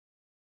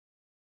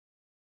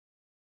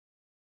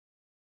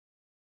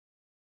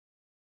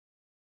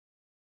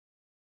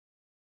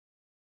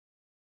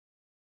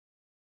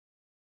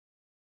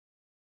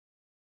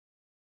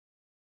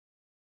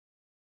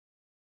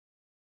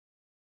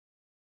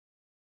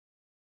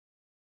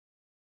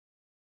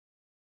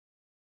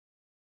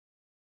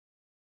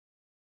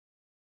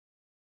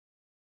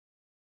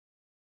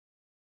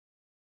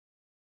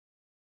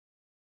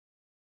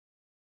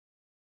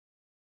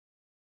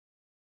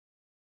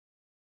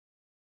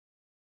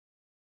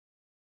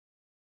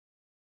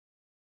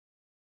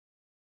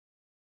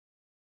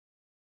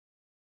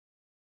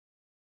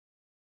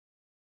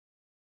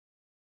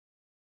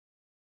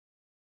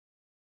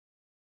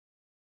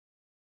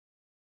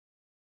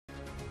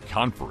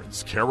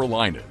Conference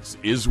Carolinas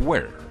is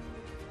where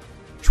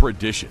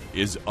tradition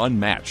is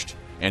unmatched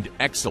and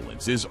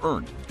excellence is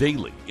earned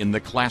daily in the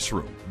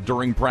classroom,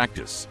 during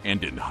practice,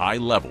 and in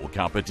high-level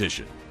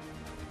competition.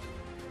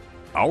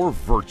 Our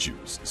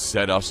virtues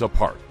set us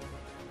apart.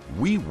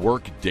 We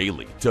work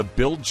daily to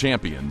build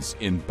champions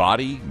in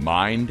body,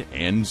 mind,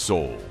 and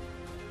soul.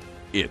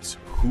 It's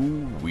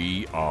who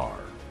we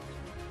are.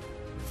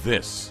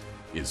 This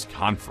is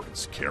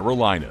Conference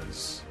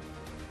Carolinas.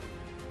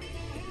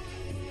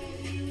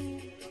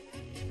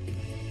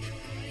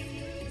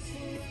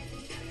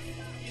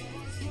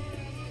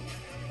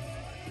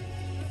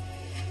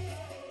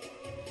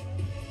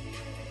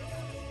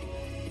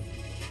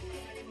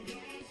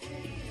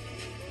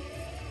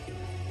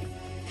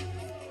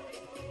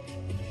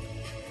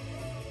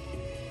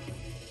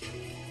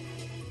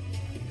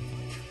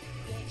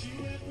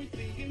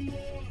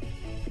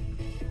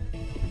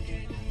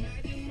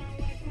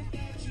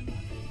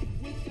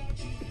 Without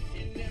you,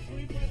 in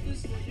every breath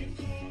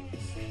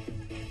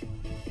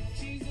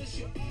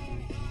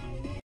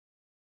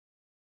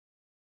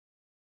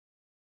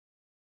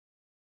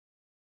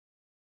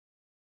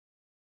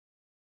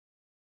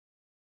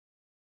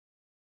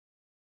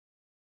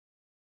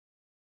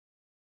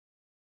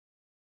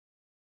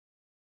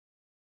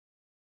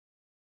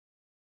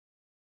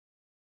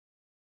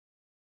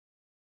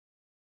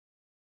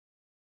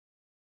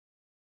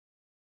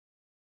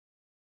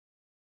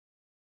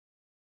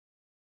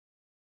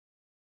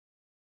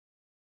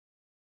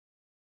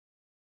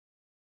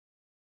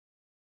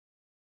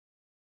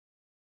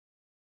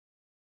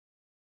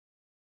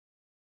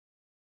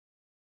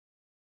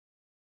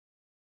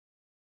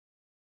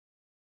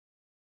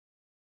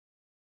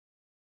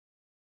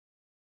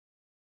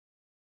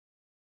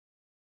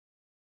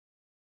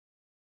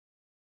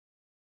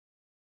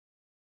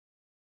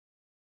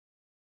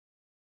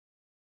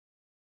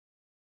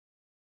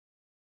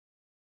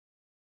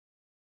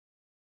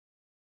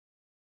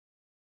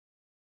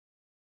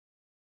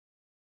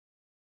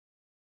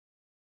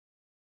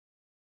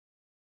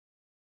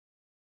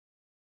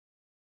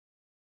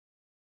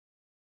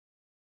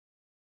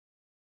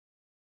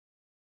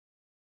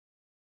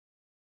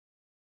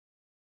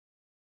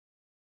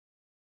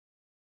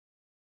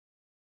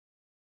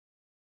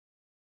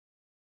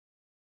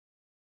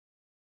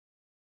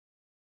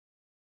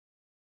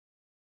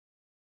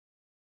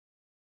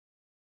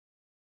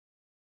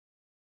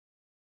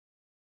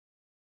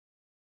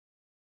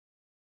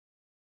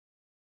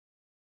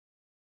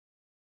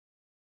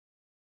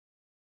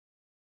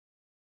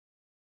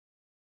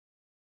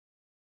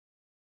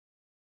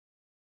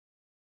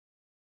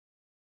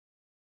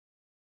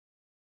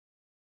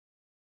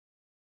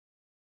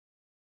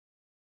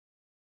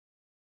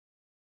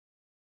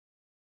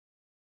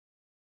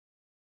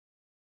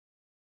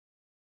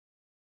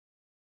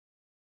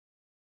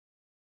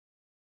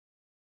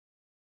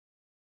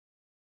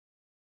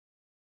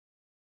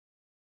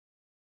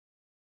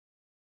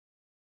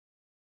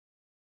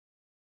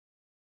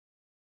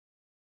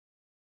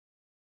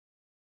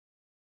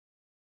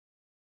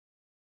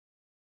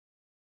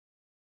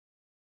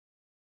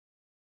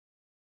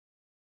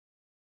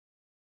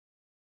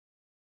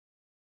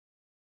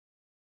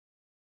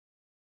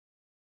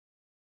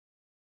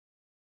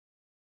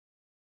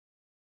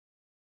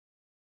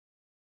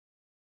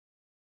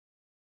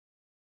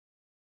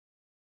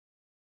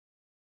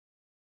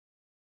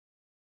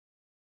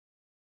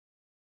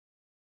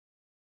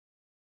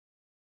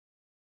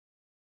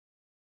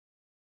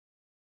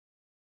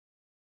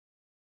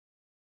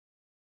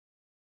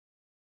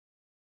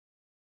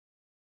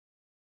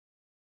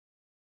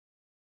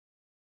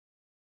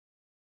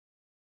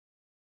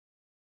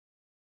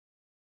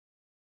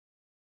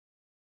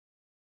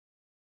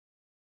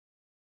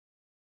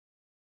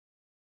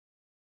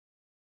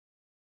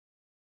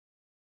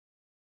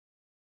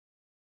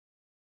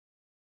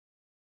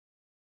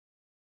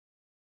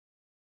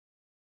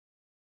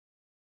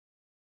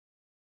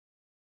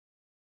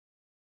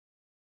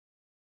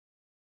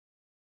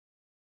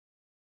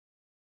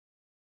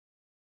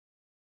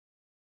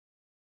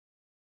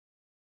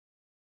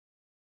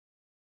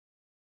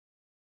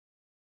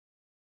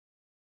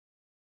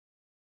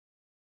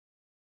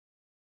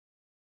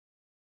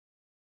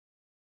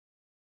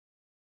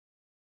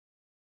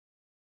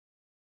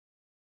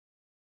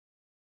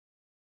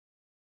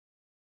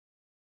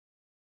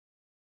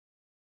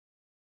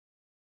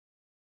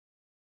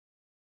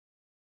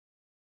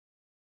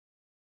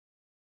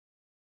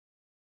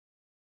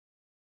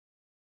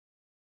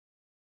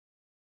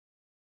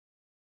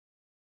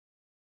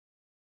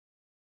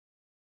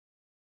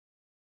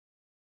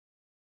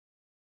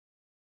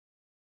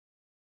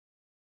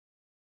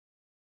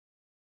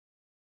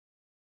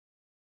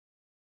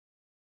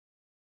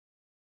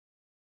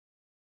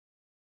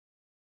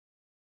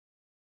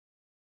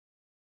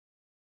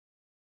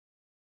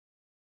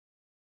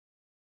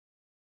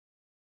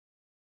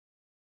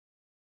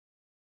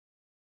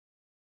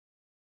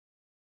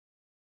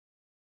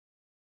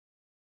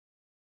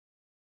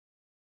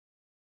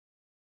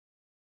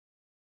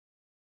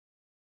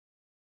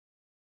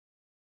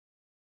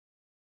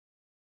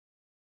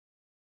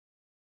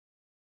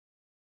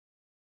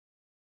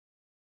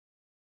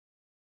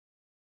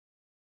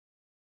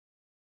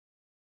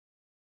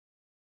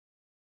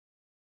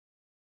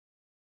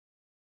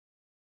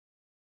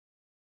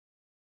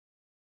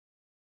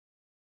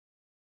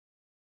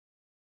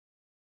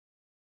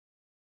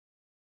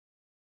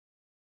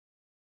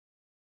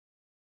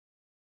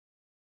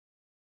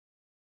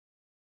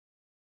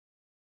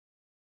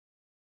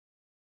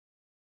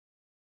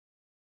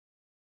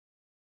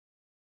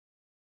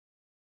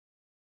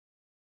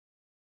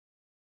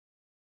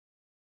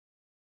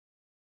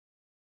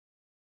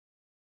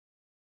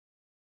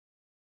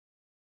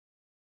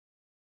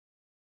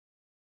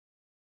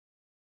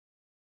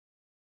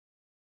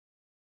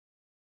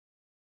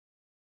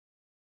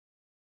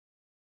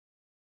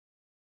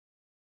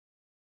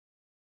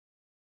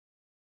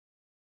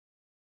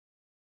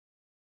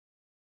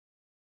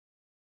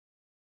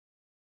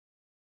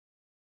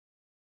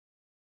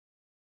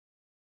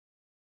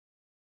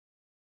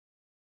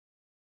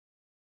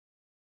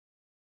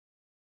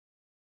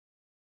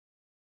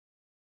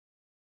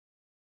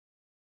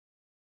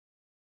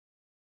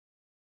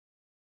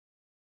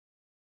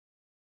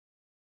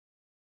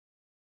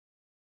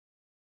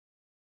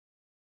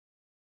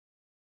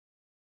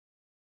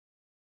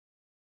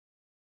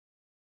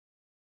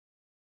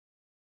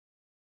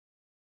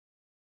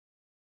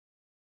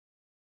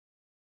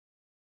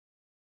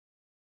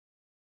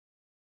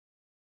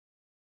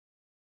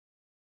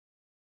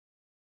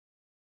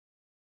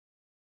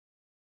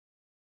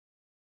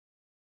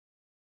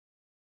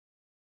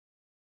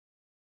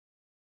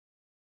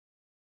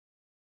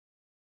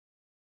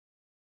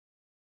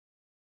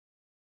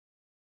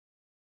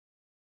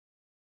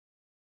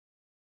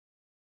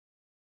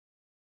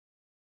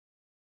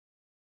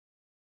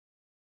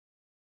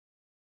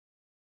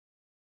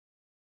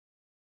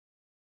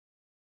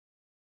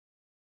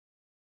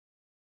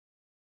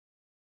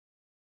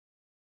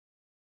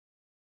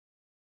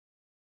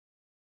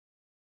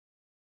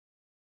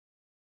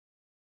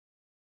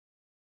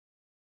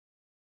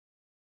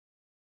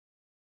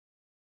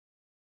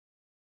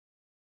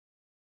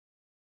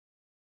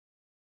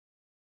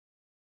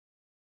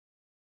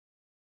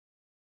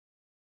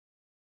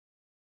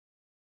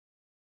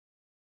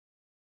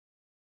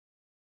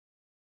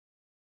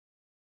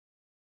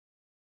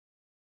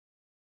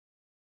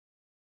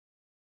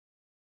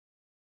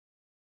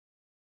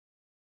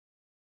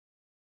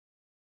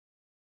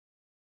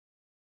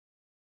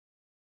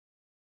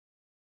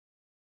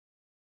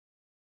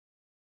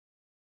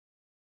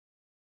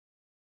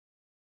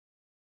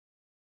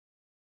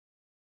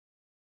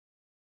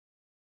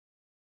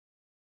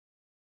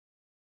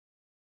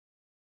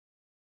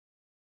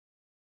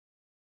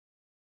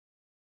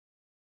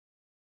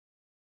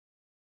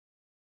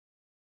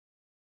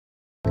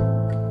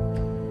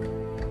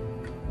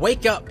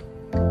Wake up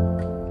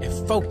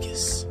and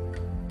focus.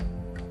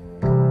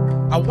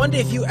 I wonder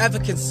if you ever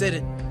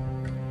considered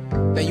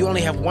that you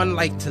only have one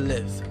life to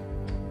live.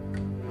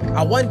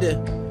 I wonder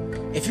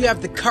if you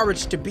have the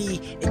courage to be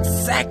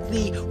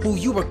exactly who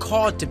you were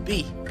called to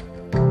be.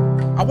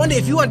 I wonder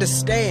if you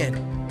understand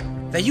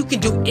that you can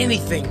do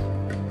anything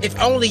if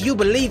only you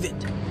believe it.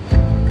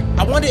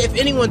 I wonder if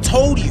anyone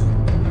told you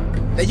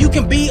that you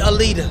can be a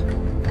leader,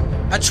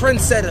 a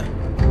trendsetter,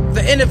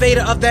 the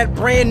innovator of that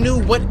brand new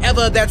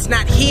whatever that's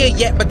not here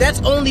yet, but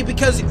that's only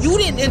because you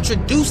didn't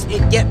introduce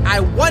it yet. I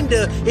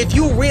wonder if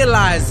you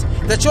realize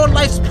that your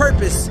life's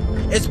purpose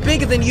is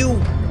bigger than you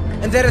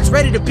and that it's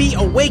ready to be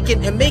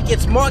awakened and make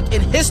its mark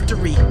in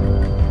history.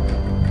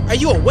 Are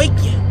you awake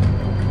yet?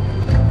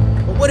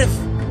 But what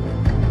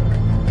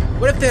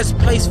if there's a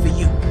place for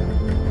you?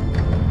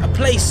 A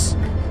place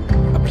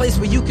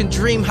where you can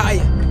dream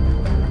higher,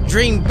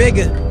 dream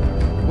bigger,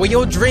 where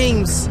your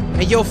dreams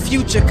and your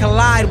future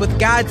collide with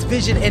God's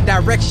vision and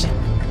direction,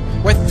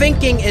 where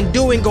thinking and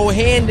doing go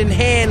hand in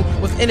hand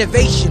with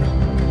innovation,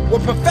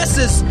 where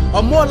professors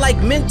are more like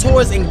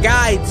mentors and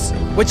guides,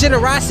 where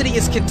generosity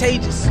is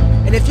contagious,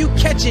 and if you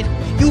catch it,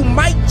 you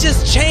might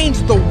just change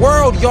the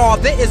world, y'all.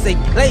 There is a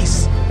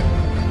place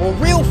where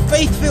real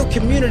faith-filled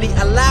community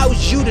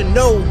allows you to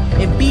know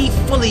and be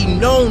fully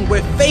known,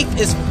 where faith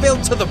is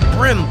filled to the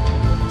brim,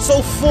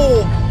 so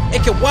full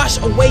it can wash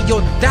away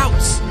your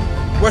doubts,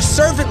 where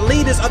servant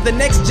leaders of the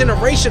next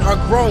generation are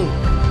grown,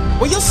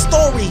 where your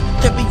story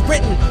can be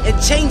written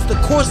and change the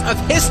course of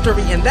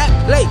history. In that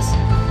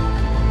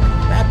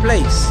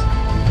place,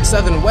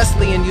 Southern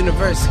Wesleyan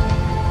University.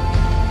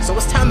 So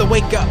it's time to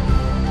wake up.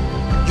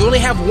 You only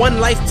have one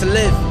life to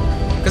live,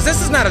 because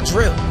this is not a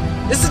drill.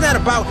 This is not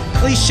about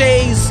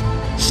cliches,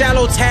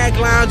 shallow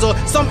taglines, or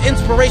some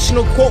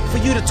inspirational quote for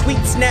you to tweet,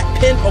 snap,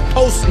 pin, or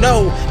post.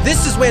 No,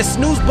 this is where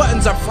snooze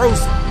buttons are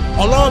frozen,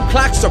 alarm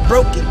clocks are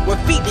broken, where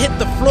feet hit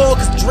the floor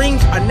because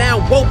dreams are now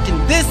woken.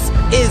 This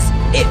is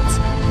it.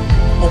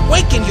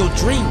 Awaken your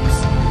dreams.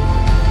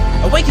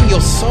 Awaken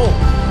your soul.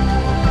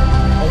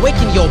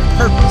 Awaken your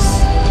purpose.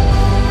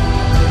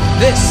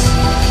 This,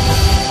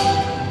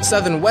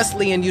 Southern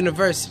Wesleyan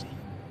University.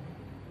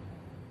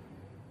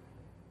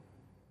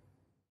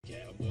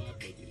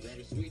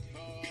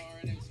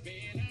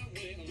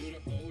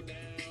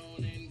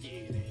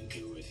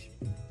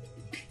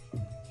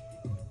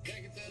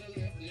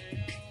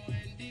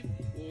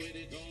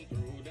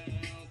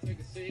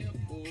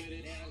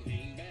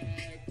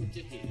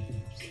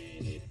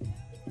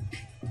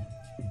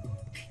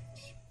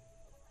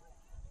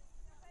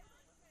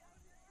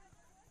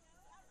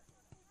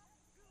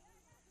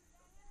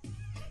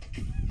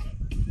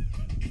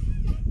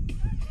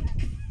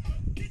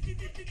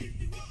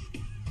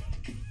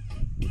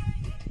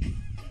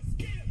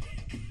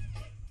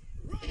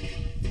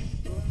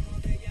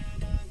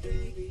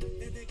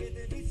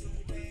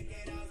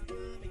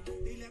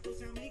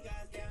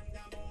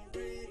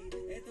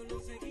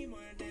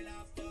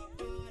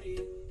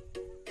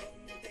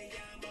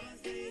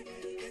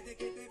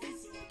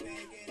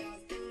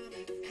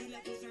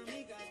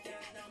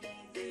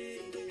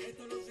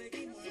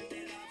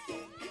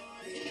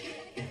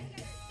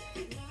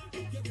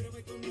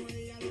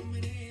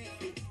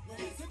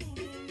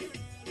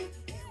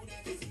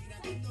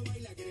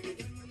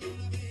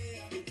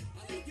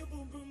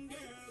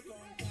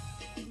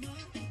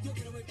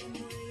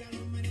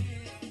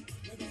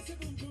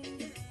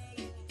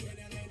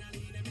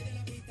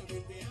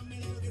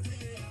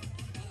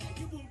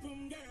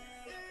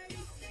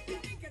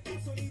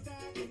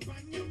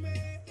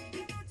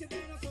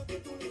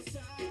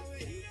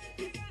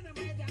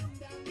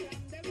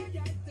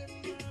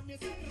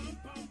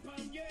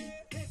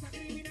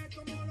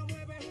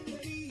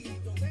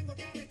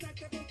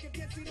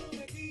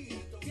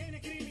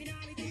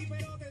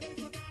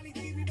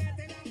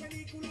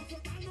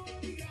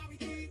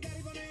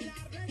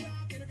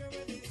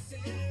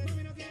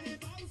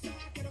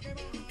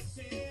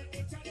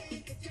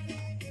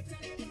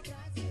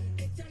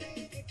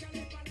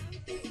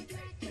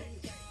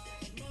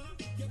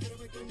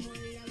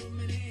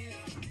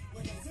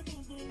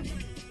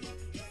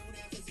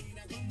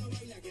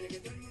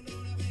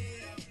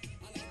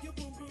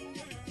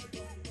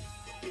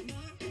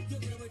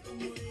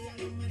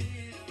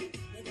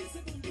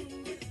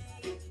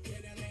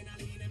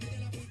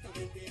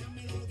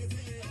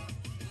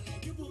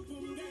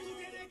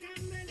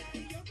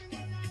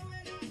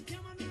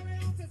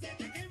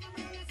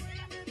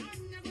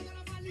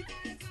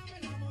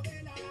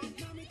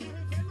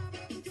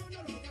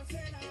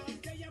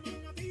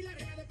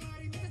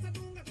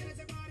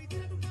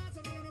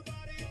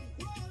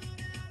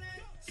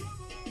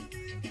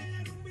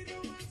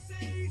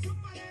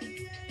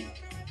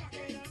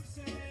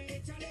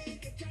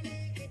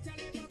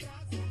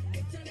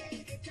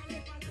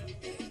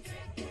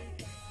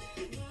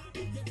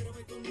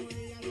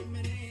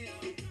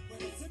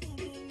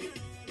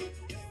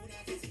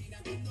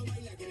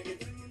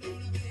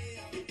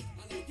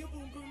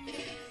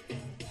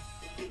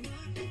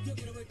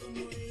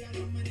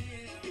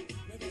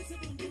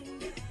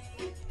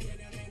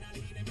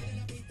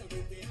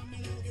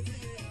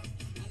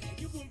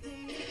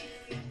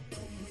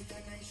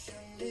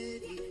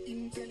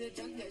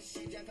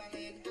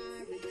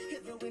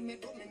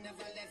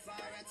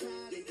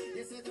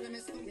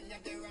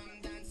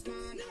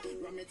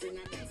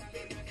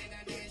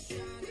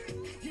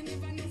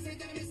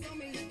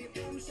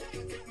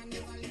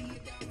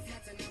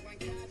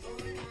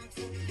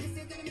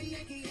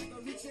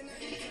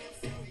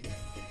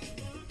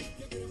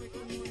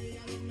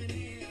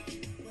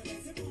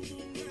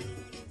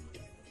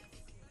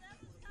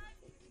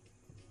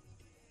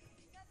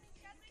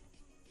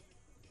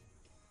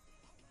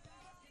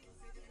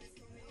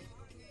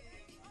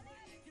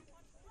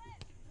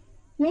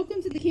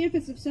 Welcome to the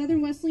campus of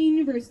Southern Wesleyan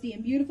University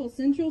in beautiful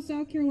Central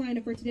South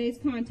Carolina for today's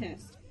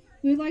contest.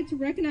 We would like to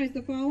recognize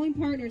the following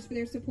partners for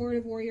their support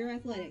of Warrior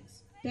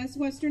Athletics. Best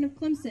Western of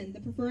Clemson,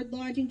 the preferred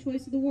lodging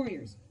choice of the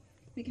Warriors.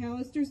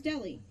 McAllister's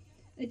Deli.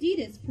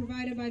 Adidas,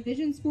 provided by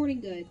Vision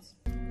Sporting Goods.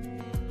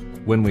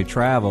 When we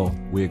travel,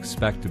 we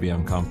expect to be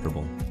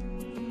uncomfortable.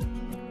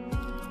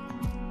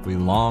 We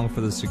long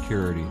for the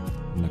security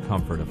and the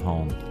comfort of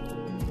home.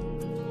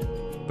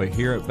 But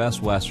here at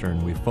Best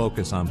Western, we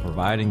focus on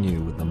providing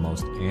you with the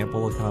most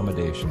ample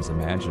accommodations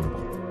imaginable.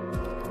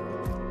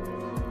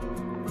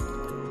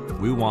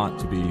 We want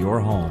to be your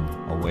home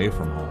away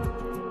from home.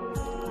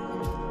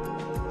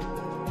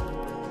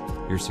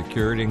 Your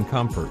security and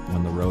comfort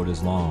when the road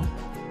is long.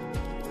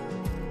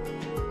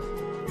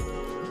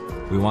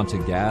 We want to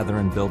gather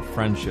and build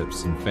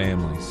friendships and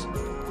families,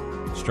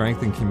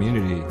 strengthen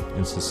community,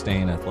 and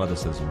sustain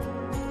athleticism.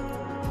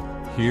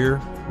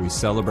 Here, we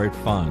celebrate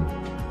fun,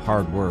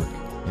 hard work,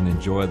 and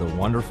enjoy the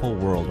wonderful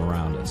world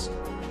around us.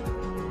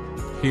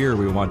 Here,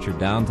 we want your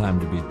downtime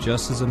to be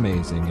just as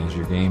amazing as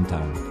your game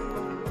time.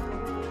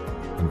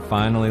 And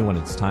finally, when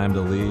it's time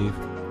to leave,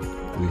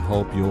 we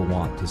hope you'll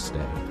want to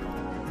stay.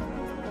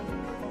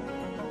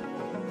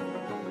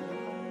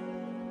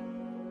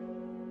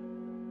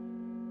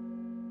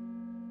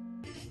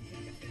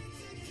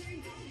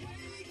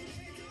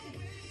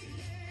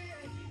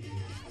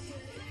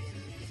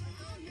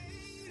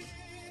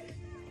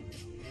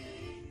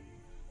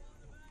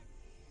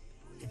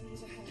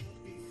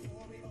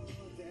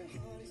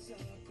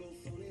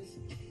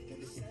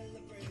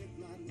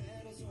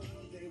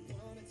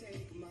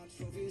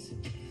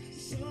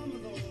 Some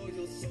are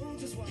loyal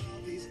soldiers while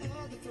these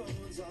other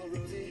thorns are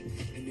rosy.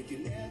 And if you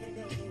never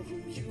know who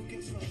you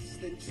can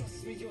trust, then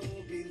trust me,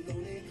 you'll be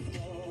lonely.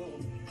 Oh,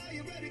 are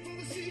you ready for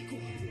the sequel?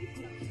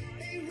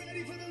 Ain't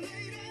ready for the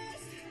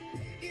latest?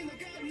 In the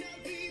garden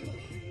of evil,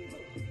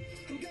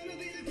 I'm gonna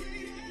be the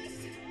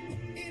greatest.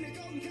 In a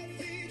golden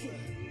cathedral,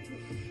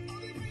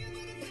 I'll be praying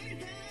for the very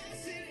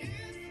best. And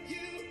if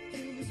you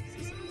lose,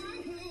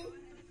 ooh,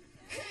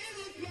 hey,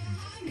 look,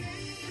 I made it.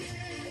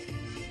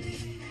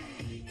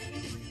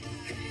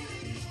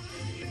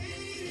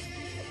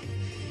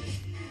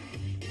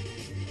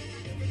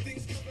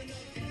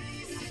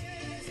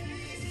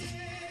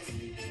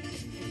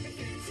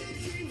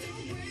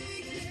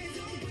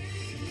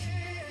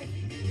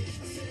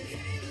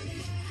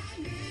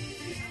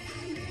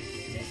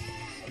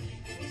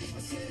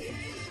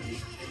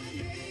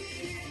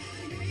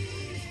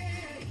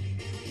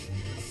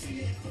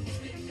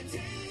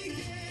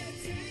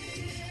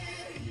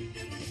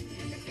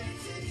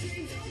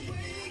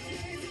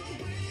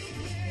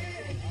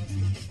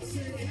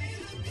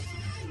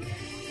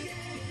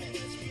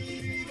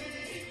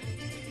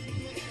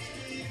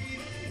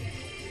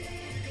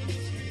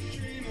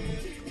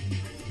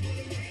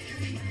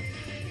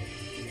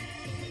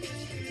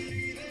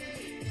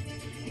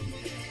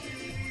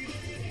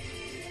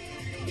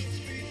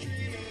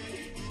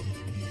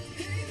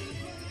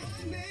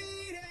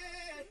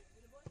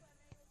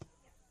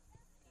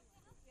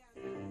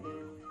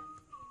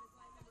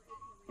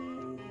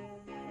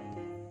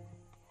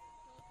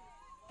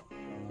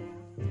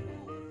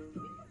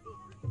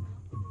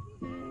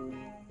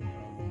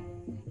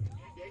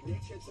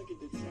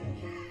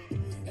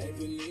 Hey,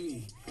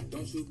 Panini,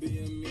 don't you be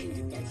a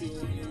meanie. Thought you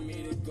wanted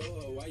me to go.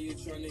 Why you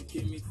trying to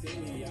keep me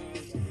teeny?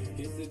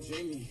 It's a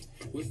dreamy.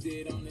 Wished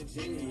it on the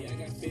genie. I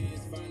got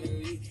fans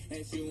finally,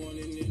 and she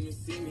wanted them to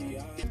see me.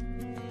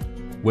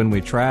 When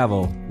we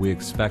travel, we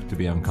expect to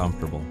be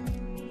uncomfortable.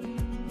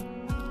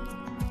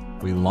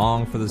 We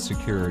long for the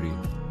security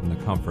and the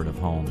comfort of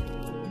home.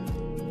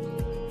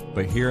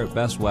 But here at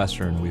Best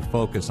Western, we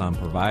focus on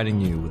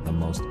providing you with the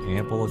most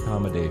ample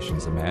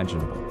accommodations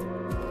imaginable.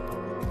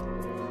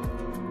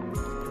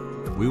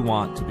 We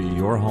want to be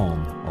your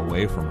home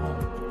away from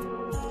home.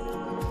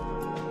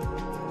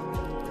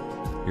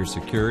 Your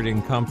security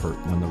and comfort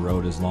when the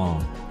road is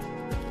long.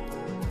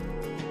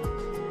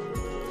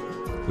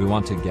 We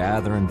want to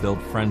gather and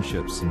build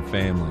friendships and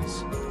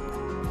families,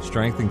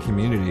 strengthen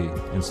community,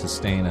 and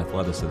sustain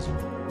athleticism.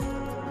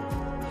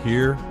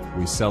 Here,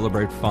 we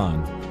celebrate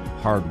fun,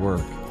 hard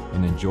work,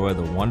 and enjoy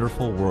the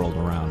wonderful world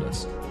around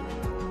us.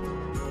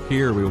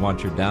 Here, we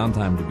want your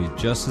downtime to be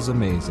just as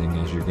amazing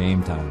as your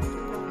game time.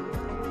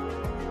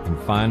 And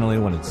finally,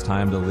 when it's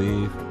time to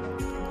leave,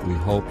 we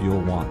hope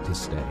you'll want to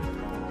stay.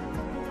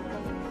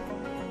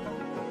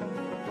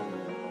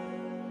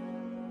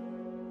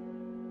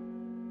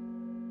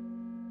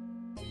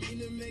 I mean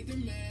to make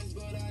demands,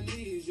 but I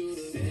need you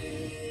to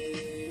stay.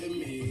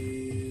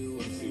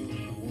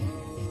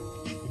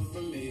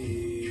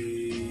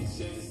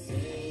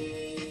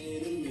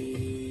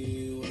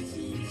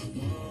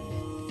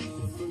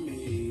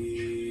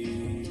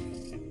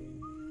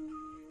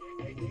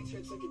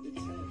 took it to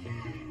 10.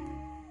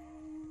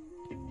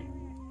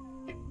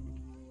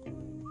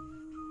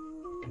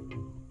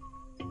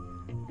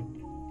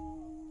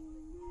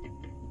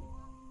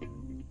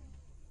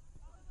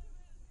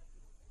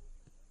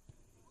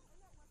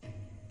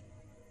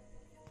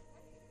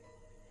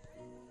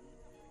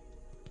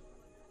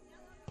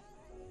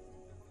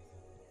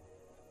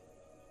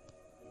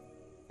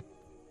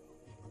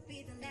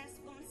 Be the last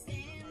one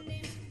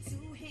standing,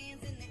 2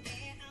 hands in the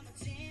air, I'm a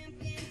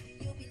champion.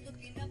 You'll be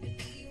looking up at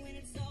me when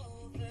it's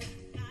over.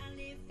 I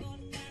live for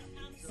the battle,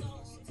 I'm a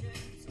soldier.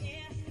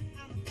 Yeah,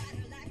 I'm a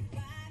fighter like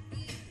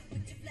Rocky,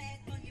 with your flag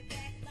on your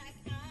back like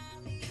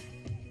Ali.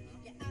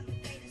 Yeah, I'm the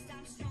greatest,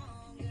 I'm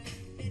stronger.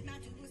 Bed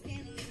mountain blues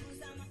can't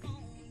lose, I'm a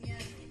own ya.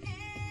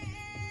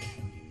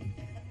 Hey,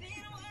 I've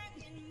been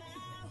working my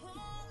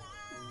whole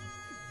life,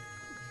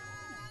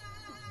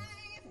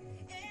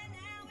 and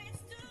now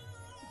it's do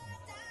or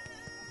die.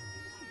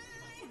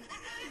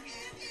 I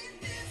am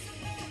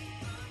invincible,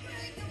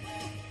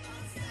 unbreakable,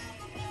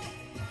 unstoppable,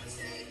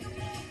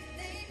 unshakable.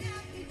 They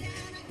knock me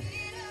down, I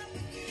get up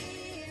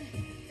again.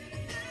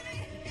 I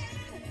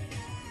am the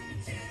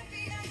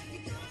champion. You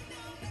don't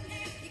know my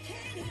name, you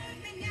can't hurt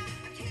me now.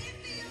 I can't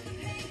feel the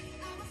pain.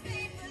 I was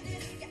made for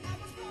this, yeah, I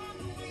was born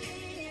to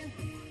win.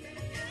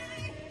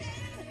 I am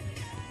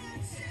the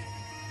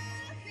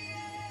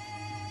champion.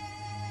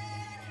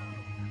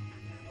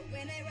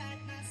 When they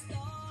write my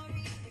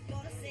story, they're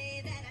gonna say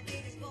that I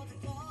did it for the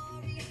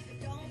glory.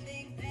 Don't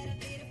think that I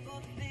did it for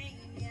the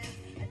fame,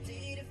 yeah. I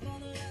did it for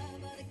the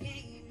love of the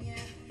game,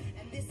 yeah.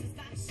 And this is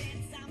my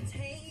chance I'm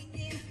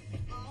taking.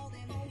 All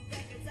them old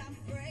records I'm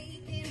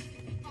breaking.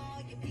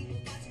 All you people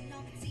watching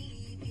on the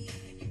TV,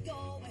 you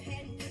go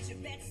ahead and put your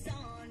bets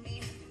on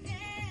me.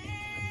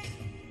 Yeah,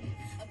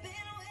 I've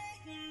been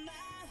waiting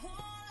my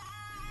whole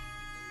life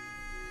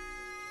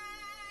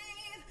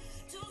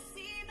to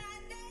see my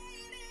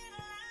name in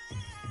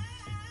lights.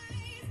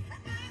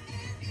 I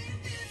am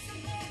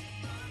invincible,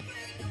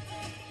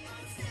 unbreakable,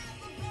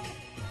 unstoppable,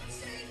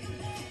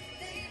 unshakable.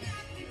 They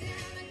knock me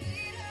down, I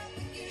get up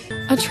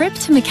again. A trip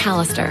to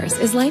McAllister's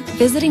is like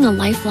visiting a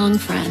lifelong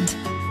friend.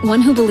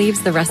 One who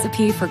believes the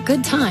recipe for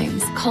good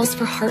times calls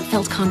for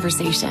heartfelt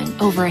conversation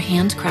over a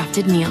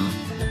handcrafted meal,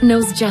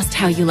 knows just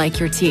how you like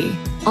your tea,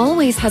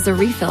 always has a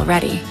refill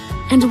ready,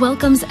 and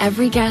welcomes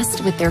every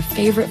guest with their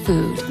favorite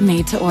food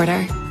made to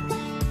order.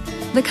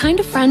 The kind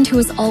of friend who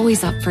is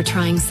always up for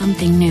trying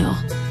something new,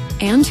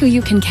 and who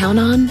you can count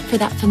on for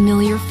that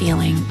familiar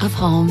feeling of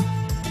home.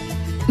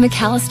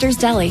 McAllister's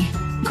Deli.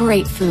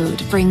 Great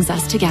food brings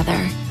us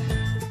together.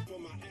 For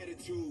my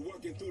attitude,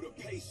 working through the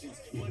patience.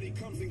 Money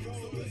comes and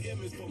goes, the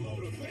M is for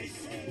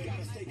motivation.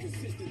 Gotta stay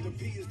consistent, the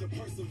P is to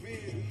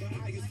persevere. The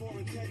I is for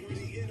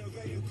integrity,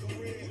 innovative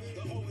career.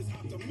 The O is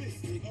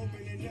optimistic,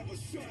 open and never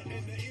shut.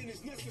 And the N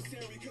is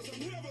necessary, cause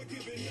I'm never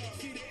giving up.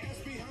 See, they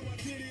ask me how I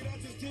did it, I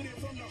just did it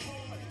from the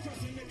heart.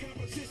 Crushing the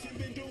competition,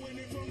 been doing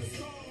it from the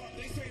start.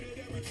 They say that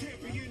every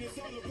champion is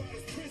all about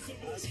his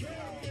principles.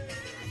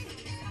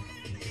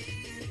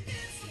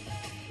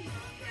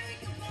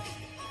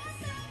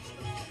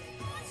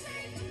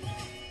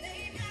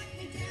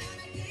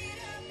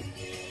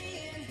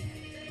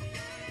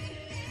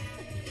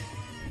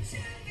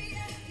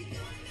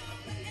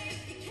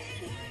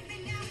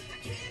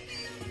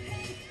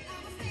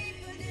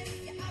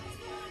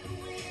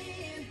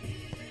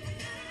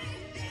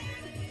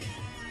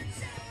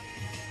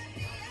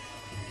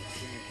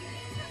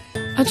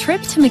 A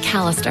trip to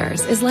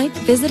McAllister's is like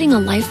visiting a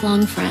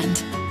lifelong friend.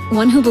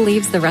 One who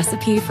believes the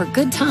recipe for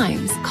good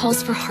times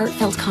calls for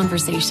heartfelt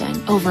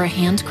conversation over a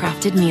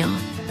handcrafted meal,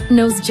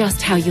 knows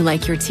just how you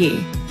like your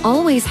tea,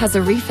 always has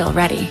a refill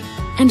ready,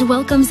 and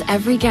welcomes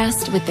every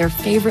guest with their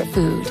favorite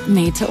food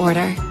made to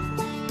order.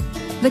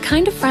 The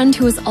kind of friend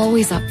who is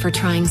always up for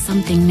trying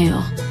something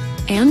new,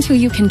 and who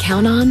you can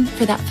count on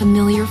for that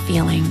familiar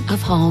feeling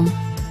of home.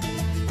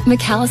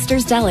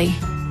 McAllister's Deli.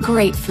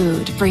 Great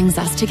food brings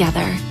us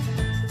together.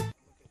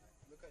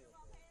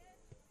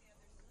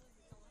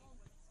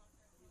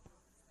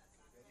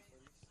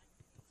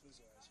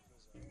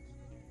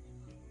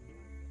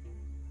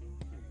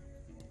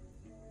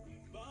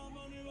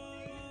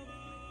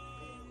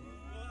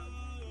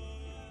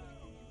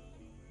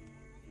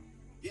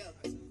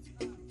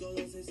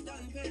 Todos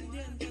están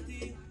pendientes a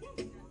ti,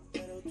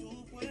 pero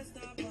tú puedes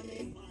estar para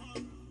mí,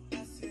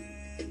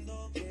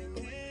 haciendo que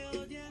me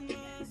odien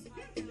más,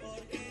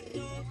 porque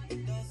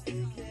todos te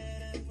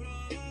quieren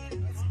probar.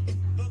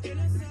 Lo que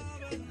no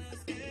saben es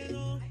que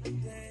no te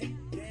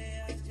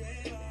dejas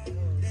llevar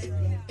de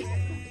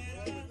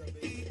cualquiera,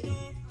 y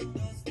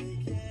todos te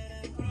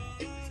quieren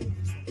probar.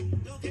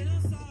 Lo que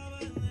no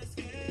saben es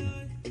que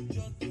hoy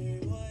yo te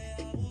voy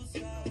a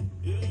buscar.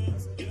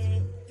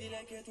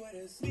 Dile que tú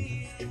eres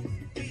mía.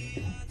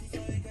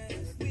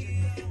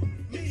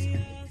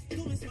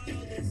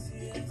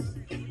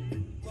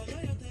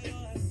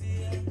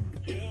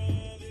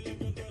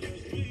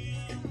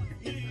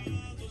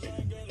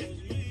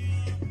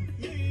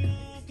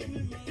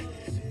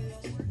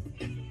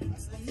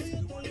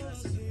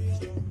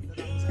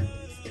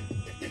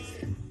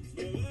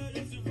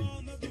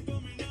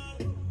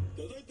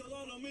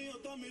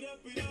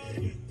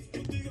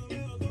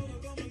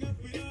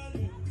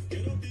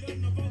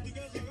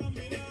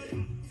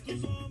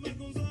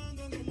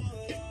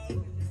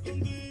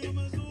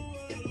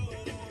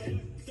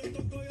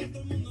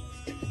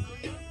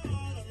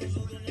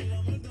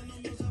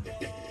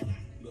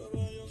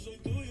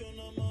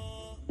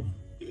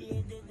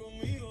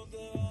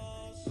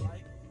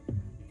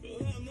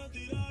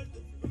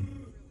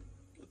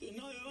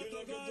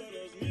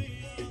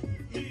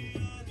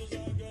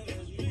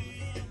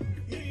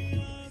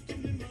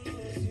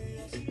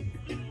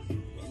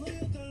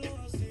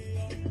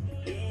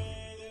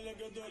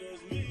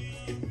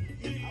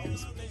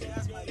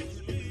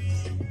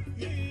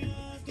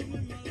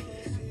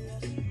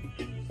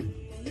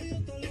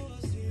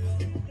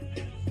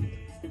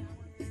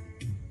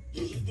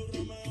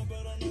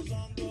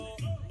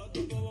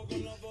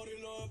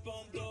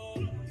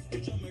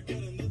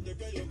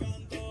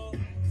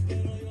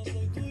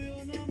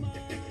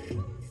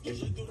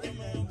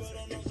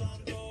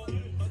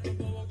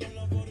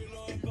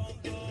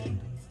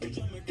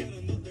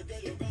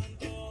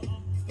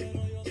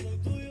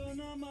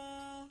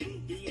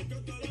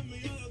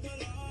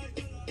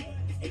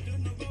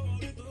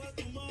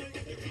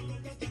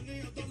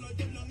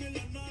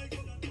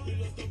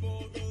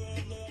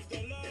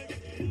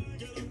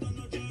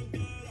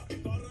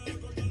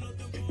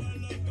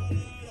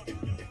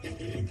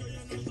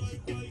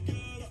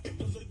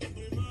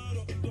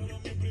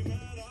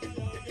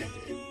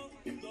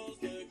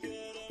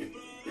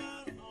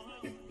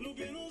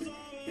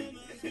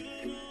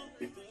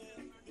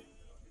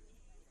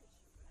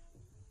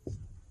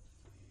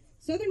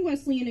 Southern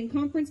Wesleyan and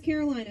Conference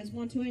Carolinas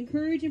want to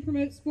encourage and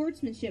promote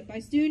sportsmanship by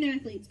student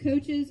athletes,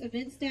 coaches,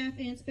 event staff,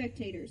 and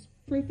spectators.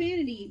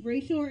 Profanity,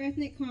 racial or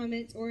ethnic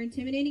comments, or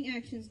intimidating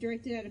actions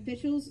directed at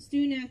officials,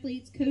 student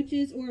athletes,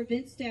 coaches, or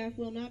event staff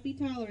will not be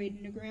tolerated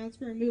and are grounds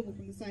for removal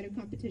from the site of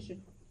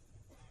competition.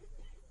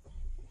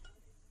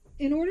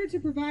 In order to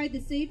provide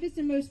the safest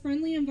and most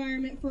friendly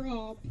environment for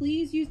all,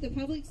 please use the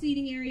public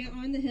seating area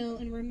on the hill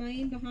and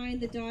remain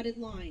behind the dotted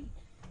line.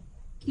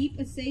 Keep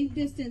a safe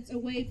distance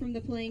away from the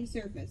playing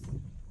surface.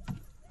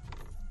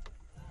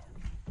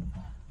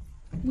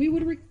 We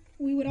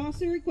would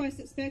also request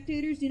that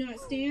spectators do not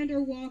stand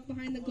or walk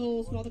behind the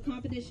goals while the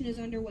competition is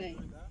underway.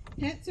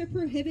 Pets are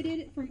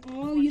prohibited from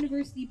all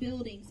university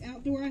buildings,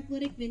 outdoor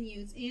athletic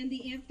venues, and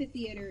the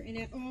amphitheater, and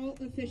at all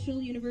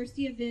official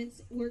university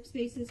events,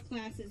 workspaces,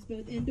 classes,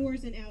 both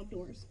indoors and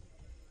outdoors.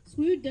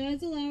 SWU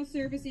does allow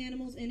service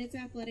animals in its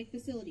athletic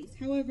facilities.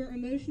 However,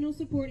 emotional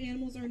support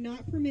animals are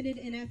not permitted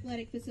in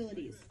athletic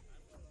facilities.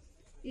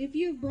 If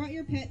you have brought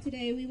your pet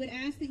today, we would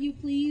ask that you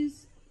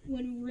please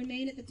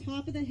remain at the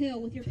top of the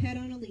hill with your pet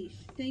on a leash.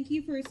 Thank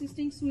you for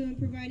assisting SWU in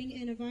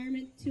providing an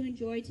environment to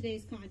enjoy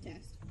today's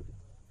contest.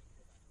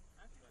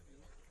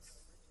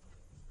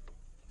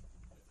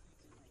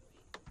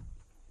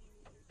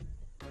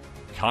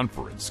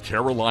 Conference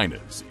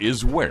Carolinas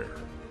is where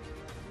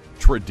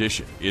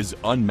tradition is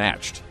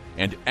unmatched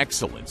and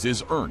excellence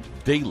is earned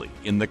daily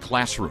in the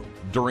classroom,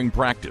 during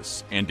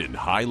practice, and in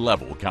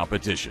high-level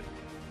competition.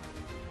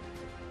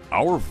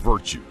 Our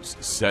virtues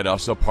set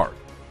us apart.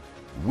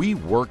 We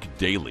work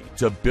daily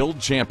to build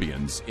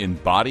champions in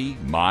body,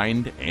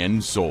 mind,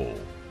 and soul.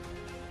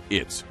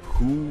 It's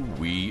who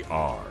we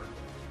are.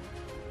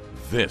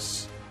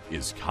 This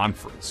is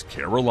Conference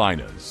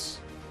Carolinas.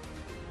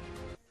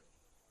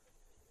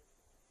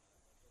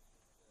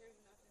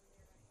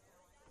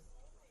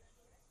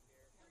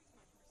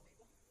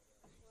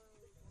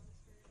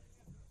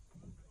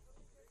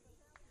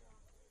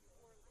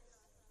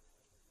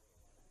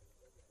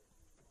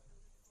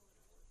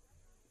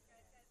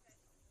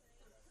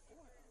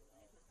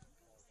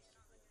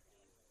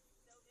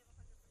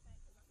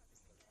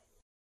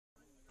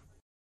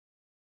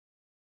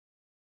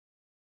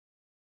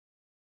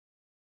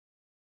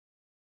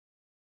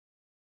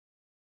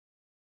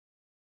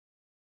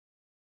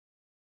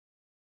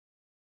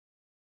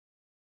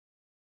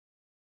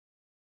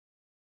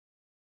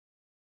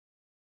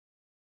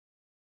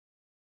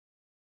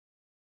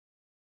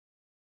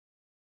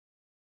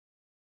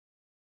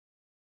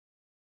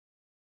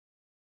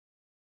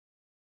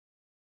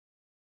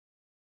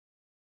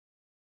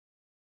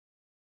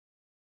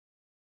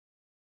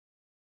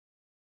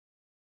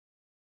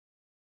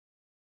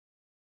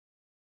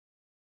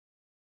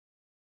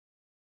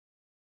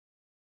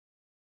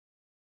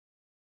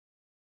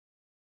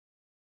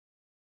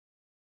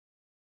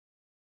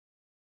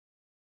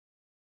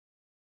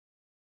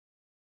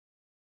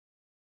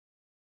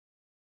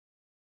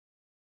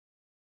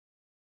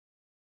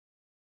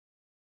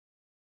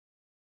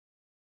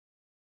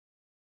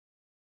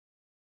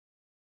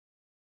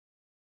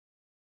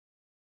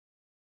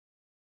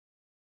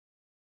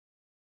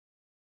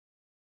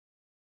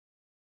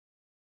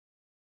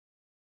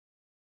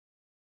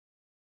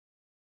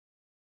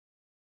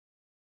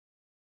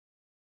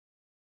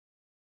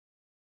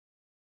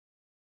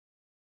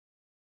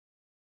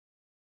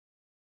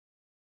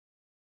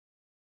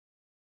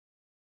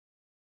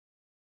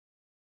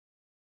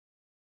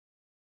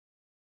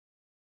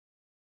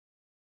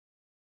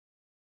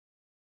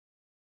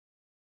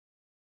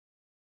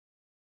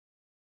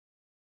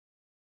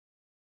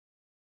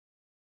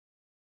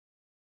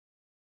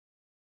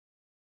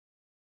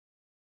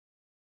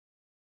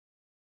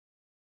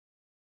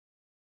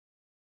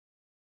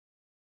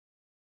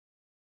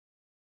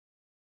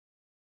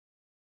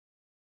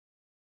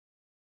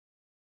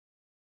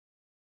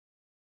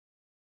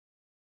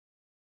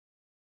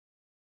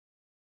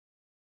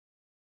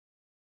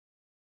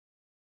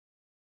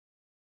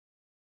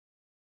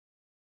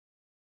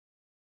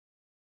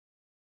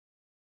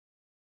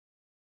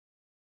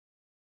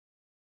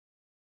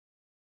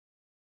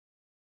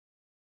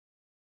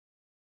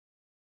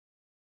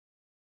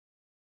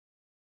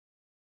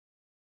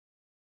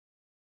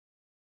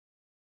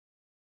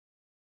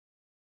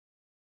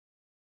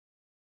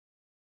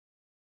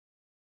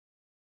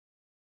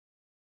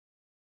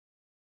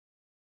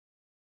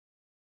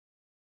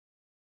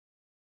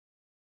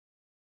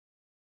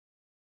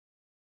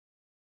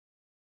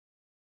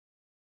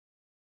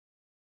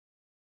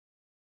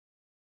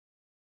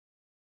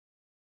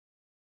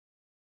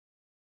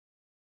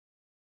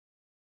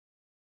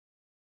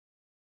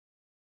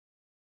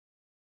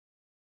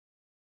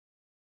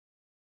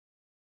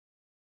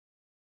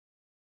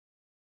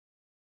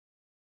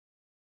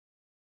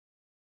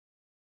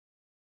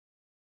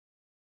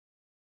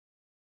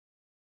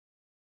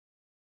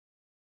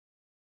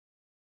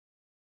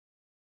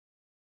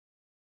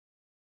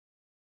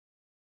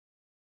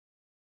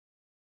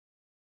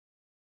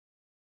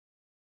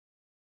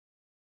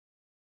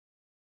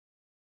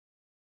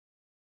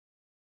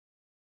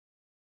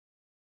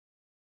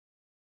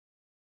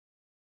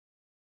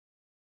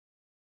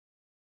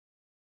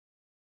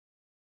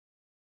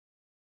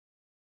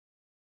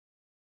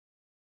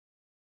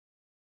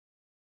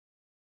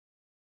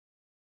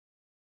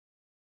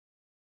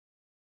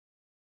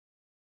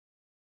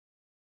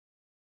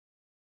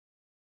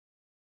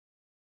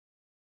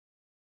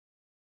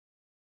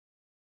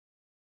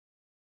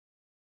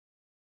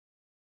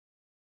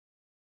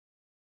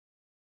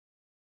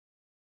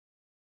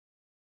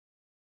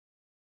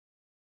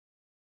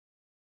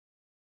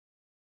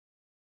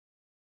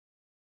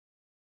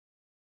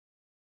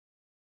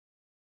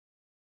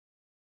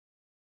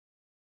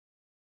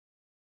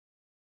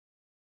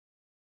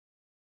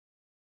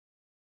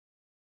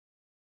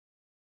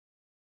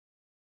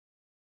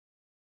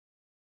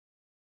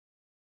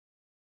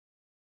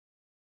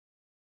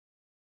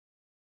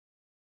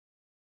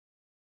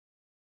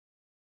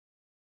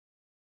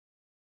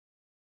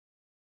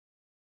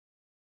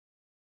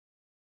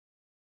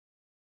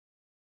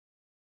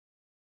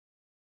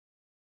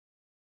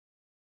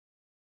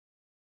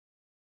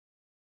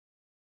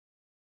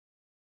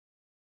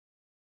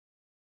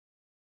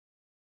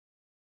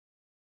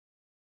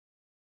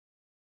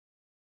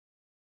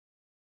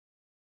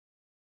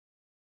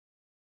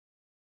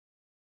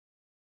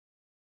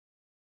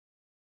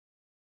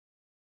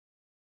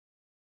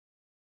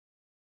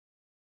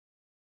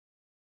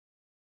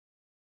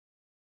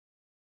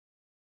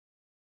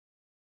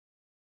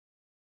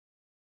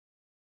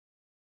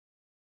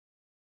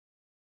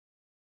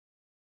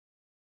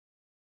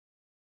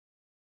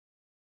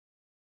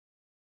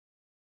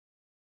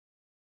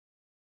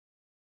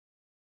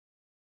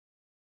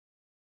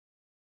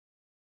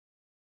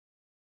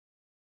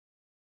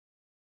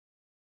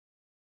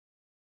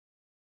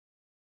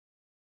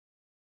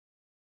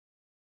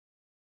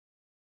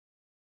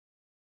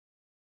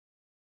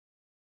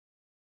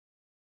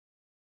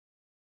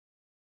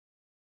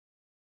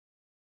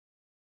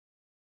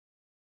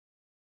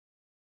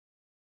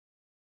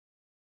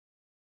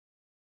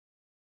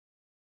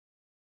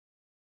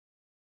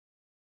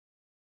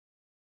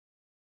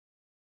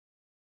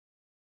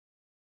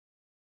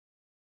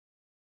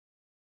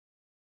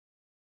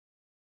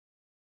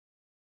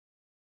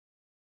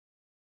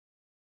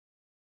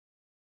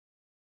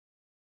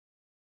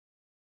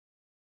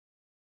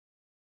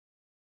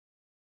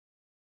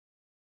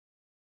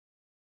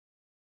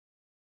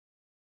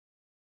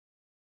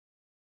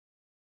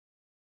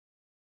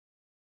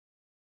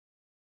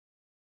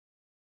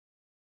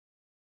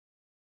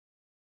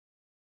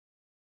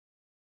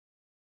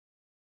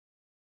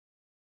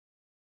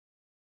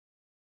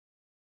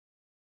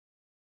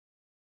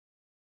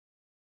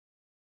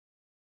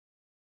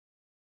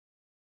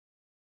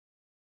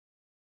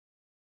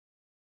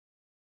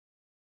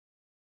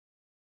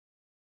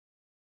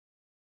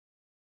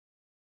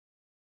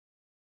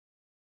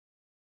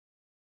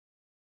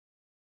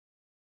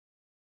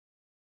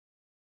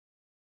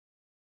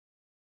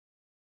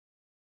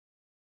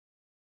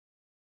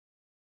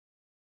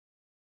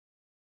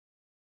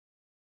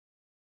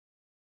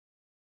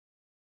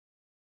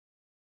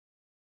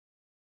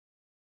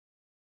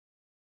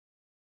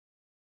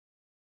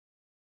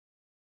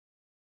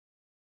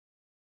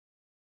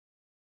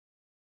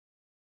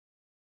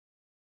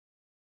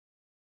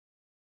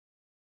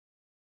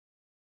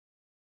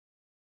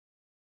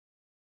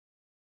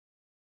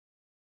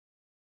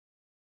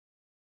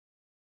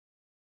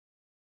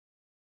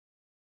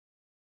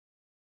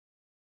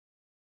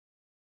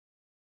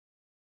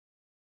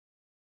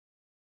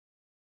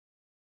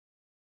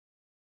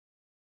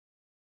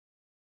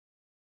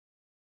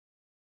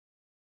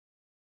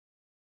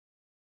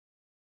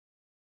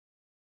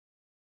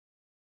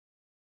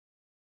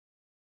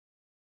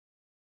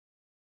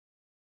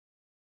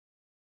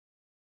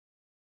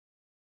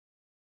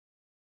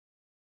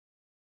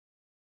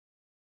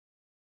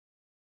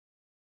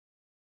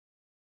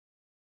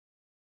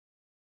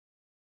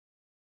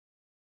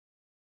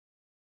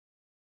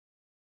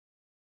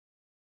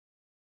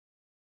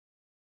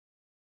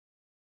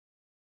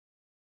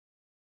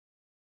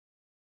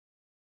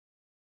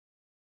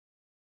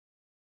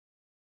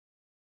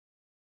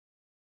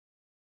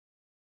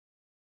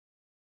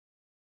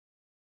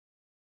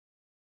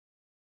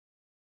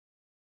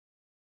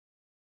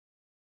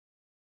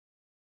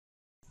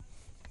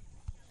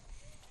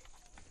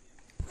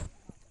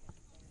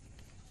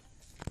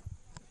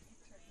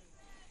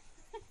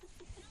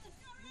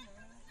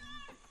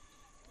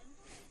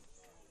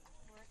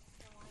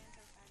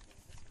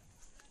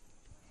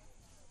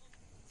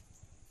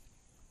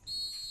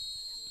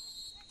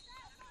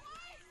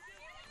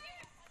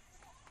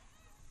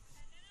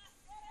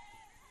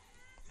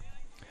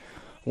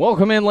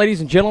 Welcome in,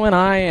 ladies and gentlemen.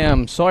 I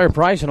am Sawyer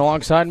Price, and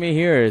alongside me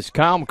here is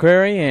Kyle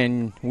McCrary,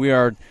 and we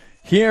are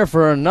here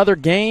for another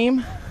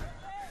game.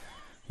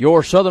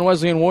 Your Southern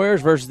Wesleyan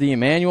Warriors versus the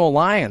Emmanuel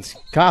Lions.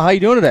 Kyle, how you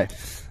doing today?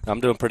 I'm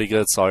doing pretty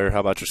good, Sawyer. How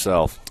about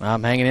yourself?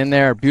 I'm hanging in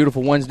there.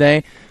 Beautiful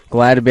Wednesday.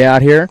 Glad to be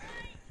out here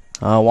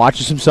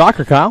watching some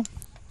soccer, Kyle.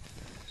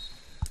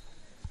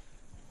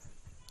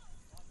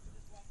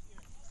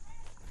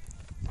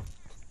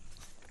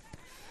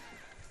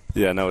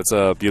 Yeah, no, it's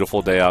a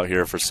beautiful day out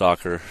here for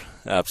soccer.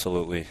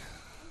 Absolutely.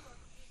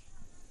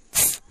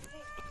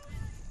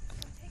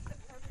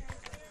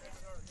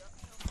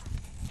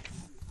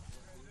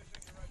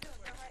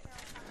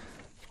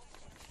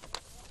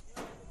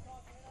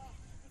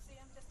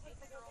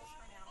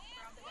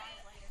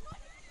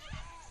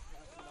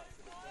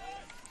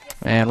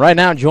 And right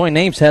now, Joy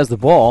Names has the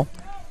ball.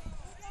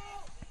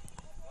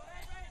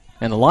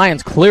 And the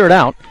Lions clear it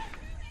out.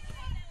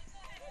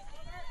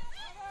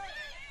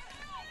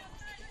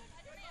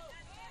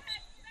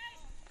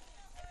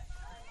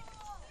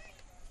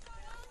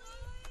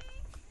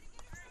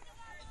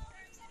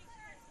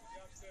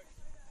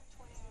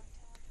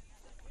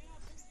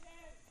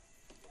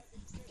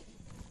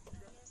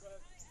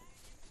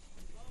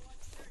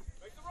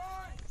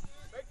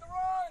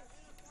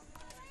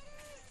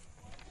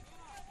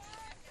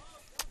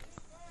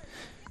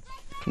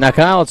 Now,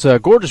 Kyle, it's a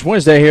gorgeous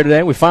Wednesday here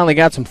today. We finally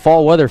got some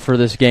fall weather for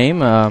this game.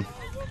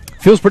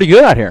 Feels pretty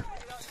good out here.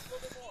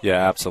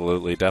 Yeah,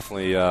 absolutely.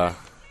 Definitely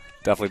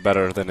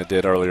better than it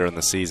did earlier in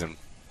the season.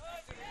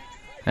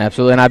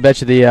 Absolutely, and I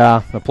bet you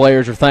the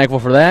players are thankful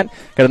for that.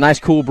 Got a nice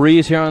cool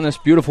breeze here on this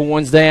beautiful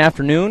Wednesday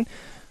afternoon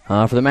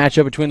for the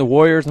matchup between the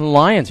Warriors and the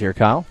Lions here,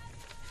 Kyle.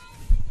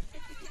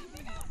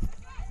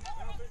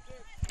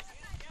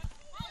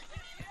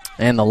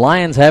 And the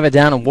Lions have it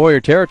down in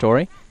Warrior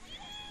territory.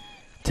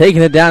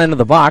 Taking it down into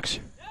the box.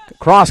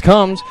 Cross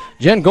comes.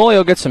 Jen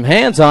Golio gets some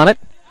hands on it.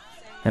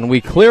 And we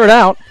clear it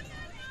out.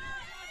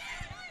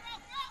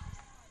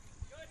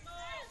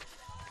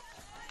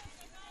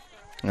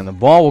 And the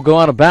ball will go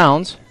out of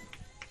bounds.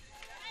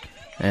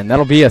 And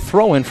that'll be a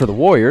throw-in for the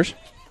Warriors.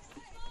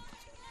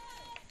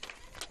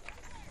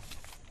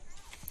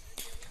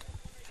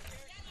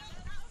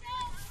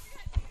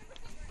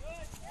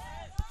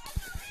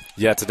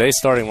 Yeah, today's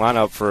starting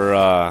lineup for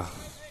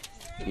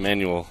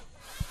Emmanuel.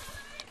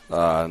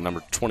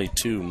 Number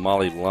 22,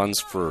 Molly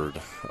Lunsford,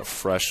 a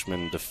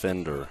freshman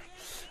defender.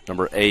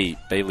 Number 8,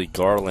 Bailey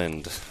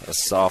Garland, a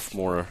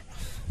sophomore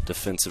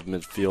defensive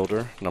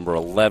midfielder. Number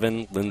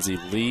 11, Lindsay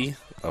Lee,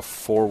 a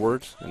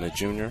forward and a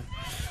junior.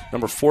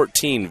 Number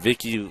 14,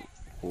 Vicky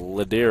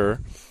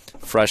Lederer,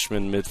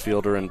 freshman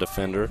midfielder and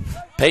defender.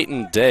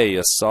 Peyton Day,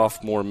 a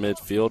sophomore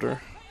midfielder.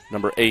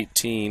 Number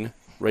 18,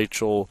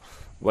 Rachel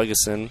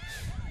Wegeson,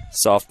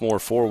 sophomore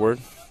forward.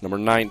 Number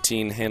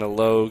 19, Hannah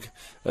Logue,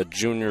 a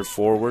junior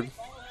forward.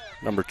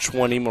 Number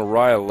 20,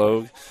 Mariah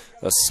Logue,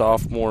 a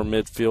sophomore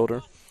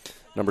midfielder.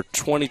 Number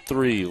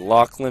 23,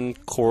 Lachlan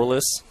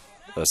Corliss,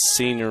 a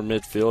senior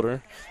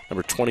midfielder.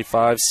 Number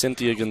 25,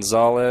 Cynthia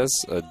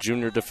Gonzalez, a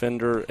junior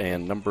defender.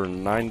 And number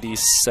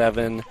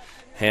 97,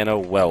 Hannah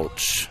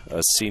Welch,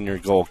 a senior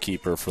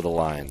goalkeeper for the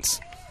Lions.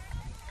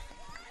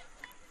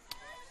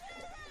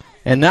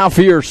 And now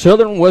for your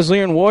Southern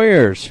Wesleyan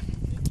Warriors.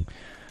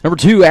 Number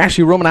 2,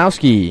 Ashley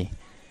Romanowski,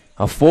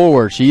 a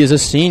forward. She is a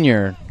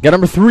senior. Got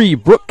number 3,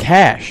 Brooke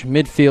Cash,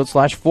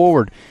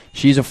 midfield/forward.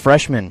 She's a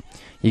freshman.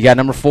 You got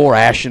number 4,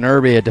 Ashton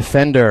Irby, a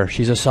defender.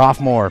 She's a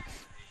sophomore.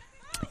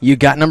 You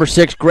got number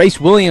 6,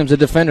 Grace Williams, a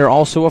defender,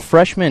 also a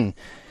freshman.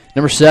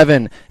 Number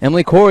 7,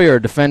 Emily Corrier,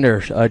 a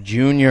defender, a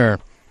junior.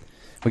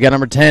 We got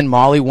number 10,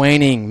 Molly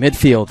Waning,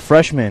 midfield,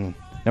 freshman.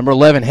 Number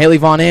 11, Haley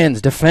Von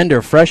Enns,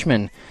 defender,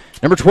 freshman.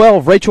 Number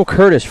 12, Rachel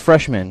Curtis,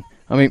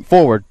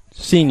 forward,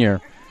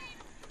 senior.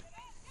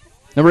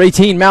 Number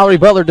 18, Mallory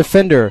Butler,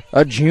 defender,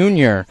 a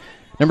junior.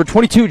 Number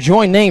 22,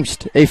 Joy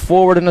Namest, a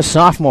forward and a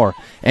sophomore.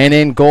 And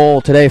in goal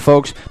today,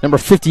 folks, number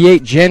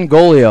 58, Jen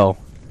Golio.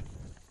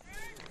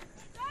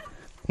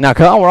 Now,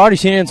 Kyle, we're already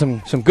seeing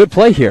some good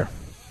play here.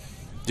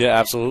 Yeah,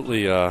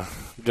 absolutely.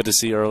 Good to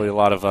see early a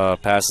lot of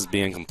passes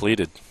being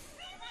completed.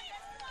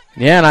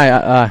 Yeah, and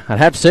I'd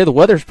have to say the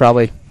weather's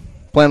probably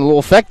playing a little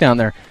effect down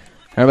there.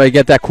 Everybody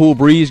get that cool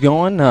breeze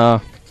going,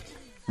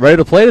 ready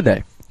to play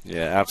today.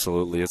 Yeah,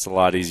 absolutely. It's a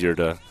lot easier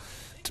to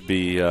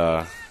be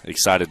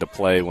excited to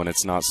play when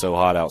it's not so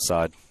hot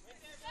outside.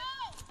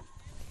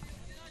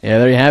 Yeah,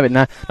 there you have it.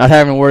 Not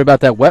having to worry about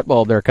that wet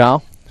bulb there,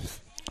 Kyle.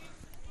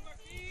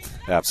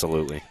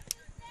 Absolutely.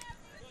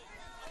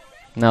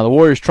 Now the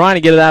Warriors trying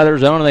to get it out of their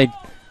zone, and they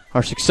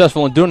are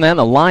successful in doing that. And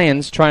the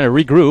Lions trying to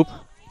regroup,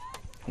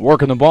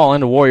 working the ball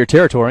into Warrior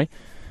territory.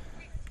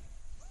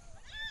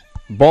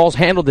 Ball's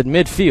handled at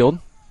midfield.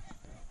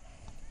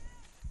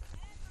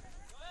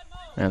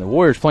 And the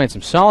Warriors playing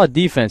some solid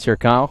defense here,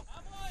 Kyle.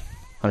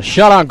 On a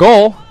shot on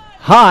goal,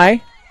 high.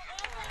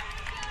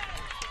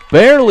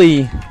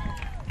 Barely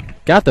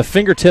got the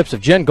fingertips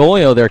of Jen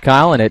Golio there,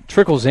 Kyle, and it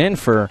trickles in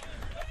for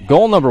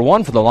goal number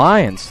 1 for the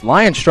Lions.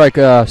 Lions strike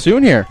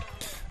soon here.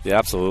 Yeah,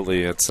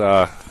 absolutely. It's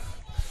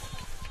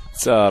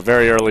It's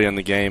very early in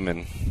the game,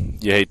 and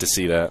you hate to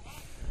see that.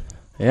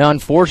 Yeah,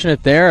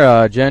 unfortunate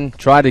there. Jen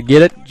tried to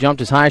get it,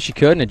 jumped as high as she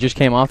could, and it just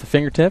came off the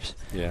fingertips.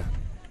 Yeah.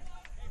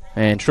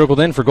 And trickled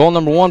in for goal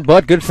number 1,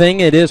 but good thing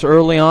it is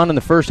early on in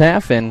the first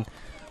half, and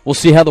we'll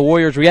see how the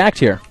Warriors react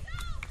here.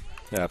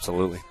 Yeah,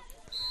 absolutely.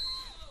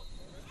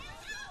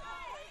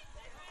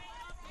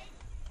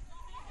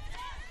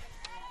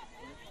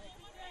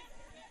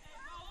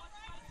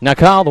 Now,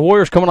 Kyle, the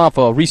Warriors coming off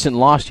a recent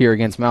loss here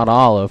against Mount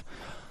Olive.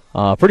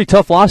 Pretty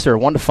tough loss there,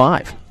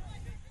 1-5.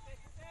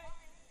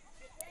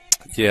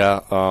 Yeah,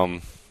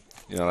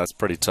 that's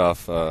pretty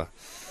tough.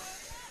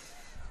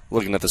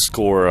 Looking at the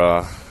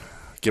score,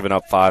 giving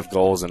up 5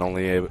 goals and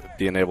only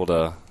being able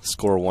to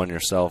score 1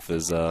 yourself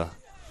is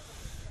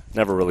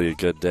never really a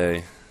good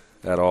day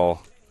at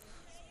all.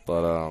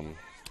 But,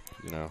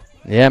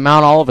 Yeah,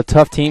 Mount Olive, a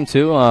tough team,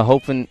 too.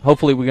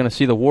 Hopefully we're going to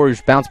see the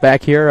Warriors bounce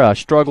back here.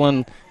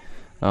 Struggling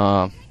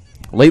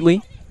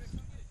lately.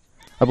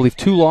 I believe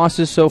 2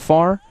 losses so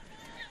far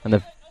in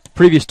the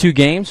previous 2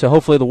 games. So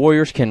hopefully the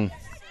Warriors can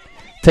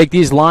take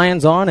these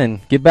Lions on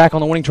and get back on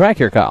the winning track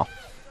here, Kyle.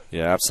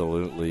 Yeah,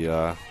 absolutely.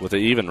 With an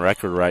even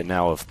record right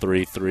now of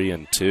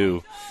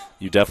 3-3-2,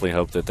 you definitely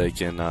hope that they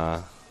can,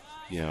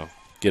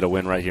 get a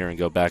win right here and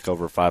go back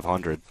over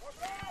 500.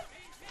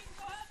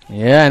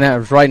 Yeah,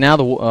 and right now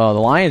the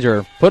Lions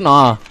are putting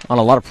on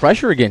a lot of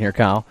pressure again here,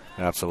 Kyle.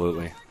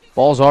 Absolutely.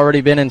 Ball's already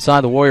been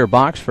inside the Warrior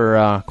box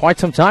for quite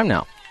some time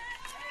now.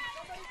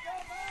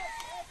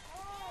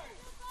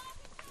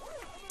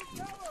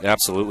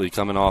 Absolutely,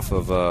 coming off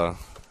of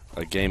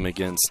a game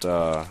against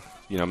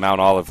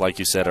Mount Olive, like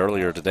you said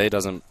earlier today,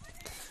 doesn't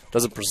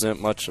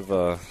present much of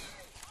a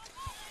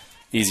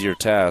easier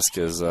task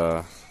as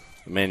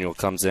Emmanuel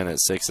comes in at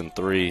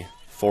 6-3,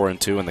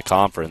 4-2 in the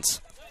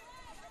conference.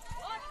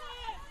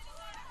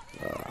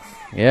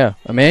 Yeah,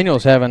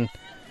 Emmanuel's having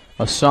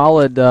a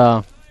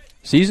solid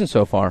season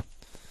so far.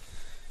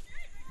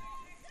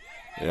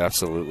 Yeah,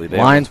 absolutely.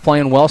 Lions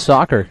playing well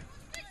soccer.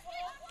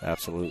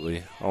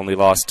 Absolutely. Only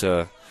lost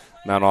to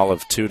Mount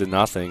Olive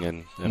 2-0.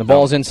 And the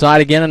ball's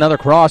inside again, another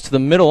cross to the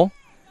middle.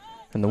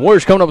 And the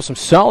Warriors coming up with some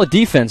solid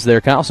defense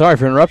there, Kyle. Sorry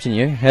for interrupting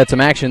you. Had some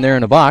action there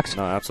in the box.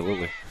 No,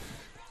 absolutely.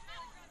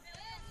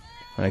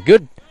 And a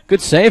good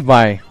save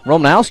by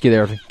Romanowski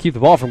there to keep the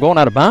ball from going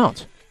out of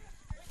bounds.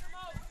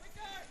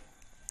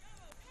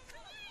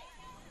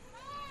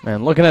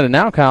 And looking at it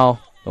now,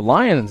 Kyle, the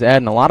Lions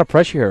adding a lot of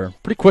pressure here.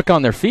 Pretty quick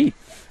on their feet.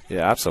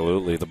 Yeah,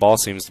 absolutely. The ball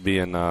seems to be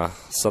in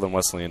Southern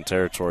Wesleyan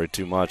territory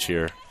too much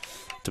here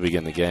to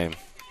begin the game.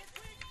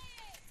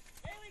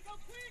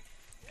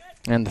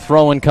 And the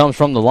throw-in comes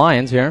from the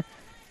Lions here.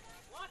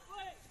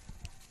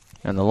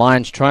 And the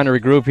Lions trying to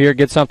regroup here,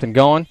 get something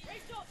going.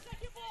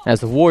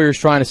 As the Warriors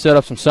trying to set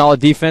up some solid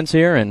defense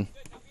here and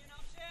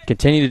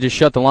continue to just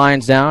shut the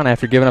Lions down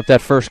after giving up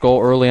that first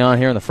goal early on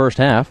here in the first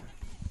half.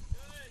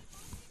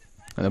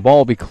 And the ball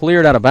will be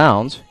cleared out of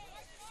bounds.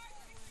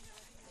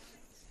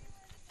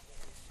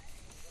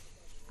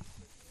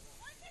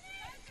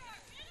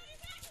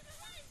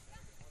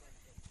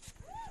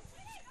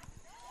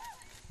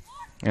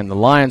 And the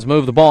Lions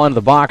move the ball into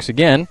the box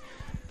again.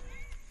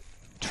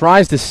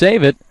 Tries to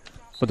save it,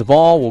 but the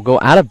ball will go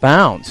out of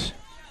bounds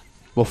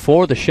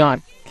before the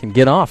shot can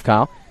get off,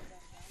 Kyle.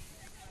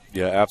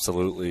 Yeah,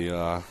 absolutely.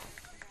 A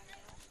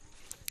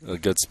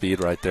good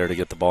speed right there to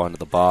get the ball into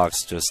the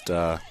box. Just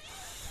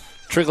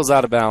trickles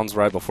out of bounds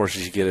right before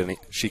she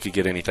could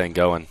get anything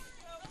going.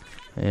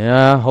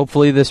 Yeah,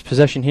 hopefully this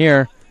possession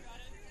here.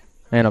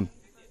 And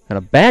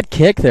a bad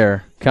kick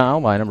there,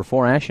 Kyle, by number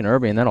 4, Ashton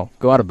Irby, and that'll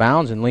go out of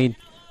bounds and lead.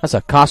 That's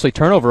a costly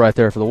turnover right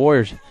there for the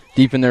Warriors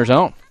deep in their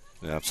zone.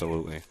 Yeah,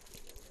 absolutely.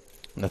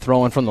 And the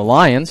throw-in from the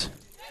Lions.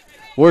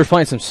 Warriors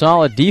playing some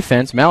solid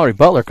defense. Mallory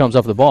Butler comes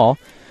up with the ball.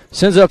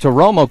 Sends it up to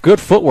Romo. Good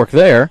footwork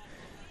there.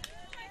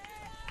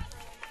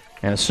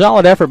 And a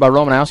solid effort by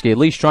Romanowski, at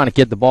least trying to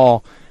get the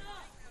ball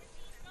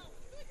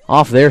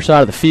off their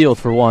side of the field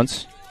for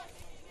once.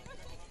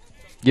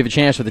 Give a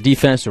chance for the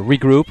defense to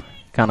regroup.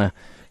 Kind of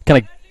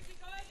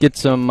get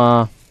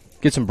some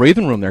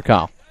breathing room there,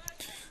 Kyle.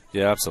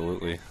 Yeah,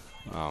 absolutely.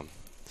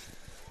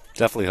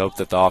 Definitely hope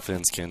that the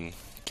offense can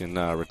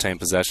retain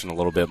possession a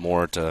little bit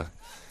more to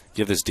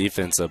give this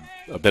defense a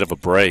bit of a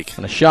break.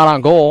 And a shot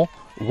on goal.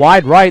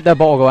 Wide right, that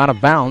ball will go out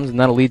of bounds, and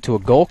that'll lead to a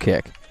goal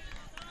kick.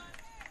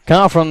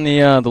 Kyle, from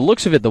the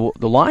looks of it, the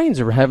Lions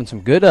are having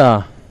some good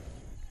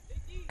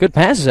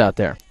passes out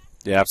there.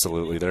 Yeah,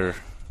 absolutely.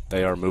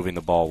 They are moving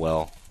the ball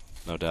well,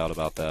 no doubt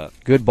about that.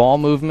 Good ball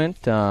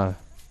movement.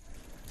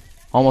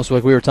 Almost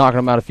like we were talking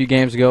about a few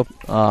games ago.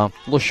 A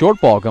little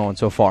short ball going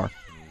so far.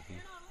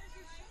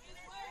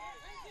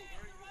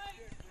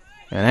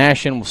 And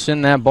Ashton will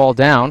send that ball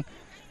down.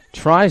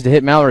 Tries to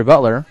hit Mallory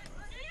Butler,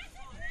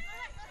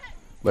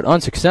 but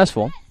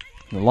unsuccessful.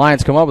 The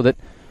Lions come up with it,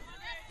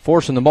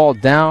 forcing the ball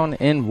down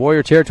in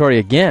Warrior territory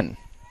again.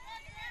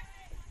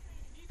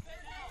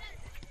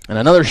 And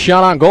another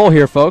shot on goal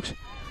here, folks.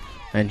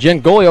 And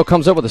Jen Golio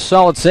comes up with a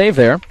solid save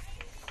there.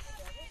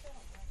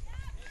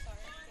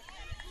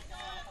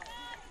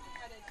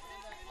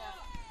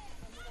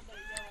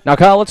 Now,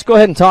 Kyle, let's go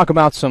ahead and talk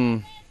about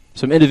some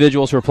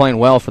individuals who are playing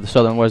well for the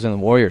Southern Wesleyan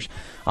Warriors.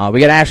 We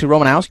got Ashley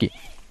Romanowski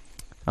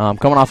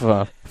coming off of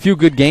a few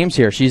good games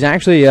here. She's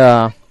actually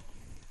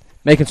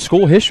making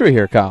school history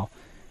here, Kyle.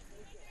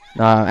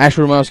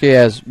 Ashley Romanowski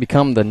has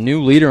become the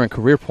new leader in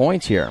career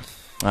points here.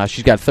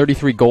 She's got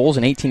 33 goals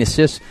and 18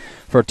 assists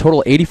for a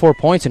total of 84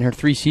 points in her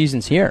 3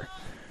 seasons here.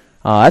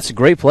 That's a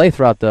great play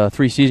throughout the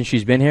 3 seasons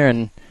she's been here,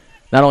 and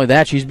not only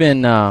that, she's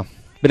been a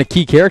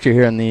key character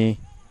here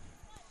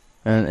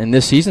in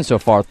this season so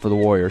far for the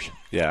Warriors.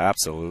 Yeah,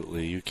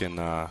 absolutely. You can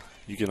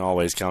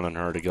always count on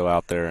her to go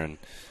out there and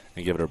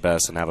give it her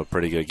best and have a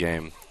pretty good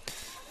game.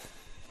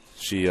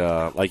 She,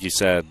 like you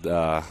said,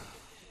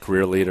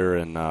 career leader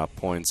in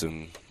points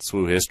in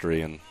SWU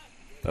history, and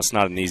that's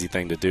not an easy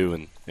thing to do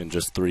in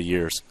just 3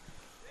 years.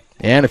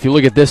 And if you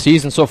look at this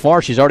season so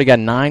far, she's already got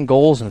 9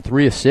 goals and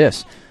 3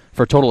 assists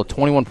for a total of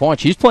 21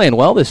 points. She's playing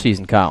well this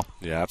season, Kyle.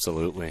 Yeah,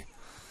 absolutely.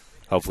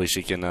 Hopefully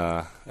she can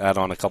add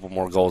on a couple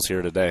more goals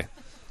here today.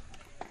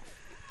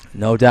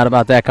 No doubt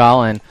about that,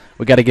 Kyle. And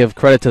we got to give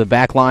credit to the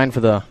back line for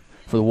the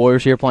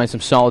Warriors here, playing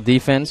some solid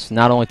defense,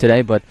 not only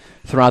today but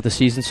throughout the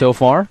season so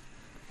far.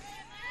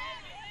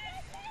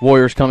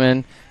 Warriors come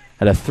in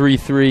at a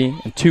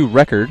 3-3-2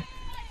 record,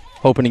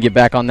 hoping to get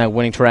back on that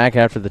winning track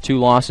after the 2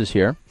 losses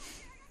here.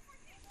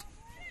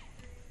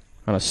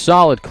 On a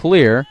solid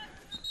clear,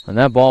 and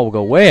that ball will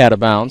go way out of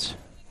bounds.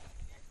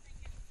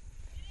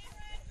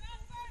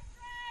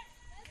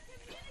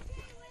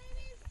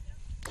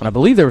 And I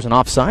believe there was an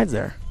offsides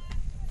there.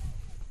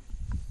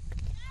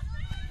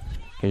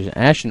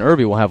 Ashton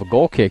Irby will have a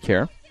goal kick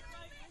here.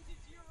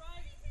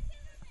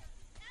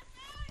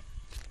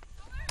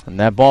 And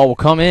that ball will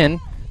come in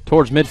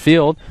towards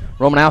midfield.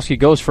 Romanowski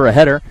goes for a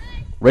header.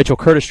 Rachel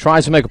Curtis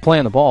tries to make a play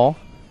on the ball,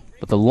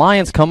 but the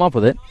Lions come up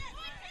with it.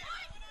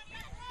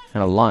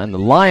 And the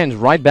Lions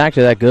right back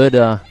to that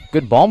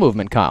good ball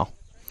movement, Kyle.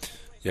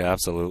 Yeah,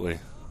 absolutely.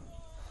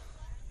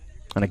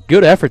 And a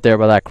good effort there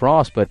by that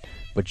cross, but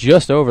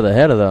just over the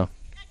head of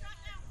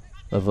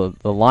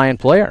the Lion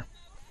player.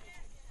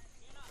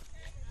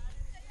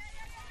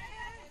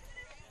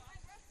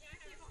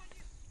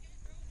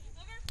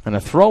 And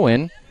a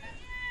throw-in.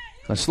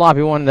 A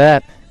sloppy one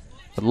that.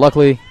 But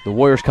luckily, the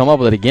Warriors come up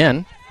with it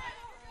again.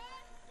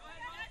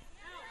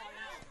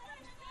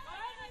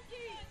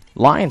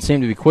 Lions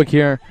seem to be quick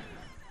here.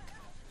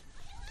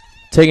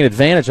 Taking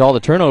advantage of all the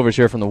turnovers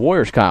here from the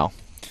Warriors, Kyle.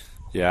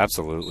 Yeah,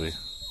 absolutely.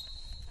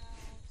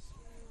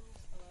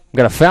 We've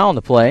got a foul in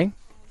the play.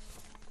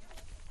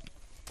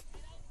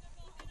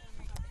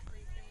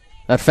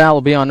 That foul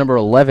will be on number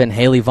 11,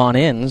 Haley Von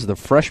Inns, the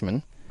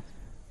freshman.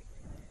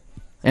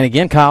 And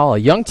again, Kyle, a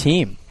young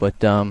team, but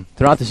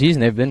throughout the season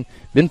they've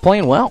been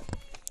playing well.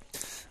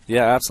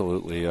 Yeah,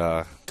 absolutely.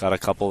 Got a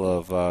couple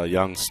of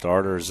young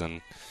starters,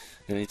 and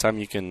anytime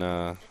you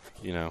can,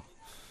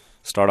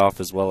 start off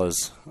as well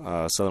as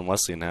Southern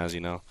Wesleyan has,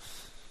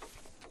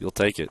 you'll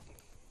take it.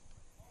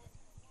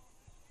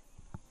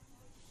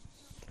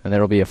 And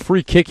there will be a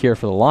free kick here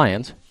for the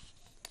Lions.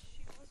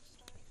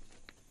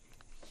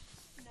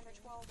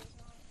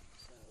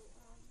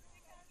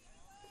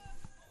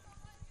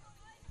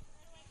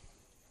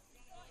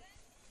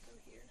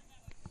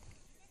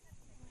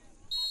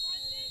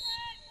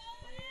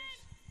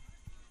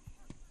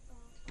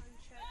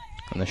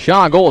 And the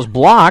shot goal is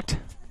blocked.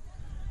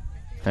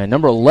 And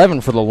number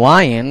 11 for the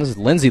Lions,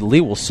 Lindsay Lee,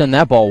 will send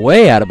that ball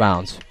way out of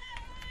bounds.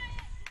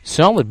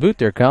 Solid boot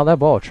there, Kyle. That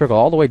ball will trickle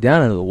all the way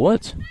down into the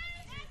woods.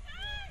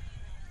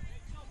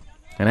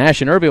 And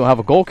Ashton Irby will have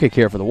a goal kick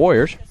here for the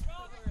Warriors.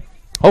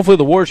 Hopefully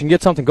the Warriors can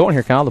get something going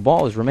here, Kyle. The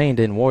ball has remained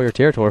in Warrior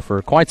territory for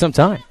quite some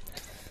time.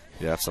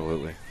 Yeah,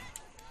 absolutely.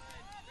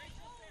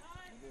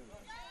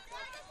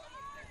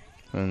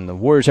 And the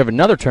Warriors have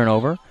another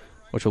turnover,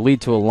 which will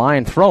lead to a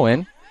Lion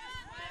throw-in.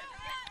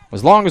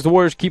 As long as the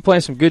Warriors keep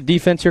playing some good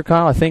defense here,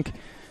 Kyle, I think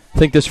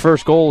this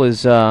first goal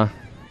is going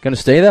to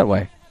stay that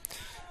way.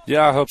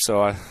 Yeah, I hope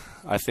so.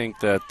 I think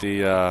that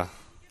the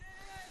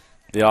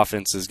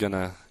offense is going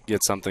to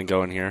get something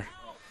going here.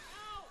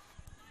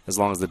 As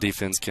long as the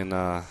defense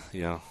can,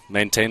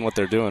 maintain what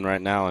they're doing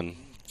right now and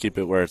keep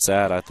it where it's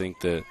at, I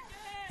think that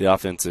the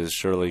offense is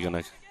surely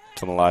going to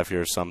come alive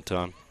here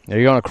sometime.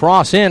 They're going to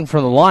cross in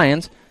from the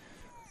Lions.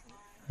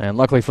 And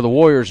luckily for the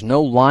Warriors,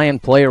 no Lion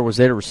player was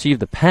there to receive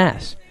the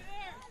pass.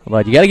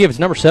 But you got to give it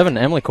to number 7,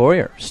 Emily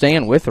Courier,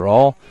 staying with her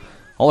all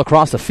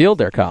across the field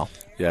there, Kyle.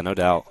 Yeah, no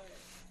doubt.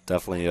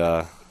 Definitely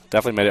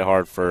made it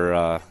hard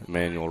for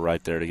Emmanuel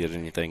right there to get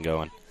anything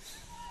going.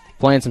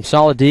 Playing some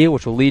solid D,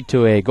 which will lead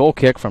to a goal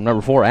kick from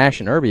number 4,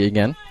 Ashton Irby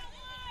again.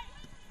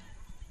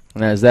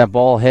 And as that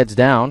ball heads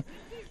down,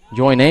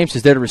 Joy Ames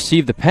is there to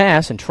receive the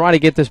pass and try to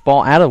get this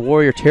ball out of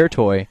Warrior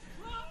territory.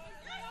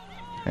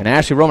 And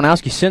Ashley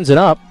Romanowski sends it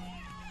up.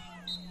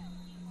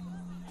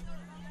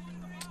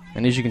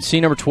 And as you can see,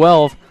 number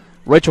 12,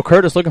 Rachel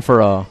Curtis looking for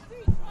a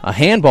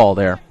handball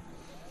there.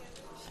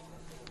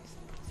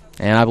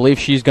 And I believe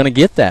she's going to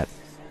get that.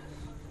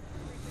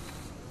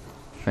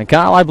 And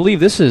Kyle, I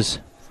believe this is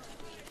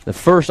the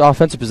first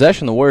offensive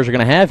possession the Warriors are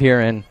going to have here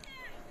in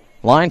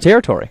Lion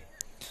territory.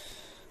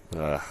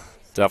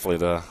 Definitely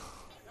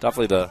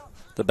the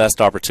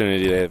best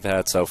opportunity they've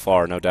had so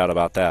far, no doubt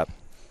about that.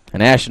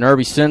 And Ashton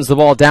Irby sends the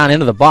ball down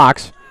into the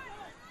box.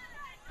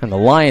 And the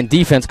Lion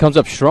defense comes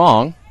up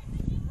strong.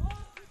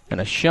 And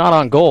a shot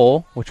on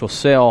goal, which will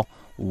sail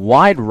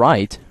wide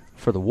right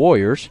for the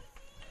Warriors.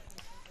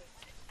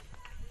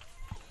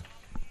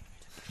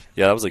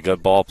 Yeah, that was a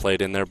good ball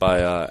played in there by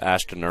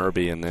Ashton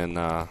Irby, and then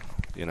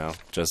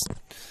just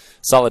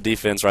solid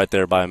defense right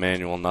there by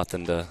Emmanuel.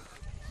 Nothing to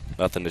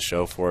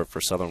show for it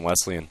for Southern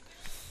Wesleyan.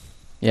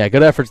 Yeah,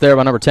 good efforts there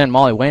by number 10,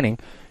 Molly Waning,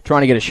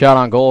 trying to get a shot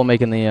on goal,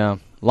 making the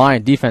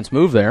Lion defense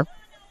move there.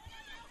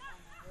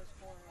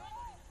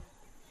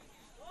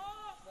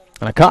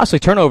 And a costly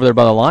turnover there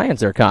by the Lions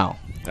there, Kyle.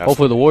 Absolutely.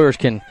 Hopefully the Warriors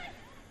can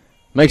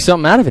make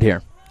something out of it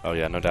here. Oh,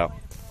 yeah, no doubt.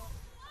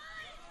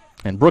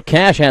 And Brooke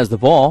Cash has the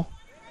ball.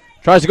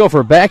 Tries to go for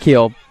a back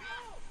heel,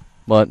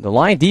 but the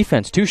Lion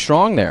defense too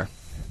strong there.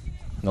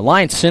 And the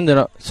Lions send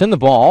the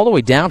ball all the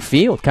way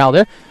downfield.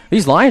 Kyle,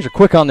 these Lions are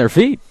quick on their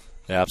feet.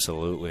 Yeah,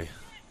 absolutely.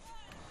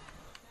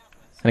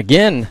 And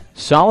again,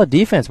 solid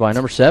defense by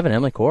number 7,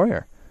 Emily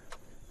Corrier.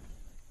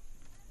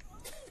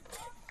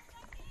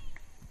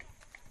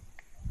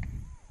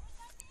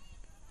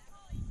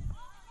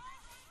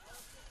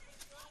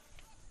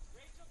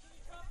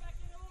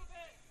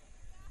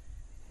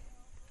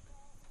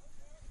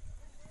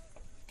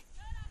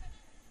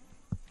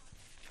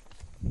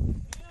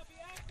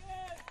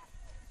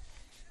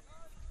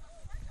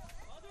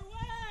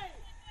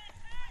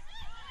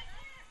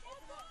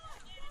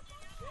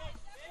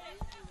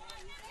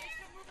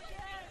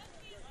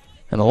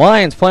 And the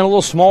Lions playing a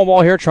little small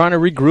ball here, trying to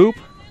regroup.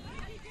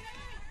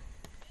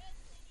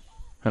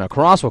 And a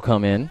cross will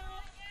come in.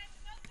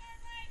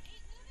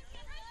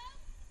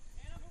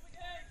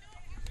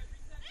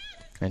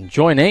 And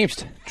Joy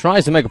Namest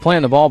tries to make a play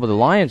on the ball, but the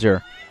Lions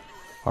are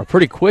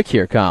pretty quick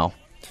here, Kyle.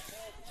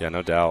 Yeah,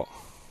 no doubt.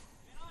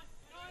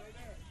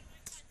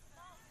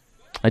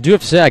 I do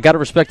have to say, I got to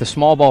respect the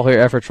small ball here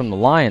efforts from the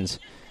Lions.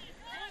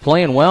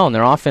 Playing well, and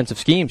their offensive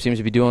scheme seems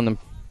to be doing them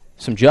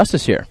some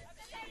justice here.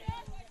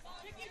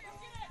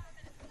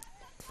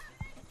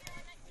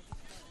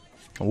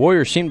 The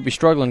Warriors seem to be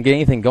struggling to get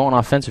anything going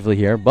offensively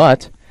here,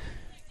 but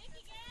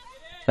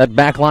that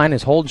back line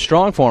is holding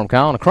strong for him,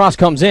 Kyle. And a cross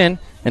comes in,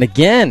 and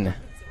again,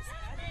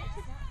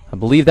 I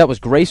believe that was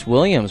Grace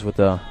Williams with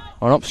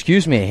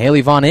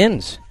Haley Von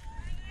Inns.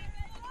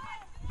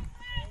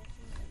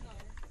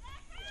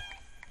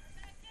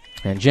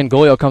 And Jen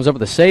Goyo comes up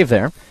with a save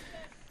there.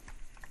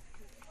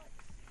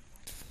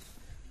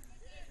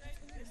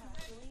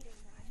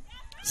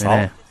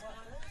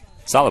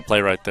 Solid play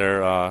right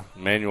there.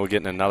 Emmanuel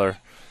getting another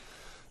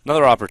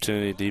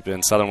opportunity deep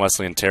in Southern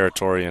Wesleyan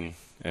territory,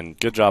 and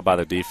good job by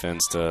the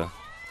defense to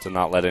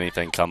not let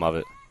anything come of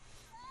it.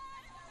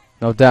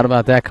 No doubt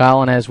about that,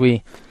 Kyle. And as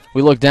we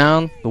look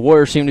down, the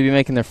Warriors seem to be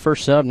making their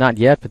first sub. Not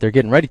yet, but they're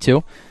getting ready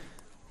to.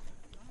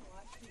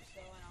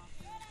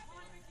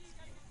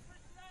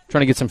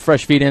 Trying to get some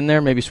fresh feet in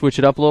there, maybe switch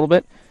it up a little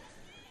bit.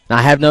 Now,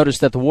 I have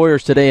noticed that the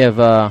Warriors today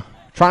have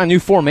tried a new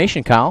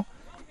formation, Kyle.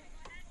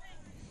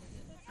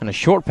 And a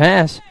short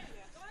pass.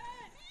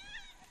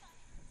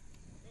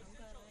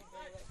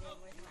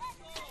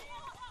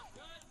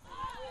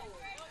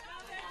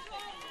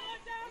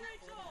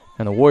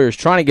 And the Warriors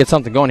trying to get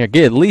something going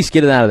here. At least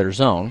get it out of their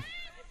zone.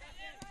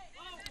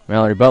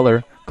 Mallory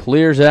Butler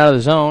clears it out of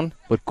the zone,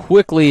 but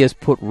quickly is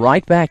put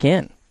right back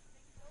in.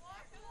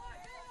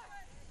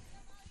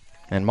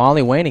 And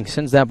Molly Waning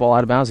sends that ball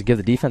out of bounds to give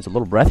the defense a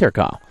little breath here,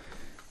 Kyle.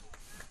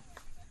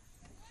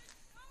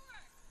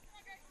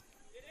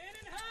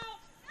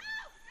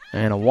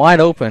 And a wide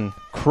open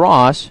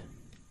cross.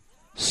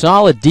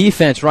 Solid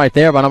defense right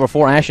there by number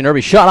 4, Ashton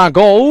Irby. Shot on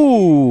goal.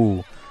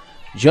 Ooh!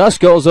 Just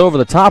goes over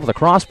the top of the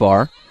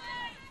crossbar.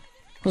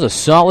 That was a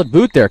solid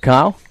boot there,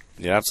 Kyle.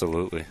 Yeah,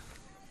 absolutely.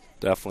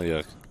 Definitely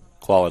a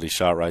quality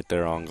shot right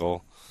there on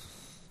goal.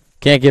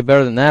 Can't get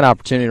better than that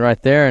opportunity right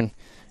there.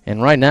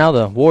 And right now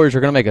the Warriors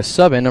are going to make a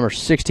sub in. Number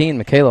 16,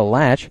 Michaela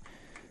Latch,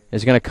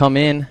 is going to come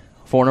in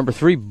for number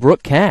 3,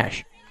 Brooke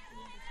Cash.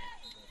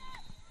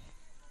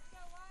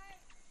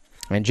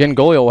 And Jen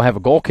Golio will have a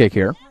goal kick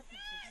here.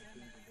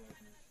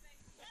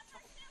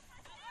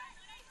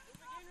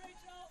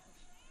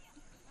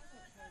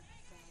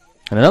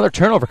 And another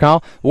turnover, Kyle.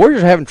 The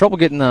Warriors are having trouble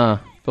getting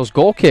those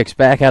goal kicks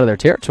back out of their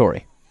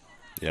territory.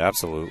 Yeah,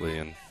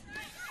 absolutely.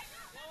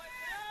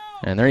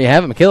 And there you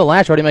have it. Michaela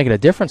Latch already making a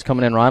difference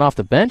coming in right off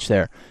the bench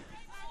there.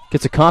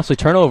 Gets a costly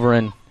turnover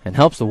and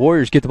helps the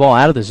Warriors get the ball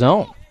out of the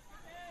zone.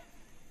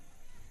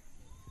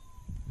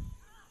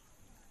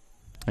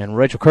 And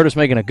Rachel Curtis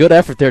making a good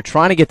effort there,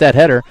 trying to get that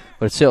header,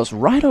 but it sails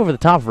right over the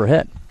top of her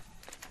head.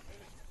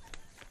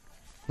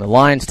 The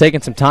Lions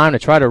taking some time to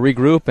try to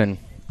regroup and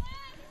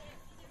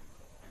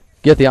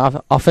get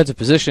the offensive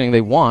positioning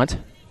they want,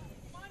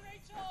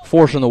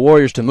 forcing the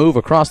Warriors to move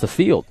across the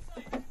field.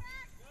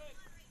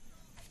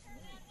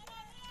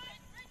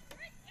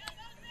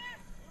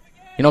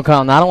 You know,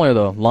 Kyle, not only are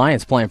the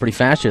Lions playing pretty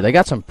fast here, they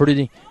got some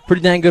pretty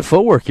dang good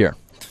footwork here.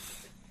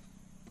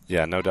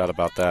 Yeah, no doubt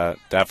about that.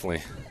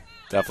 Definitely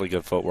Definitely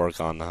good footwork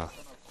on,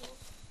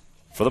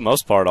 for the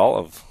most part, all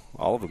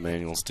of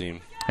Emmanuel's team.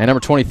 And number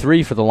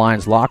 23 for the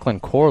Lions, Lachlan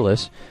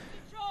Corliss.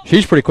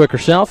 She's pretty quick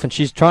herself, and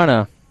she's trying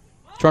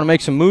to make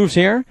some moves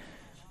here.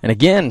 And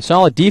again,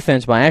 solid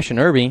defense by Ashton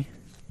Irby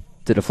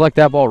to deflect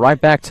that ball right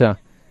back to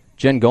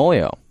Jen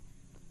Golio.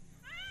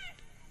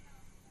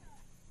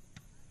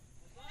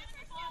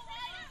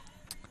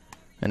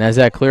 And as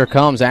that clear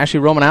comes, Ashley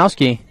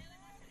Romanowski.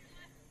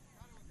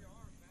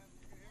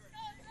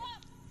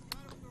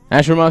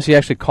 Ashley Romanowski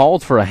actually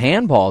called for a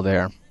handball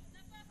there.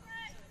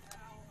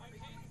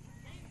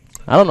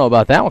 I don't know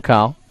about that one,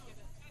 Kyle.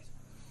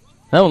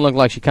 That one looked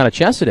like she kind of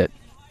chested it.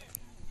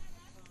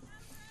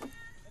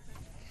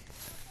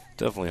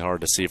 Definitely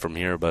hard to see from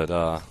here,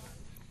 but,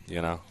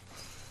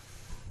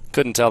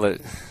 couldn't tell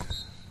that.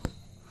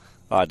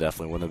 I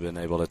definitely wouldn't have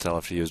been able to tell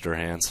if she used her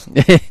hands.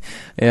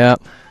 Yeah,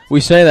 we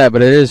say that,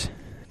 but it is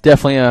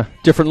definitely a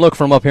different look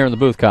from up here in the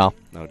booth, Kyle.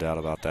 No doubt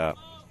about that.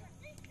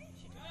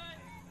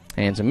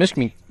 And some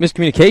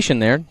miscommunication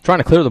there, trying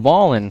to clear the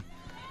ball, and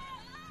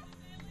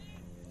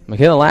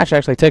Michaela Lash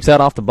actually takes that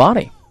off the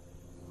body.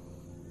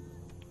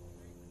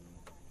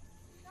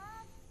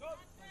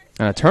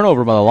 And a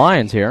turnover by the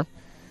Lions here.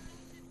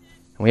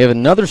 And we have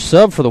another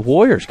sub for the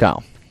Warriors,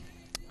 Kyle.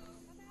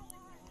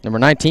 Number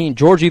 19,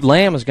 Georgie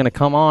Lamb is going to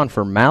come on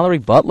for Mallory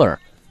Butler.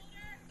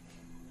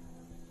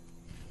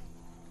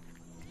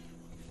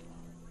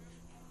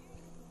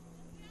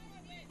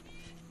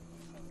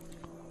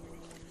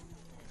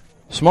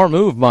 Smart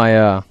move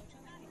by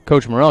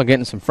Coach Morrell,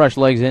 getting some fresh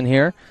legs in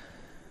here.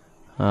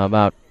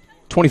 About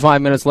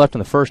 25 minutes left in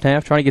the first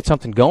half, trying to get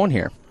something going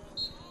here.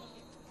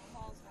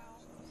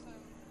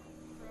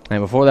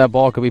 And before that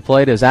ball could be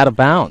played, is out of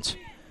bounds.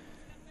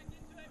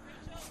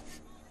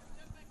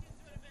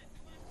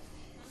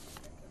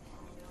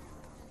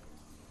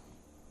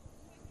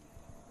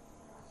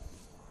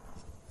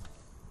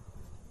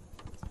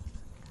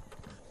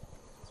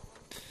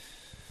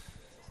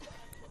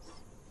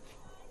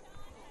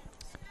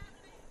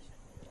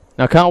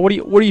 Now, Kyle, what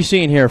are you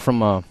seeing here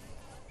from a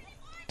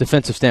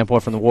defensive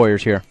standpoint from the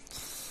Warriors here?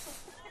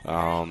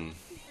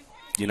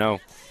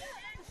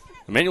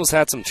 Emmanuel's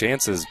had some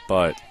chances,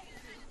 but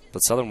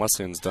Southern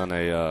Wesleyan's done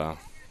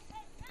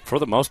for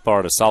the most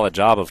part, a solid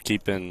job of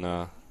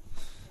keeping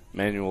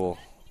Emmanuel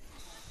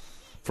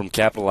from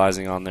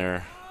capitalizing on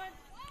the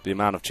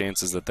amount of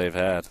chances that they've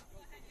had.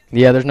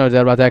 Yeah, there's no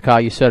doubt about that, Kyle.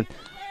 You said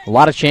a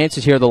lot of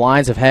chances here the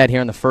Lions have had here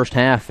in the first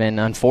half,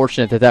 and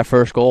unfortunate that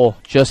first goal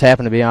just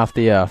happened to be off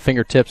the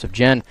fingertips of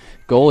Jen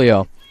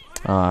Golio.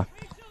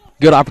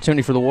 Good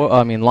opportunity for the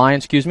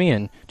Lions,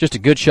 and just a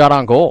good shot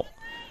on goal.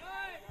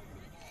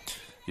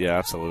 Yeah,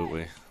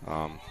 absolutely.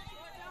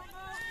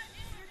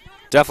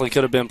 Definitely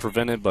could have been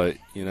prevented, but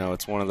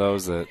it's one of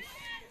those that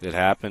it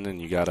happened,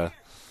 and you gotta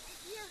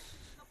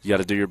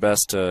do your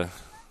best to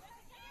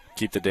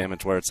keep the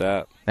damage where it's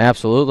at.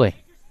 Absolutely.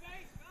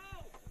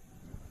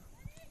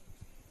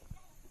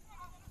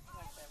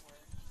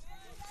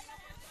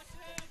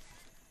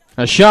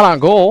 A shot on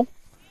goal.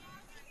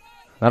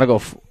 That'll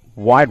go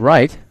wide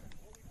right.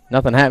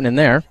 Nothing happening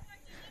there.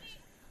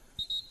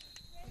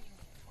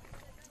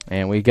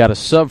 And we got a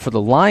sub for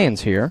the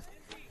Lions here.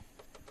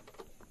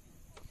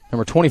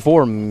 Number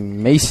 24,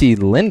 Macy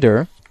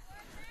Linder,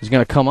 is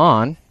going to come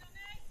on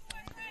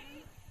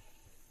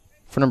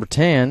for number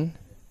 10.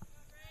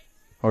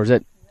 Or is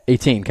that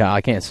 18, Kyle?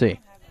 I can't see.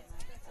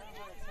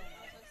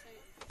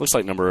 Looks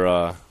like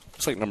number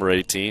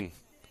 18.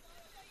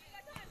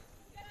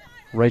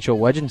 Rachel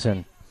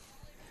Wedginson.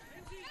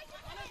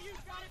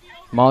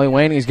 Molly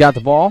Waning's got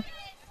the ball.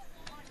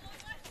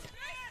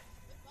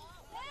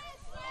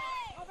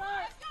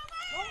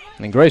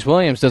 And Grace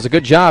Williams does a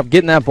good job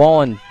getting that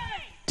ball in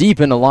deep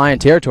into Lion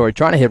territory,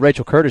 trying to hit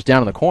Rachel Curtis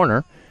down in the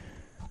corner.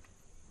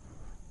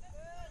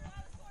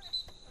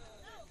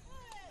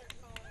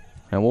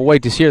 And we'll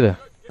wait to hear the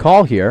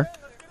call here.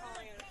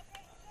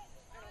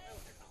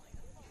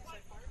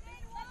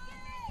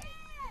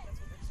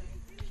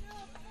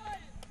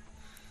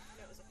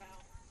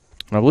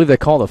 And I believe they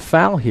called a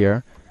foul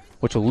here,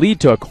 which will lead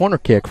to a corner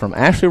kick from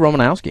Ashley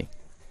Romanowski.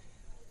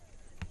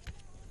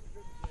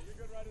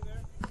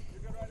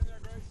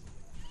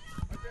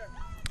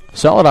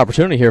 Solid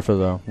opportunity here for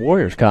the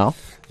Warriors, Kyle.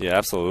 Yeah,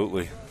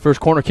 absolutely.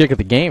 First corner kick of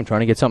the game, trying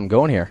to get something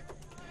going here.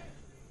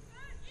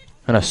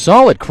 And a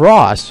solid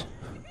cross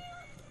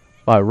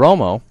by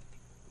Romo.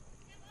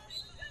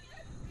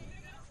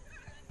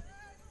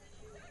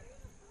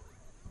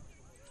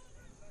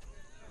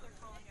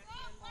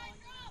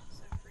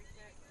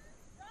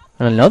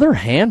 And another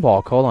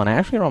handball called on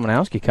Ashley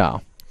Romanowski,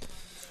 Kyle.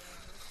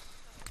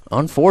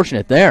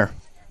 Unfortunate there.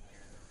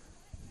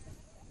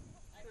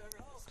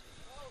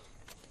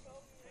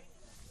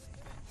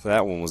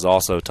 That one was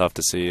also tough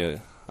to see.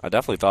 I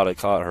definitely thought it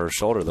caught her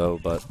shoulder, though,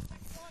 but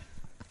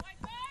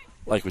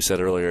like we said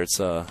earlier,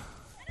 it's a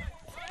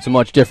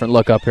much different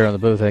look up here in the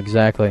booth,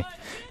 exactly.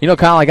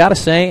 Kyle, I got to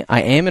say,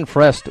 I am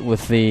impressed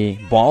with the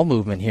ball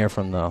movement here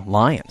from the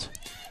Lions.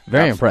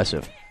 Very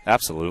impressive.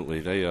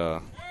 Absolutely.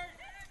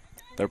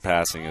 Their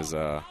passing is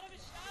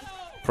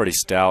pretty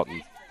stout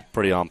and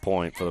pretty on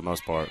point for the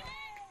most part.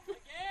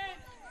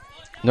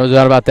 No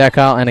doubt about that,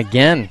 Kyle. And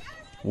again,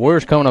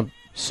 Warriors coming up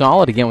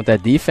solid again with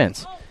that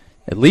defense.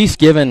 At least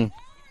given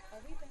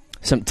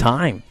some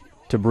time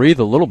to breathe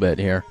a little bit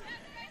here.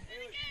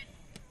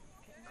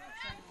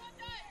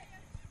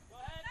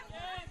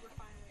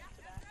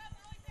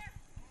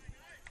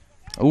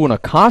 Ooh, and a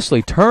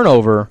costly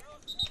turnover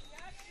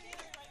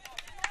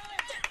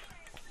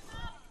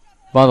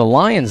by the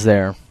Lions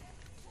there.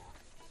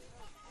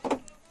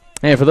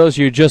 And for those of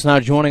you just now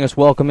joining us,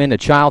 welcome into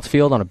Childs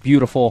Field on a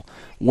beautiful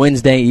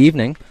Wednesday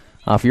evening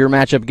for your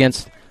matchup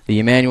against the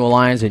Emmanuel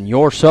Lions and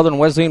your Southern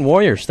Wesleyan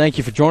Warriors. Thank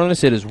you for joining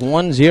us. It is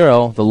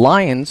 1-0. The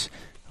Lions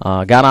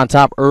got on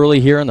top early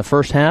here in the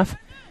first half,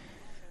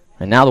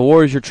 and now the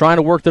Warriors are trying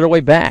to work their way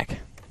back.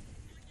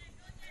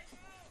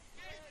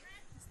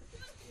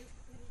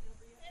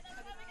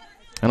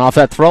 And off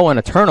that throw and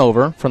a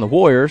turnover from the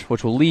Warriors,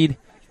 which will lead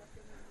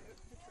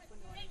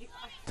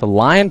to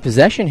Lion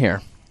possession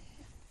here.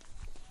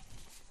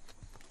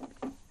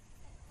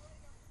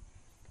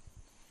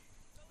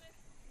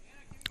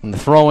 And the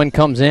throw-in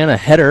comes in, a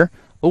header.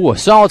 Ooh, a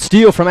solid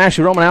steal from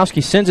Ashley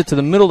Romanowski. Sends it to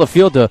the middle of the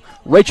field to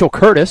Rachel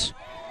Curtis.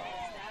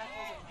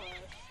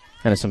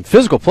 And it's some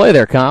physical play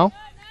there, Kyle.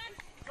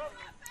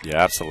 Yeah,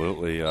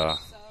 absolutely. Got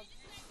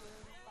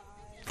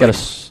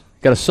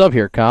a sub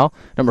here, Kyle.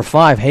 Number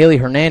 5, Haley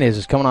Hernandez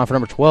is coming off for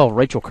number 12,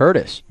 Rachel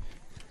Curtis.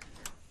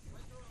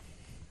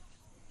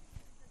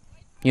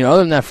 You know,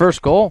 other than that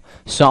first goal,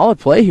 solid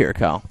play here,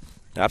 Kyle.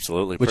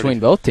 Absolutely. Between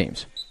both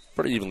teams.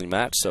 Pretty evenly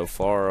matched so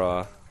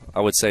far. I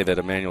would say that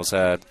Emmanuel's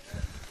had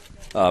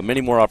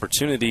many more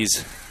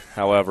opportunities.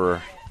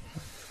 However,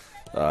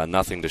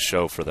 nothing to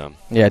show for them.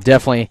 Yeah,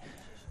 definitely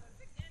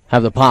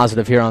have the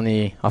positive here on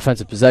the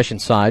offensive possession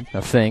side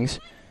of things.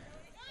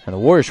 And the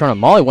Warriors trying to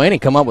Molly Waney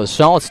come up with a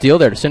solid steal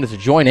there to send it to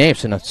Joy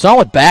Ames. And a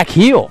solid back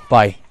heel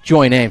by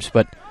Joy Ames,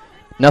 but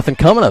nothing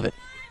coming of it.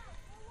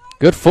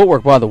 Good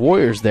footwork by the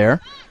Warriors there.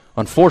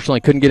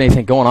 Unfortunately, couldn't get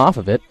anything going off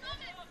of it.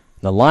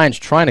 The Lions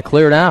trying to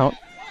clear it out,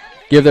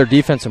 give their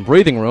defense some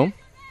breathing room.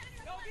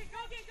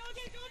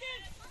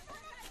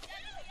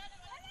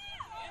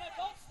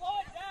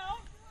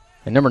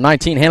 And number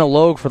 19, Hannah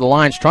Logue for the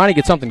Lions, trying to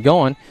get something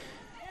going.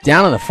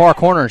 Down in the far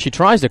corner, and she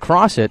tries to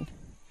cross it.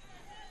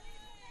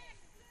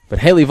 But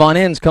Haley Von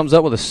Inns comes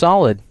up with a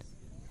solid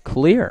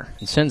clear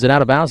and sends it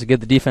out of bounds to give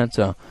the defense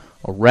a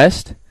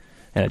rest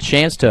and a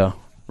chance to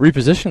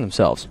reposition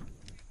themselves.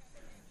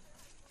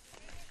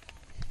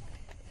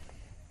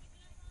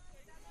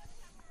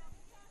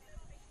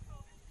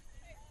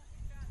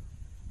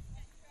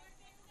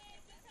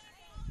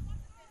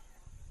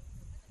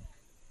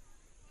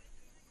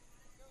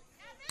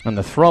 And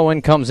the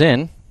throw-in comes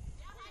in.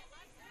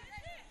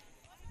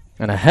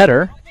 And a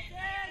header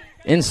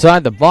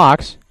inside the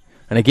box.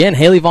 And again,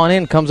 Haley Von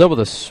Inn comes up with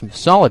a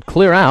solid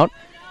clear out.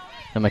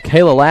 And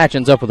Michaela Latch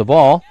ends up with the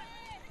ball.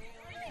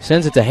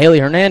 Sends it to Haley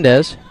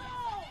Hernandez,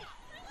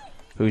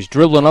 who's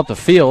dribbling up the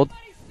field.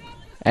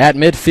 At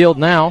midfield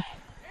now.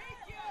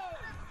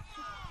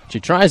 She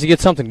tries to get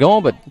something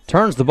going, but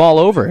turns the ball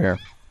over here.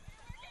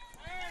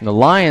 And the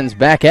Lions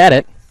back at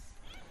it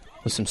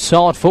with some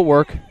solid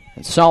footwork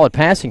and solid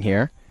passing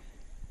here.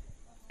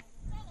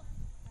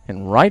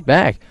 And right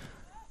back.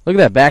 Look at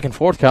that back and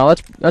forth, Kyle.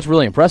 That's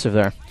really impressive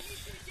there.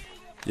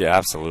 Yeah,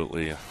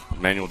 absolutely.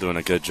 Emmanuel doing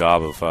a good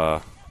job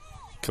of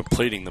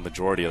completing the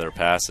majority of their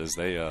passes.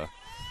 They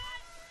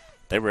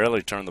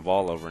rarely turn the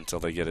ball over until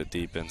they get it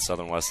deep in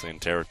Southern Wesleyan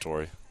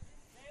territory.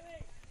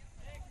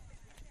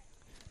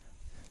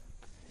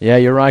 Yeah,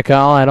 you're right,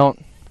 Kyle. I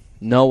don't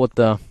know what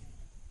the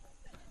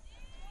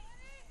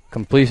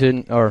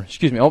completion, or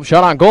excuse me,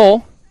 shot on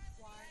goal.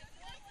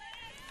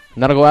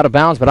 And that'll go out of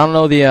bounds, but I don't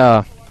know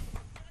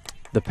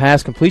the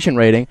pass completion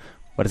rating,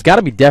 but it's got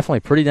to be definitely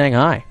pretty dang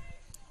high.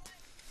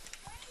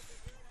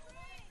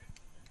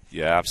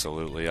 Yeah,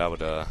 absolutely. I'd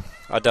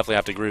definitely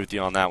have to agree with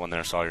you on that one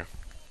there, Sawyer.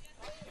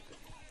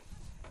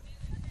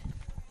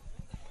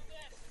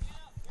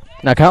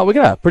 Now, Kyle, we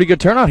got a pretty good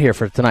turnout here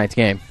for tonight's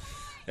game.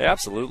 Yeah,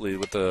 absolutely.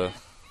 With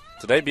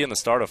today being the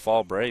start of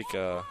fall break,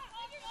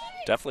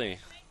 definitely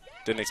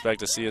didn't expect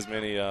to see as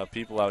many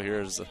people out here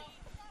as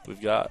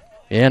we've got.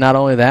 Yeah, not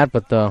only that,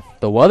 but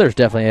the weather's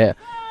definitely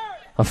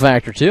a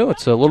factor too.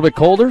 It's a little bit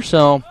colder,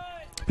 so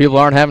people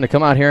aren't having to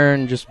come out here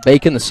and just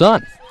bake in the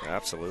sun.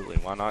 Absolutely.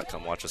 Why not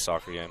come watch a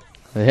soccer game?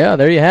 Yeah,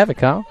 there you have it,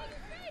 Kyle.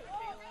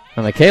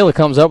 And Michaela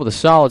comes up with a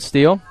solid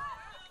steal.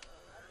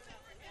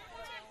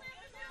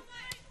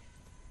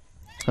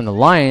 And the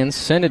Lions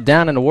send it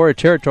down into Warrior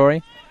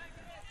territory.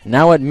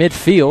 Now at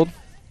midfield.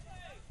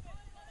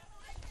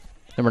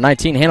 Number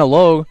 19, Hannah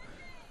Logue,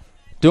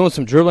 doing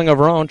some dribbling of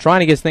her own, trying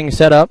to get things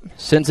set up.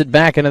 Sends it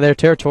back into their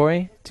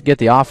territory to get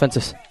the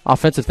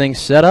offensive things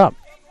set up.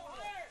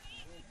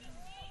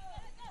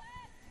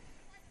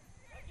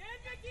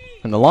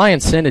 And the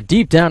Lions send it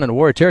deep down into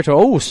Warrior territory.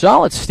 Oh,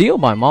 solid steal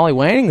by Molly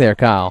Wanning there,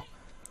 Kyle.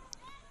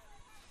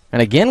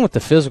 And again with the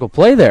physical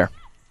play there.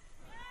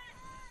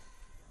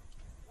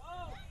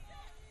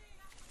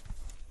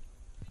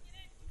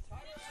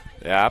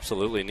 Yeah,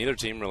 absolutely. Neither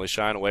team really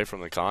shying away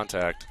from the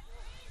contact.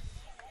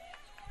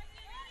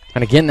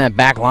 And again, that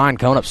back line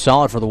coming up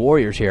solid for the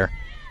Warriors here.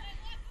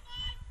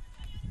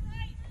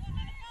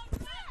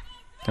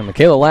 And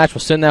Michaela Latch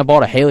will send that ball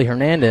to Haley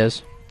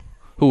Hernandez,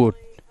 who will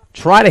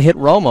try to hit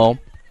Romo.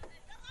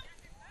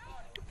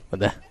 But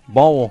the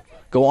ball will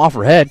go off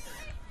her head.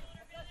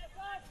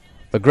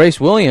 But Grace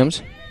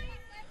Williams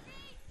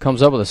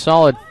comes up with a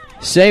solid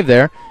save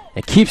there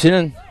and keeps it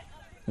in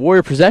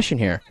Warrior possession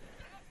here.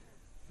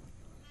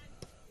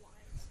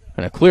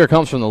 And a clear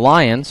comes from the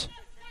Lions.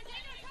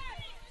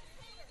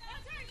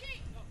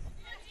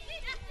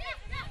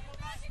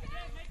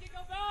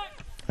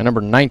 And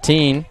number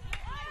 19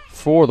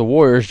 for the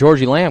Warriors,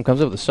 Georgie Lamb,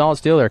 comes up with a solid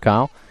steal there,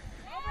 Kyle,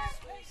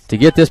 to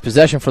get this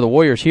possession for the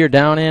Warriors here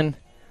down in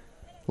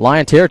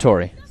Lion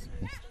territory.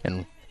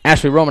 And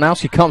Ashley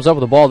Romanowski comes up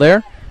with the ball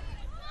there,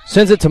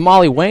 sends it to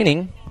Molly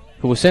Waning,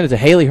 who will send it to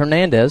Haley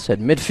Hernandez at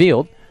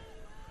midfield,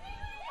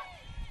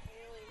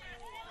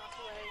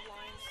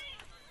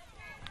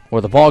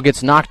 where the ball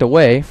gets knocked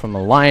away from the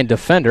Lion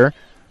defender,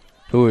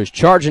 who is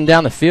charging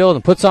down the field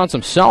and puts on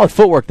some solid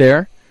footwork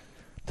there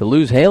to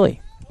lose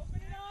Haley.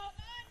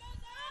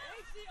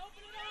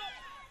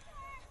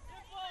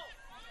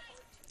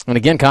 And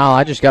again, Kyle,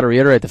 I just got to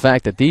reiterate the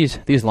fact that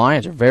these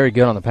Lions are very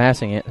good on the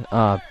passing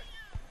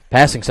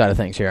side of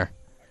things here.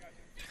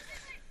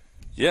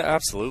 Yeah,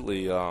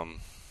 absolutely.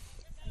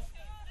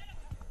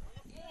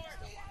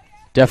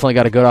 Definitely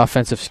got a good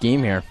offensive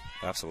scheme here.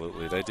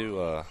 Absolutely. They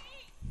do a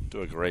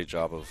great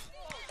job of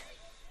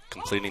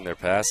completing their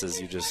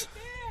passes.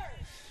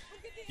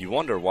 You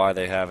wonder why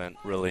they haven't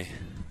really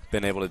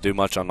been able to do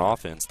much on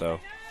offense,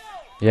 though.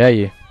 Yeah,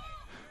 you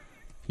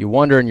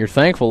wonder, and you're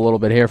thankful a little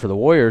bit here for the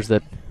Warriors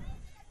that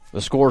the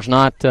score's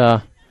not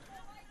 2-0,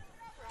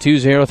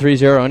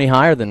 3-0 any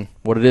higher than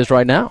what it is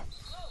right now.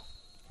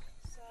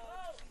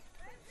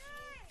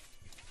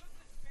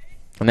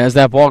 And as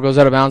that ball goes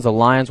out of bounds, the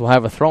Lions will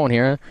have a throw in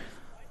here.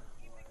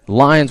 The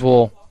Lions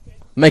will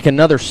make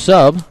another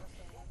sub.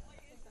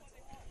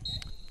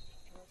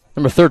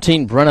 Number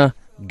 13, Brenna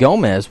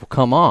Gomez, will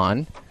come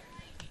on.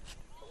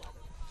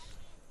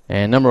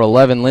 And number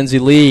 11, Lindsay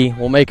Lee,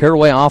 will make her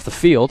way off the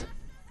field.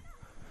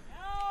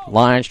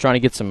 Lions trying to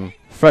get some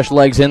fresh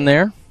legs in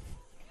there.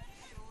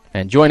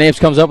 And Joy Napes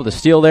comes up with a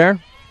steal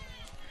there.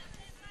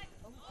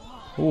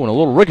 Ooh, and a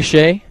little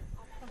ricochet.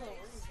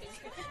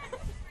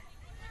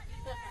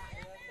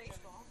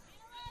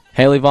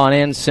 Haley Von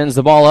Enns sends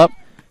the ball up.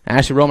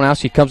 Ashley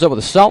Romanowski comes up with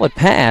a solid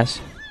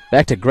pass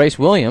back to Grace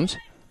Williams.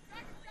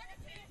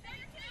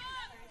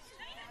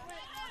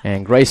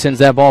 And Grace sends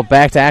that ball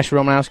back to Ashley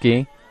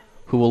Romanowski,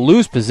 who will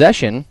lose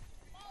possession.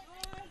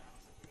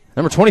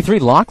 Number 23,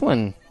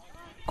 Lachlan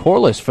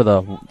Corliss for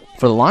the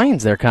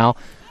Lions there, Kyle.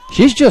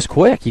 She's just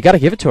quick. You got to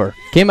give it to her.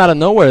 Came out of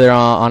nowhere there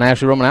on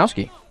Ashley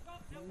Romanowski.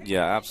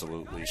 Yeah,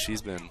 absolutely.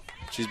 She's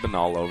been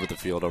all over the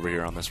field over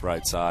here on this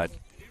right side.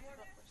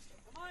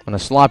 And a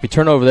sloppy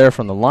turnover there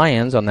from the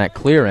Lions on that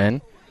clear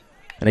end.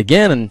 And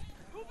again,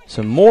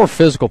 some more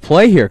physical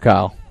play here,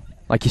 Kyle.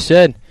 Like you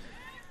said,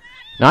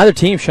 neither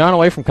team shying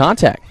away from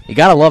contact. You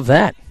got to love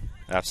that.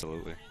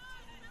 Absolutely.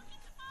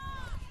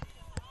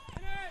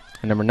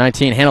 And number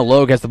 19, Hannah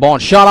Logue, has the ball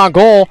and shot on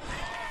goal.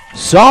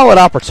 Solid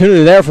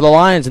opportunity there for the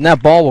Lions, and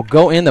that ball will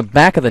go in the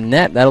back of the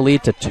net. That'll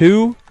lead to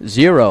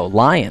 2-0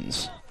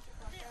 Lions.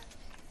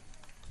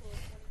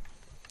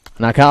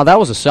 Now, Kyle, that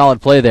was a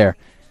solid play there.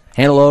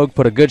 Hannah Logue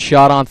put a good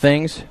shot on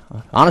things.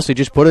 Honestly,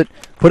 just put it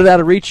out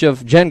of reach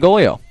of Jen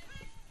Golio.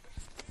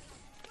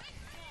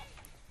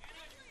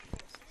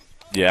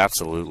 Yeah,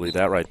 absolutely.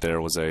 That right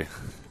there was a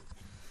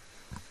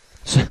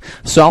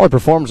solid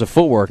performance of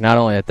footwork, not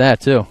only at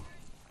that, too.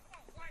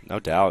 No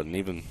doubt, and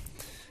even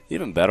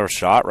better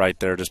shot right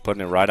there, just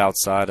putting it right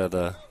outside of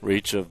the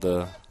reach of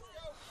the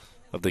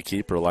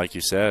keeper, like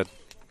you said.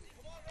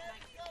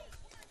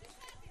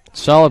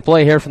 Solid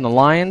play here from the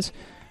Lions.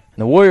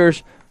 And the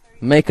Warriors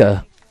make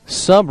a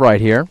sub right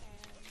here.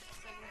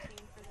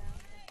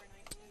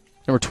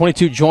 Number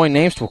 22, Joy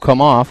Namest, will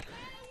come off.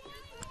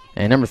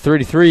 And number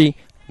 33,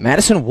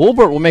 Madison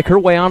Woolbert, will make her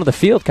way onto the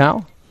field,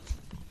 Kyle.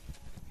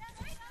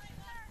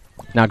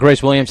 Now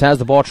Grace Williams has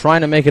the ball, trying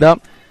to make it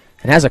up,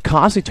 and has a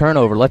costly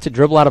turnover, lets it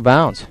dribble out of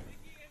bounds.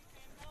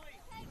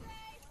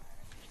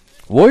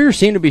 Warriors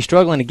seem to be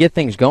struggling to get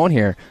things going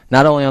here,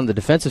 not only on the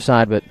defensive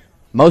side, but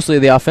mostly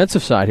the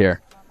offensive side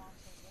here.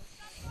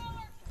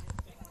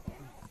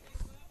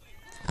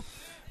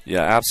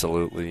 Yeah,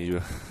 absolutely.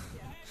 With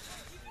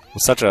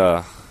such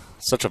a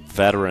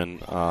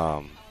veteran,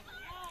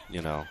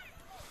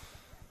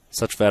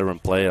 such veteran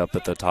play up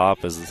at the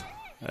top as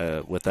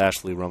with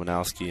Ashley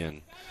Romanowski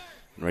and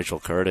Rachel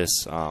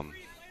Curtis.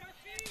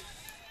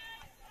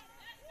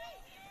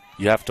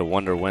 You have to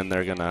wonder when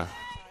they're gonna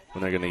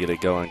get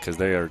it going, because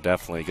they are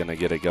definitely gonna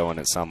get it going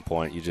at some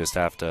point. You just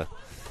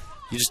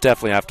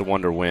definitely have to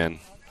wonder when.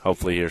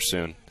 Hopefully here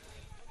soon.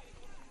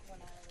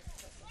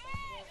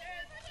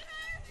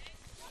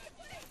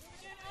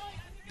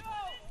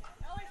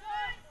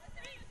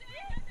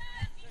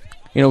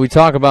 You know, we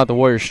talk about the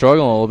Warriors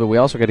struggling a little bit. We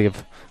also got to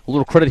give a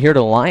little credit here to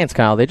the Lions,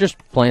 Kyle. They're just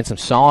playing some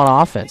solid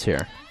offense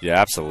here. Yeah,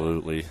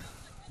 absolutely.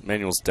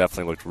 Emmanuel's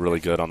definitely looked really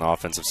good on the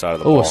offensive side of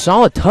the ball. Oh, a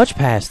solid touch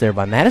pass there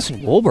by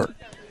Madison Wolbert.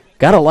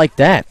 Gotta like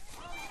that.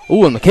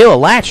 Oh, and Michaela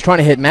Latch trying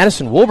to hit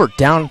Madison Wolbert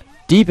down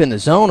deep in the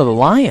zone of the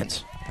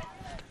Lions.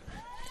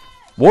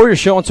 Warriors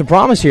showing some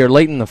promise here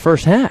late in the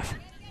first half.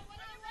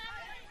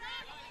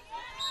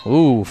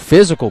 Ooh,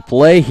 physical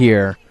play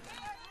here.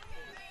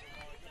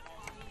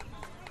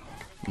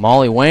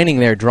 Molly Waning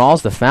there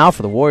draws the foul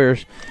for the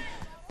Warriors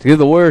to give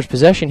the Warriors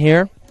possession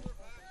here.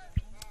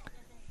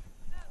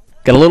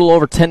 Got a little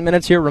over 10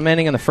 minutes here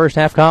remaining in the first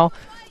half, Kyle.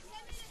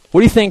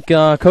 What do you think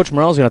Coach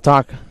Morrell's going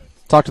to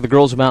talk to the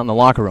girls about in the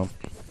locker room?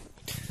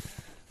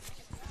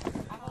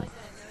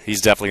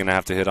 He's definitely going to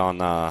have to hit on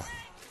the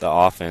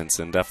offense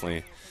and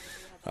definitely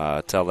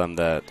tell them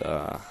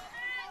that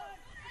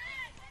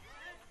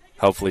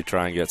hopefully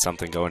try and get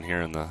something going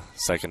here in the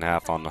second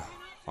half on the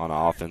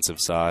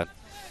offensive side.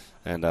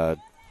 And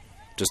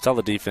just tell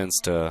the defense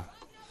to,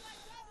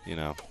 you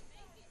know,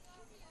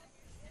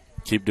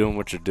 keep doing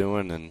what you're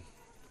doing and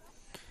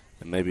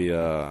maybe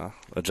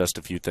adjust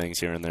a few things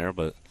here and there.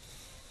 But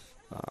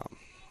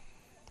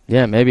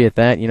yeah, maybe at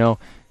that, you know,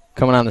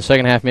 coming on in the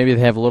second half, maybe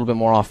they have a little bit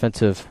more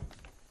offensive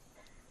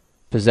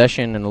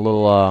possession and a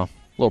little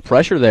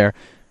pressure there.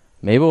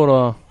 Maybe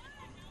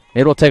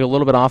it'll take a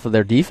little bit off of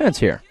their defense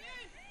here,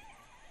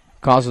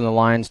 causing the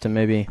Lions to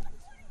maybe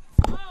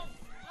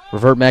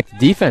revert back to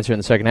defense here in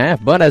the second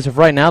half. But as of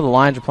right now, the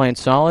Lions are playing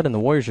solid, and the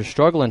Warriors are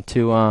struggling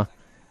to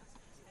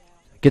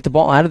get the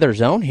ball out of their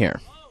zone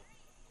here.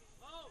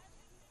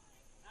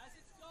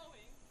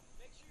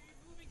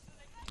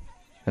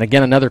 And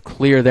again, another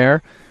clear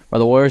there by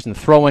the Warriors, and the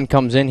throw-in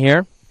comes in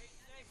here.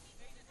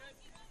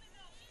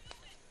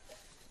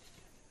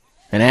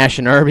 And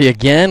Ashton Irby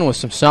again with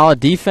some solid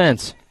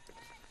defense.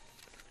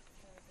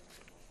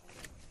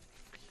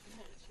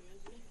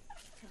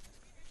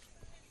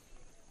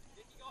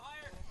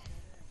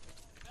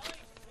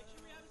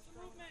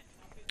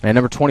 And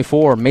number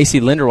 24, Macy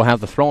Linder, will have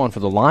the throw-in for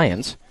the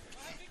Lions.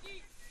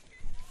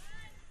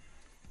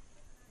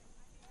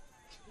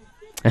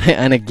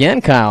 And again,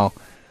 Kyle,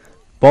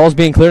 ball's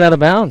being cleared out of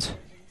bounds.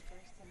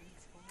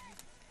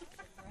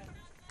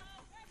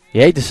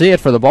 You hate to see it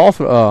for the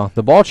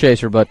ball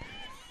chaser, but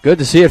good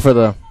to see it for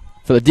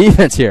the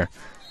defense here.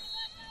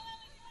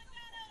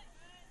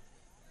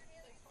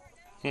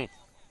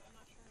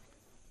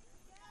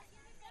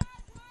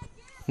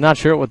 Not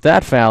sure what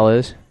that foul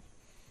is.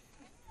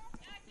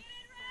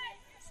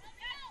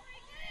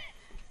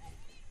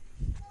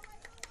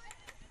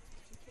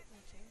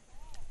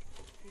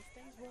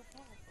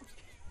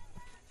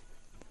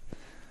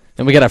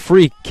 And we got a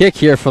free kick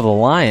here for the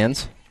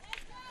Lions.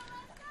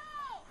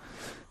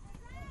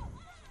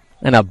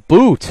 And a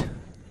boot.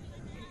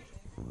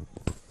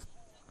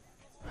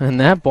 And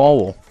that ball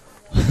will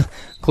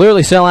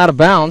clearly sail out of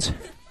bounds.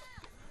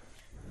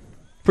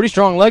 Pretty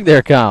strong leg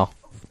there, Kyle.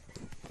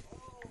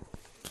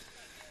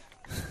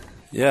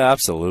 yeah,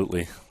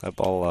 absolutely. That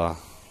ball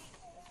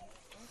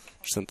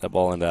sent that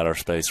ball into outer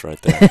space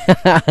right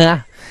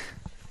there.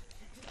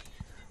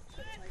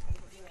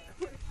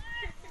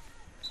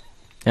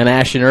 And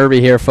Ashton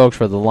Irby here, folks,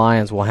 for the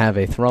Lions will have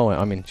a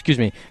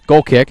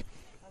goal kick.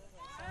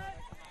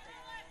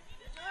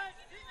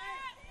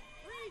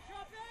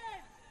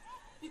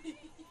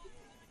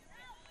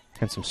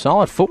 And some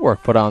solid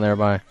footwork put on there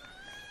by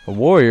the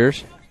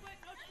Warriors.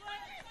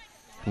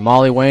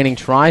 Molly Waning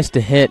tries to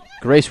hit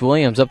Grace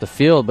Williams up the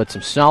field, but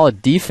some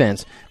solid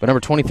defense by number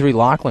 23,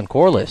 Lachlan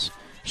Corliss.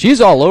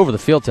 She's all over the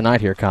field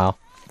tonight here, Kyle.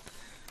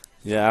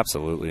 Yeah,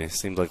 absolutely.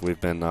 Seems like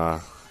we've been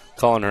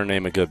calling her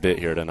name a good bit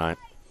here tonight.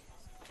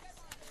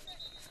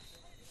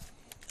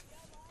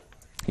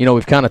 You know,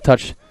 we've kind of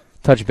touched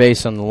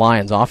base on the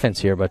Lions' offense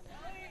here, but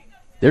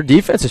their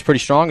defense is pretty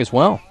strong as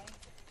well.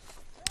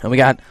 And we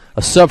got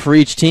a sub for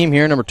each team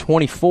here. Number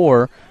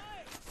 24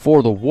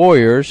 for the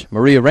Warriors,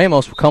 Maria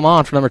Ramos, will come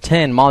on for number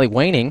 10, Molly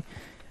Waning.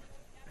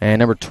 And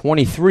number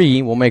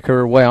 23 will make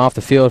her way off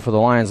the field for the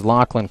Lions,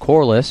 Lachlan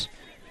Corliss.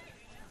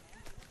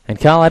 And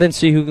Kyle, I didn't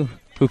see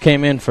who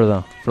came in for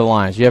the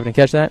Lions. You happen to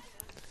catch that?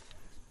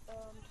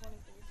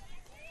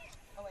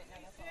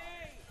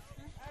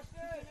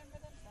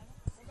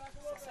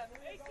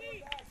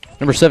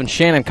 Number 7,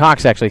 Shannon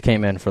Cox, actually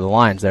came in for the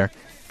Lions there.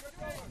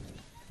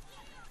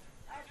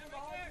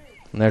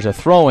 And there's a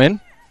throw-in.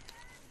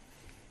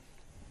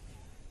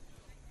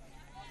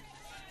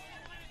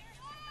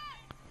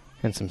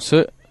 And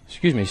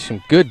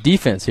some good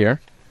defense here.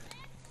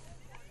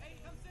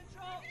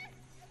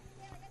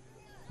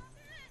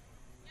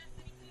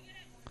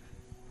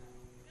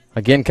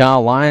 Again,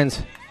 Kyle,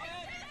 Lions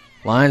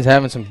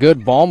having some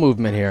good ball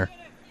movement here,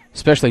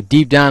 especially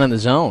deep down in the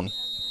zone.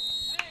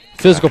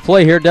 Physical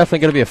play here, definitely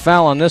going to be a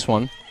foul on this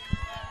one.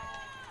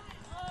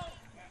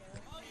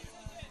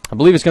 I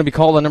believe it's going to be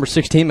called on number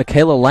 16,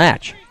 Michaela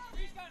Latch.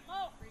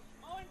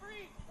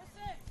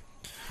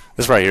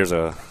 This right here is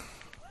a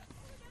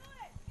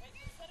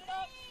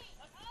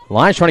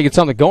Lions trying to get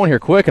something going here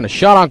quick, and a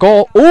shot on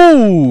goal.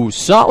 Ooh,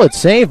 solid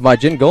save by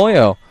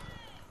Gingolio.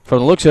 From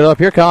the looks of it up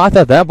here, Kyle, I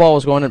thought that ball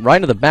was going right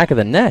into the back of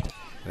the net.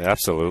 Yeah,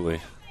 absolutely.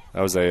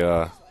 That was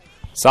a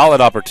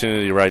solid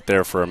opportunity right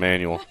there for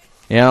Emmanuel.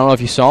 Yeah, I don't know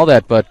if you saw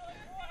that, but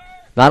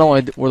not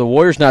only were the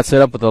Warriors not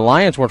set up, but the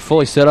Lions weren't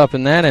fully set up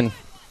in that, and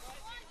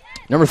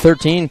number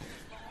 13,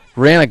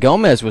 Brianna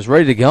Gomez, was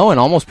ready to go and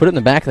almost put it in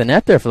the back of the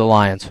net there for the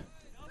Lions.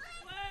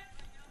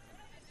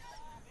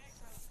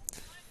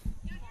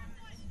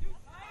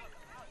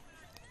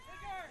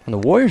 And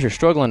the Warriors are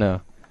struggling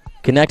to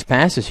connect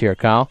passes here,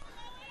 Kyle.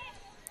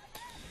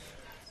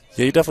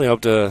 Yeah, you definitely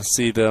hope to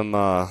see them,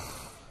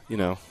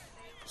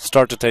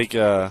 start to take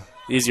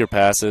easier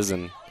passes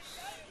and,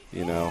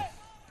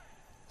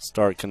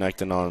 start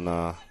connecting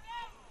on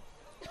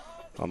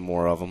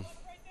more of them.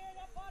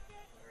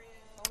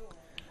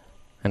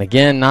 And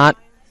again, not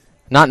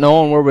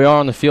knowing where we are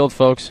on the field,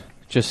 folks.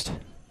 Just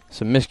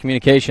some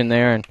miscommunication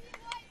there, and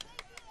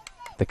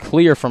the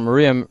clear from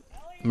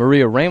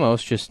Maria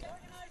Ramos just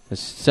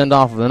send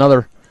off with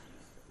another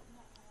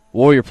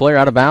Warrior player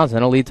out of bounds, and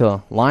that'll lead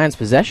to Lions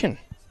possession.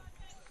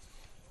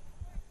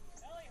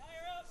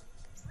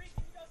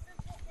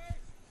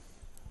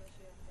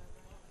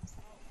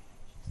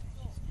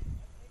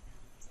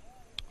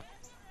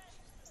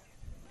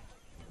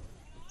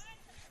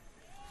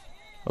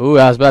 Ooh,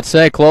 I was about to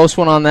say, close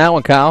one on that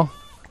one, Kyle.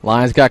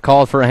 Lions got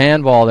called for a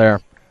handball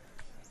there.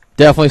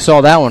 Definitely saw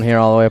that one here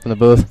all the way up in the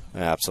booth.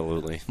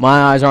 Absolutely.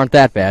 My eyes aren't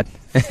that bad.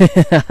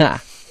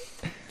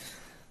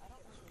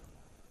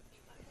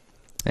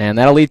 And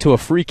that'll lead to a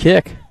free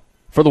kick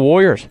for the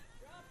Warriors.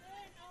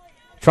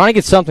 Trying to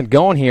get something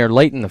going here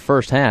late in the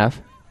first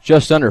half.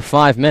 Just under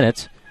 5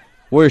 minutes.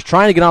 Warriors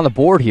trying to get on the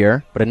board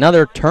here, but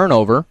another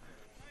turnover.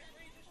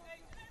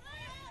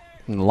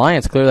 And the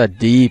Lions clear that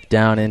deep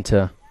down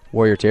into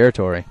Warrior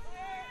territory.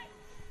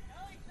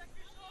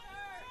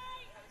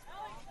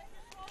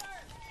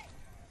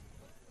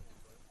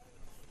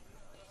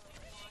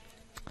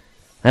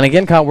 And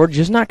again, Kyle, we're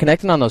just not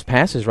connecting on those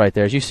passes right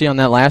there. As you see on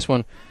that last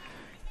one,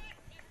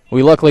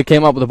 we luckily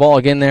came up with the ball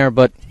again there,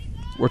 but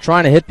we're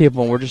trying to hit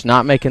people, and we're just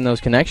not making those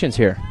connections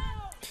here.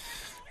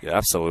 Yeah,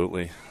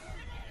 absolutely.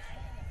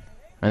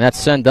 And that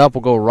send up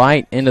will go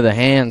right into the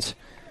hands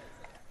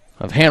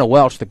of Hannah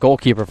Welch, the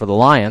goalkeeper for the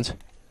Lions.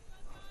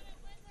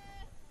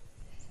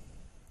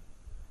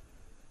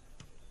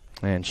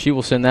 And she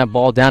will send that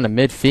ball down to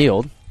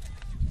midfield.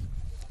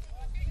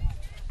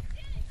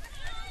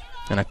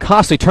 And a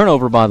costly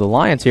turnover by the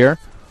Lions here.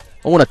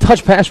 Oh, and a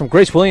touch pass from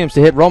Grace Williams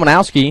to hit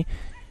Romanowski.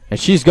 And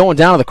she's going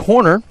down to the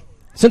corner.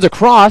 Sends a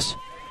cross.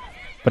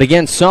 But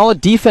again,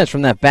 solid defense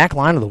from that back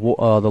line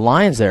of the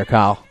Lions there,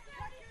 Kyle.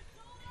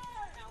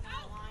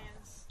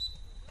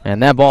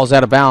 And that ball's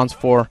out of bounds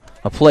before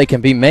a play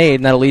can be made.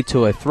 And that'll lead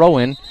to a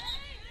throw-in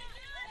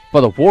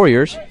by the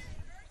Warriors.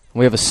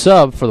 We have a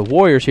sub for the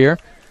Warriors here.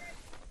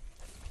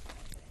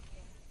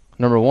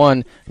 Number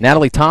 1,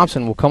 Natalie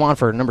Thompson will come on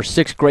for number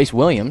 6, Grace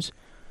Williams.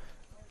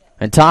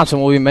 And Thompson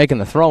will be making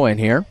the throw-in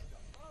here.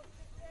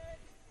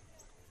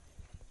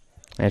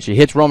 And she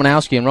hits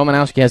Romanowski, and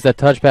Romanowski has that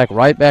touchback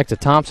right back to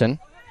Thompson.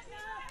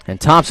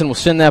 And Thompson will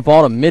send that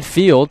ball to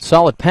midfield.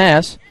 Solid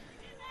pass.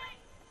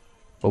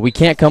 But we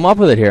can't come up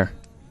with it here.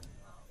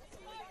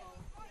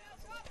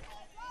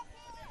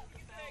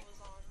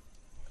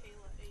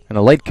 And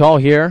a late call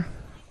here,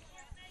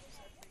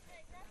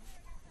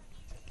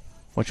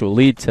 which will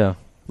lead to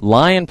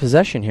Lion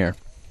possession here.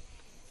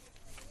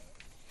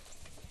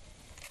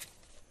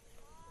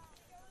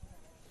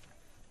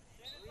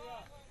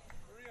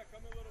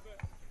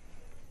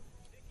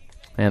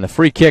 And the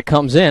free kick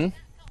comes in.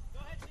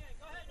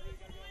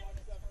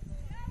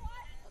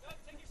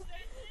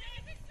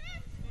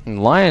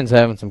 And Lions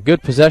having some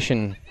good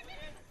possession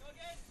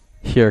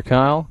here,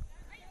 Kyle.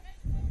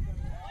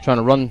 Trying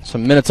to run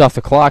some minutes off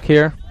the clock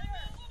here.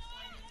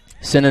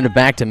 Sending it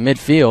back to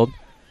midfield.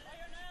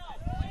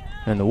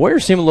 And the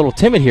Warriors seem a little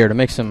timid here to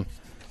make some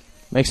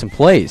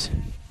plays.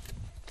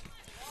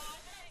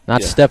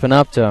 Not stepping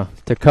up to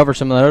cover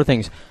some of the other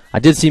things. I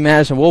did see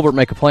Madison Wilbert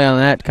make a play on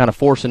that, kind of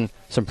forcing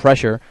some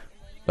pressure.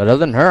 But other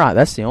than her,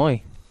 that's the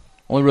only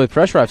really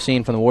pressure I've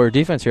seen from the Warrior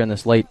defense here in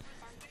this late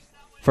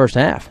first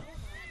half.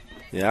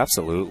 Yeah,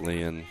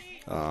 absolutely. And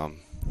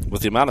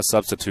with the amount of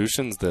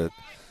substitutions that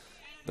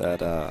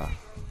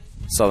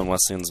Southern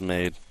Wesleyan's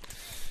made,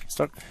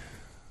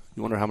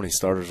 you wonder how many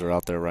starters are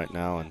out there right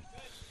now and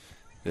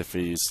if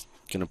he's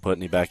going to put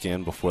any back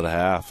in before the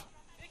half.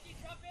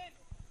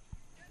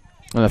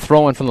 And a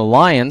throw-in from the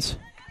Lions.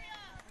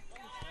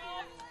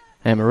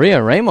 And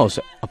Maria Ramos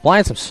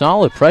applying some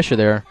solid pressure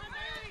there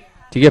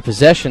to get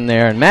possession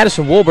there. And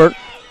Madison Wilbert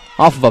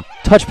off of a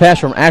touch pass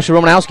from Ashley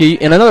Romanowski.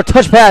 And another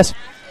touch pass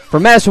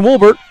from Madison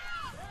Wilbert.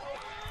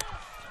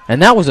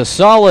 And that was a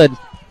solid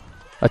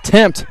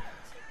attempt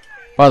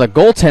by the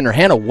goaltender,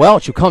 Hannah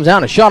Welch, who comes out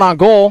and a shot on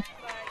goal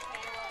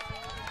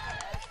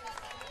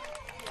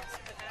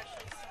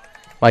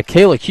by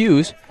Kayla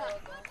Hughes,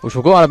 which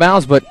will go out of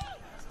bounds. But,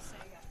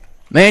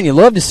 man, you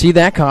love to see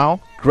that,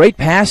 Kyle. Great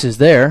passes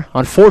there.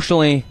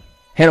 Unfortunately,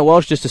 Hannah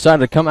Welsh just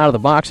decided to come out of the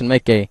box and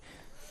make a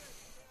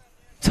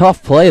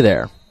tough play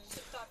there.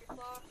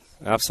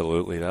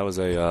 Absolutely. That was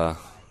a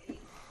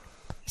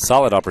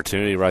solid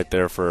opportunity right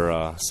there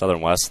for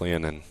Southern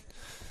Wesleyan, and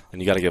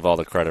you got to give all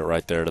the credit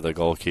right there to the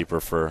goalkeeper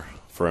for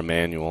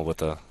Emmanuel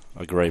with a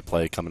great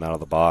play coming out of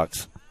the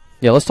box.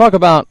 Yeah, let's talk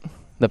about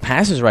the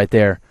passes right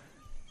there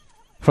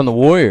from the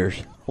Warriors.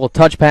 A little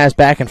touch pass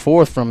back and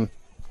forth from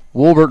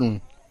Wolbert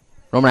and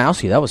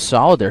Romanowski. That was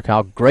solid there,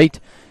 Kyle.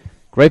 Great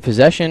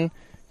possession,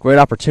 great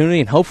opportunity,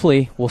 and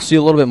hopefully we'll see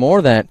a little bit more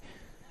of that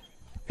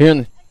here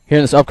in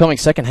this upcoming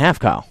second half,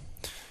 Kyle.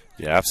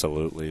 Yeah,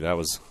 absolutely. That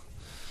was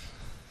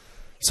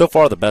so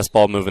far the best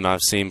ball movement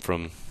I've seen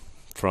from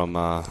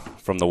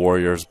the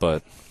Warriors,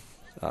 but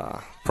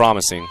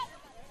promising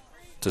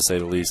to say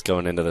the least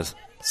going into the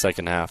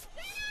second half.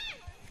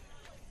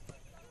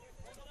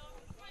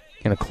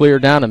 Going to clear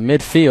down to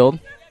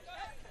midfield.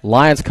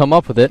 Lions come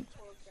up with it.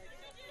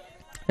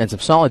 And some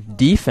solid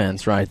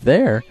defense right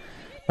there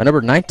by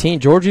number 19,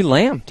 Georgie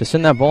Lamb, to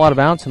send that ball out of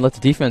bounds and let the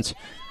defense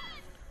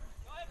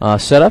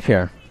set up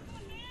here.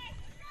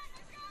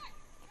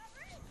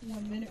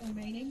 1 minute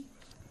remaining.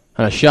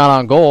 And a shot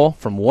on goal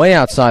from way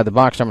outside the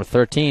box, number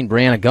 13,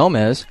 Brianna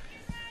Gomez,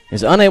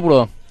 is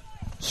unable to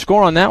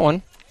score on that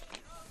one.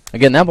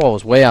 Again, that ball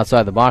was way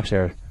outside the box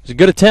there. It was a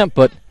good attempt,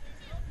 but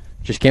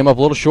just came up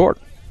a little short.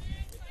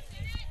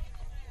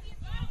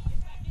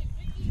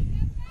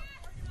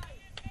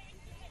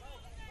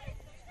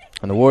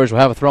 And the Warriors will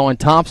have a throw in.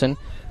 Thompson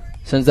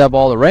sends that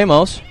ball to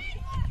Ramos,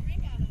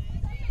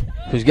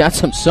 who's got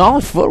some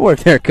solid footwork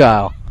there,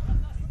 Kyle.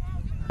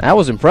 That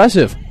was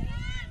impressive.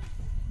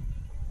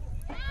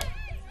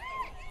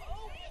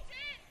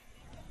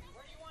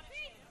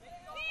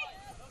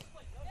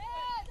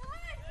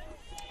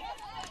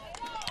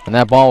 And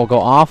that ball will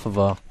go off of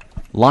a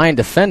line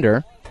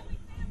defender,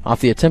 off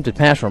the attempted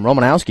pass from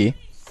Romanowski.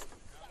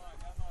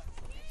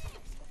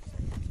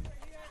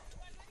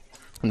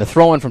 And the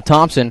throw in from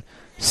Thompson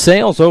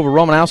sails over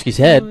Romanowski's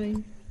head.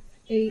 9,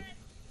 8,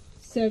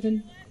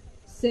 7,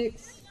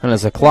 6. And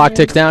as the clock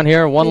ticks down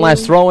here, one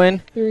last throw in,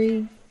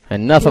 3,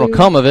 and nothing will 2,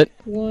 come of it.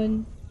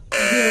 1,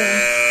 0.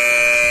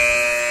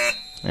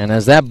 And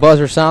as that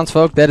buzzer sounds,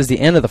 folks, that is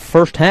the end of the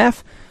first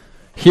half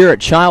here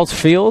at Childs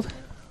Field.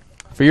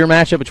 For your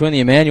matchup between the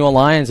Emmanuel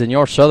Lions and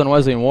your Southern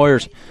Wesleyan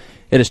Warriors,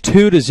 it is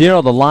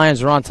 2-0. The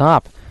Lions are on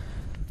top.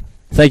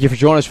 Thank you for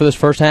joining us for this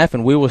first half,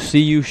 and we will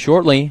see you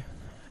shortly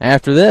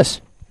after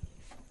this.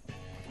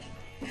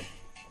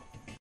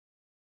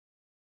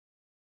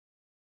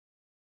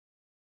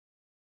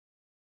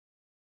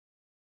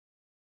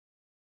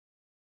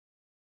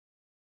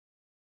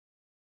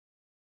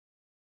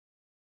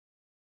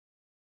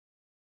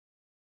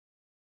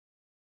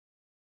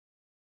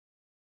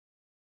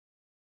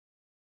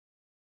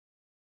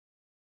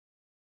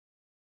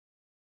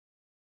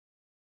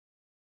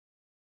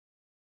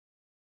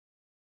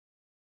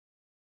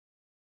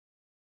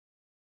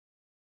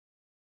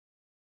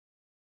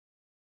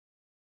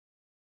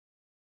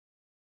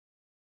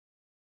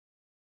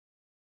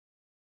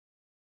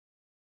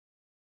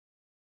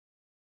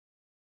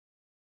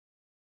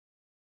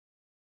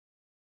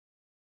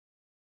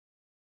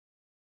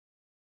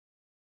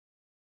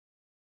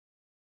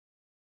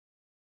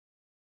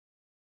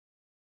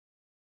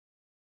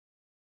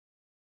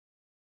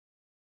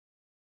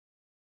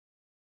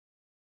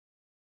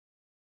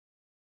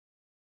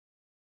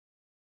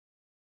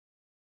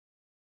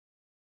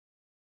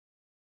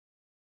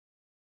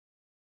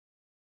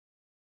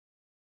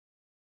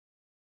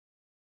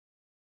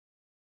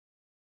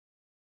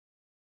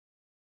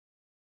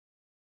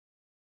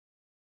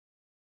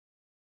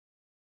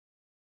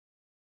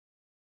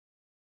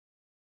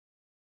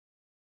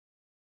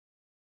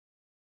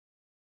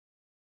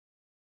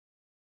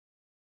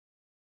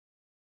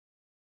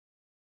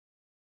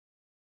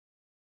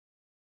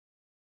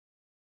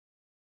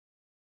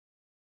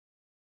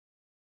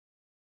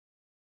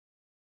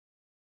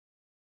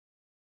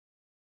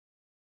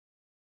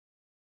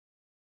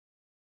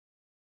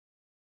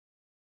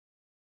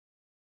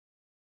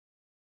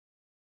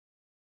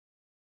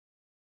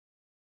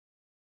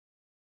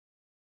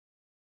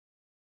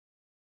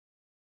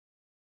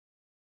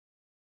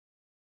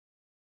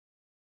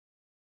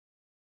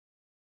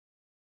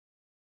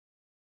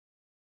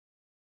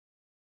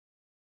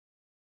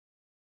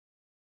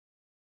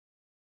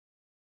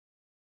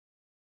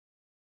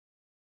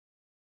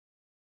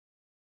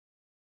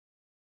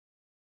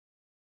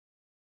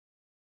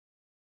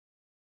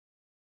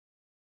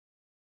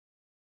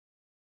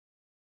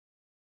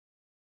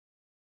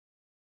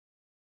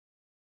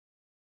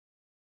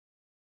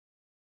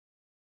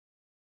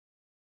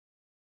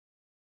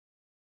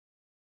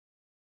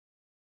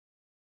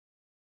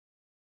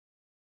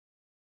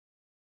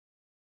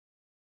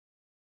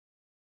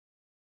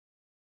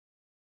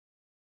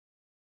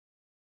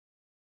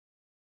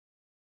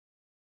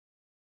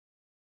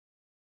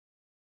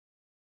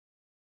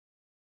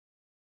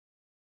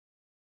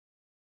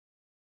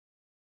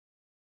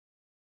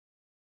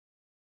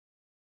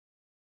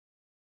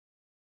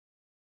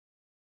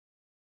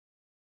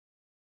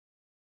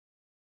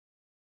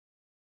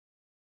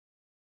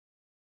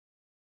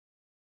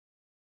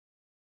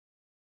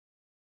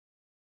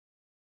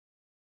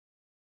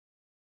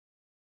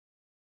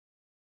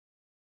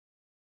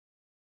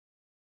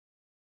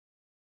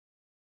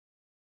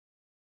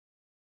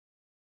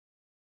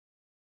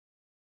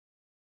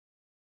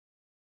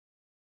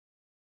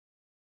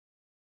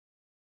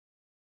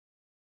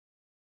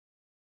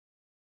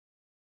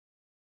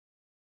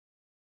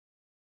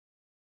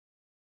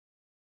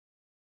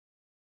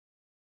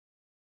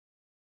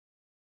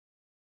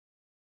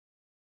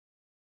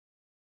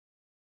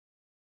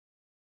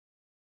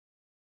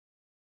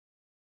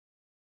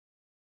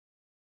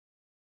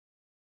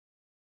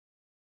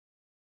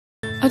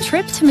 A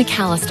trip to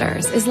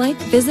McAllister's is like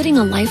visiting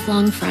a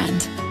lifelong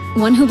friend.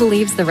 One who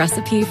believes the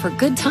recipe for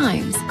good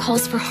times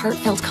calls for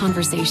heartfelt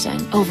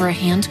conversation over a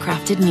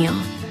handcrafted meal.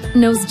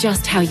 Knows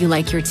just how you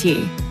like your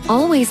tea,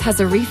 always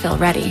has a refill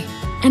ready,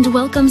 and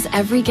welcomes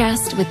every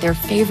guest with their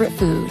favorite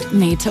food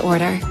made to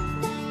order.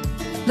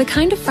 The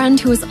kind of friend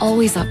who is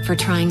always up for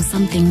trying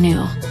something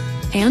new,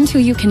 and who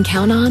you can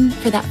count on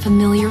for that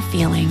familiar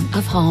feeling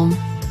of home.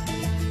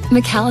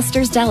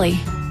 McAllister's Deli.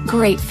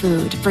 Great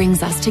food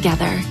brings us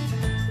together.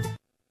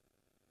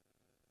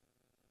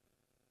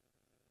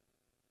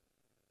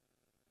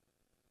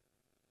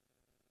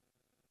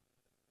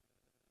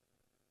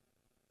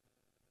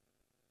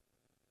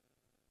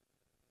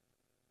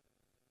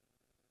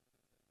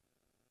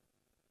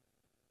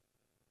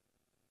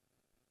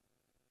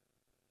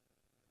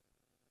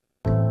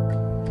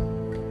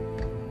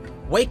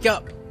 Wake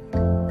up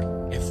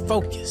and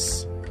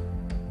focus.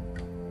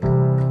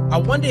 I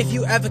wonder if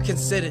you ever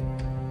considered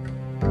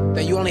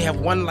that you only have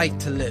one life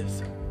to live.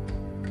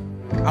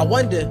 I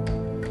wonder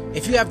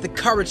if you have the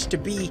courage to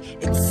be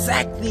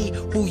exactly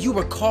who you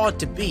were called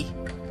to be.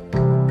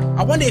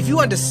 I wonder if you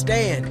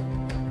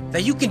understand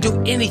that you can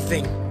do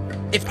anything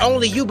if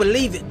only you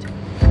believe it.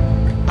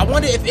 I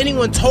wonder if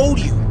anyone told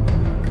you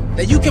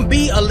that you can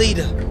be a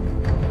leader,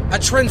 a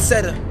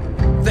trendsetter,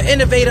 the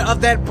innovator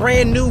of that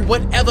brand new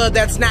whatever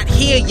that's not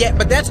here yet,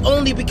 but that's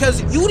only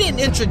because you didn't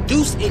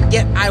introduce it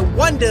yet. I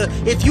wonder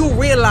if you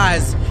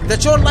realize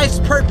that your life's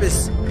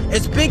purpose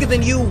is bigger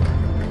than you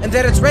and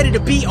that it's ready to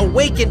be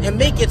awakened and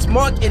make its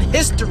mark in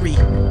history.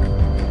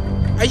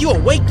 Are you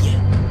awake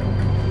yet?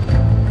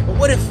 But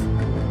what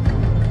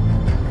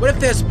if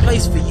there's a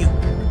place for you?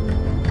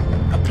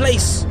 A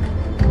place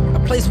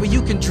where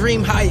you can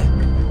dream higher,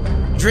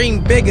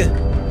 dream bigger,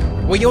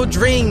 where your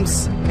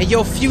dreams and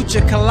your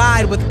future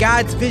collide with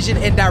God's vision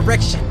and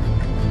direction,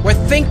 where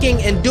thinking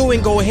and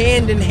doing go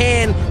hand in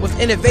hand with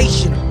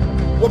innovation,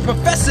 where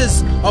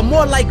professors are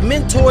more like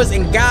mentors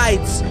and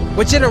guides,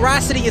 where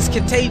generosity is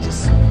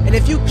contagious, and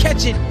if you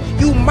catch it,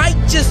 you might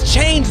just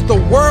change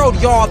the world,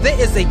 y'all. There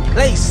is a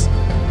place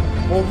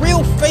where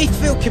real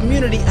faith-filled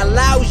community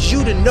allows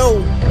you to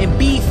know and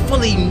be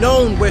fully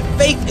known, where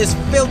faith is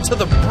filled to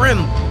the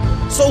brim,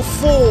 so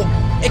full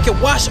it can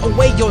wash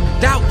away your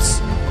doubts,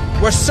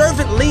 where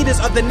servant leaders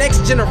of the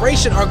next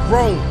generation are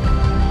grown,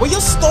 where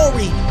your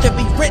story can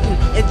be written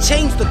and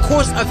change the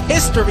course of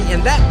history.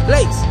 In that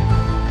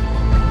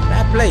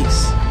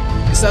place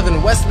is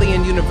Southern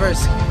Wesleyan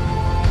University.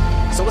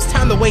 So it's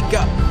time to wake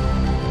up.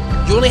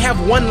 You only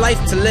have one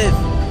life to live,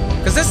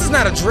 because this is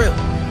not a drill.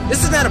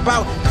 This is not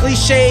about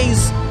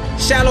cliches,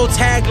 shallow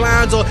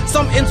taglines, or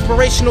some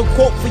inspirational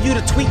quote for you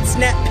to tweet,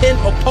 snap, pin,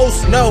 or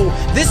post. No,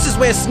 this is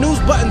where snooze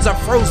buttons are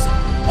frozen,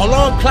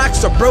 alarm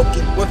clocks are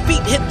broken, where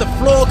feet hit the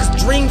floor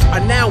because dreams are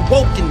now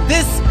woken.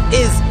 This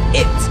is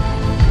it.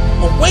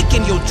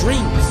 Awaken your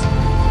dreams.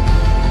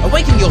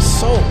 Awaken your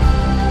soul.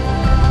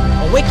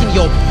 Awaken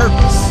your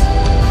purpose.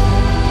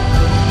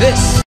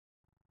 This.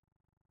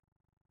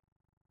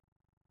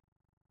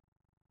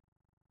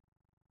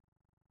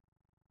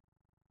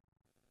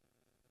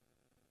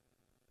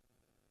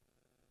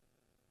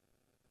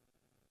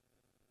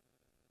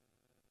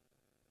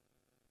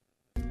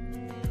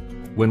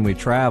 When we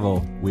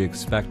travel, we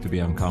expect to be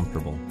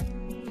uncomfortable.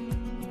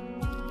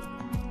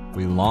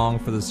 We long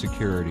for the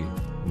security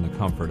and the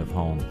comfort of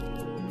home.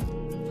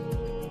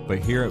 But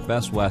here at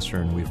Best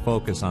Western, we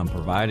focus on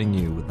providing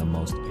you with the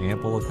most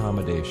ample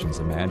accommodations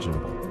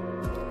imaginable.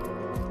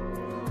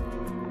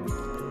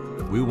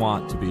 We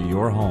want to be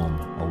your home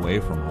away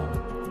from home.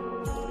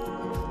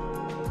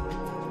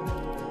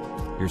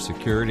 Your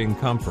security and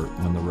comfort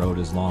when the road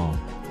is long.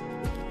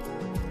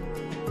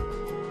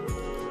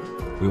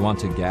 We want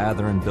to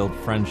gather and build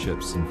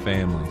friendships and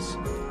families,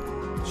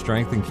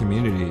 strengthen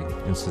community,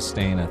 and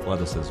sustain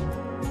athleticism.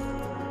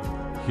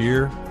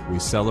 Here, we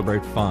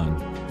celebrate fun,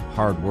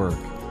 hard work,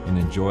 and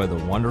enjoy the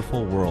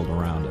wonderful world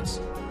around us.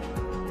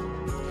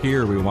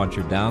 Here, we want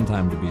your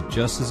downtime to be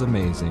just as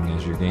amazing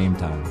as your game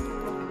time.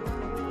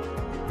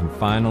 And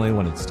finally,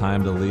 when it's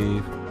time to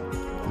leave,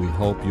 we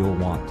hope you'll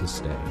want to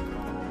stay.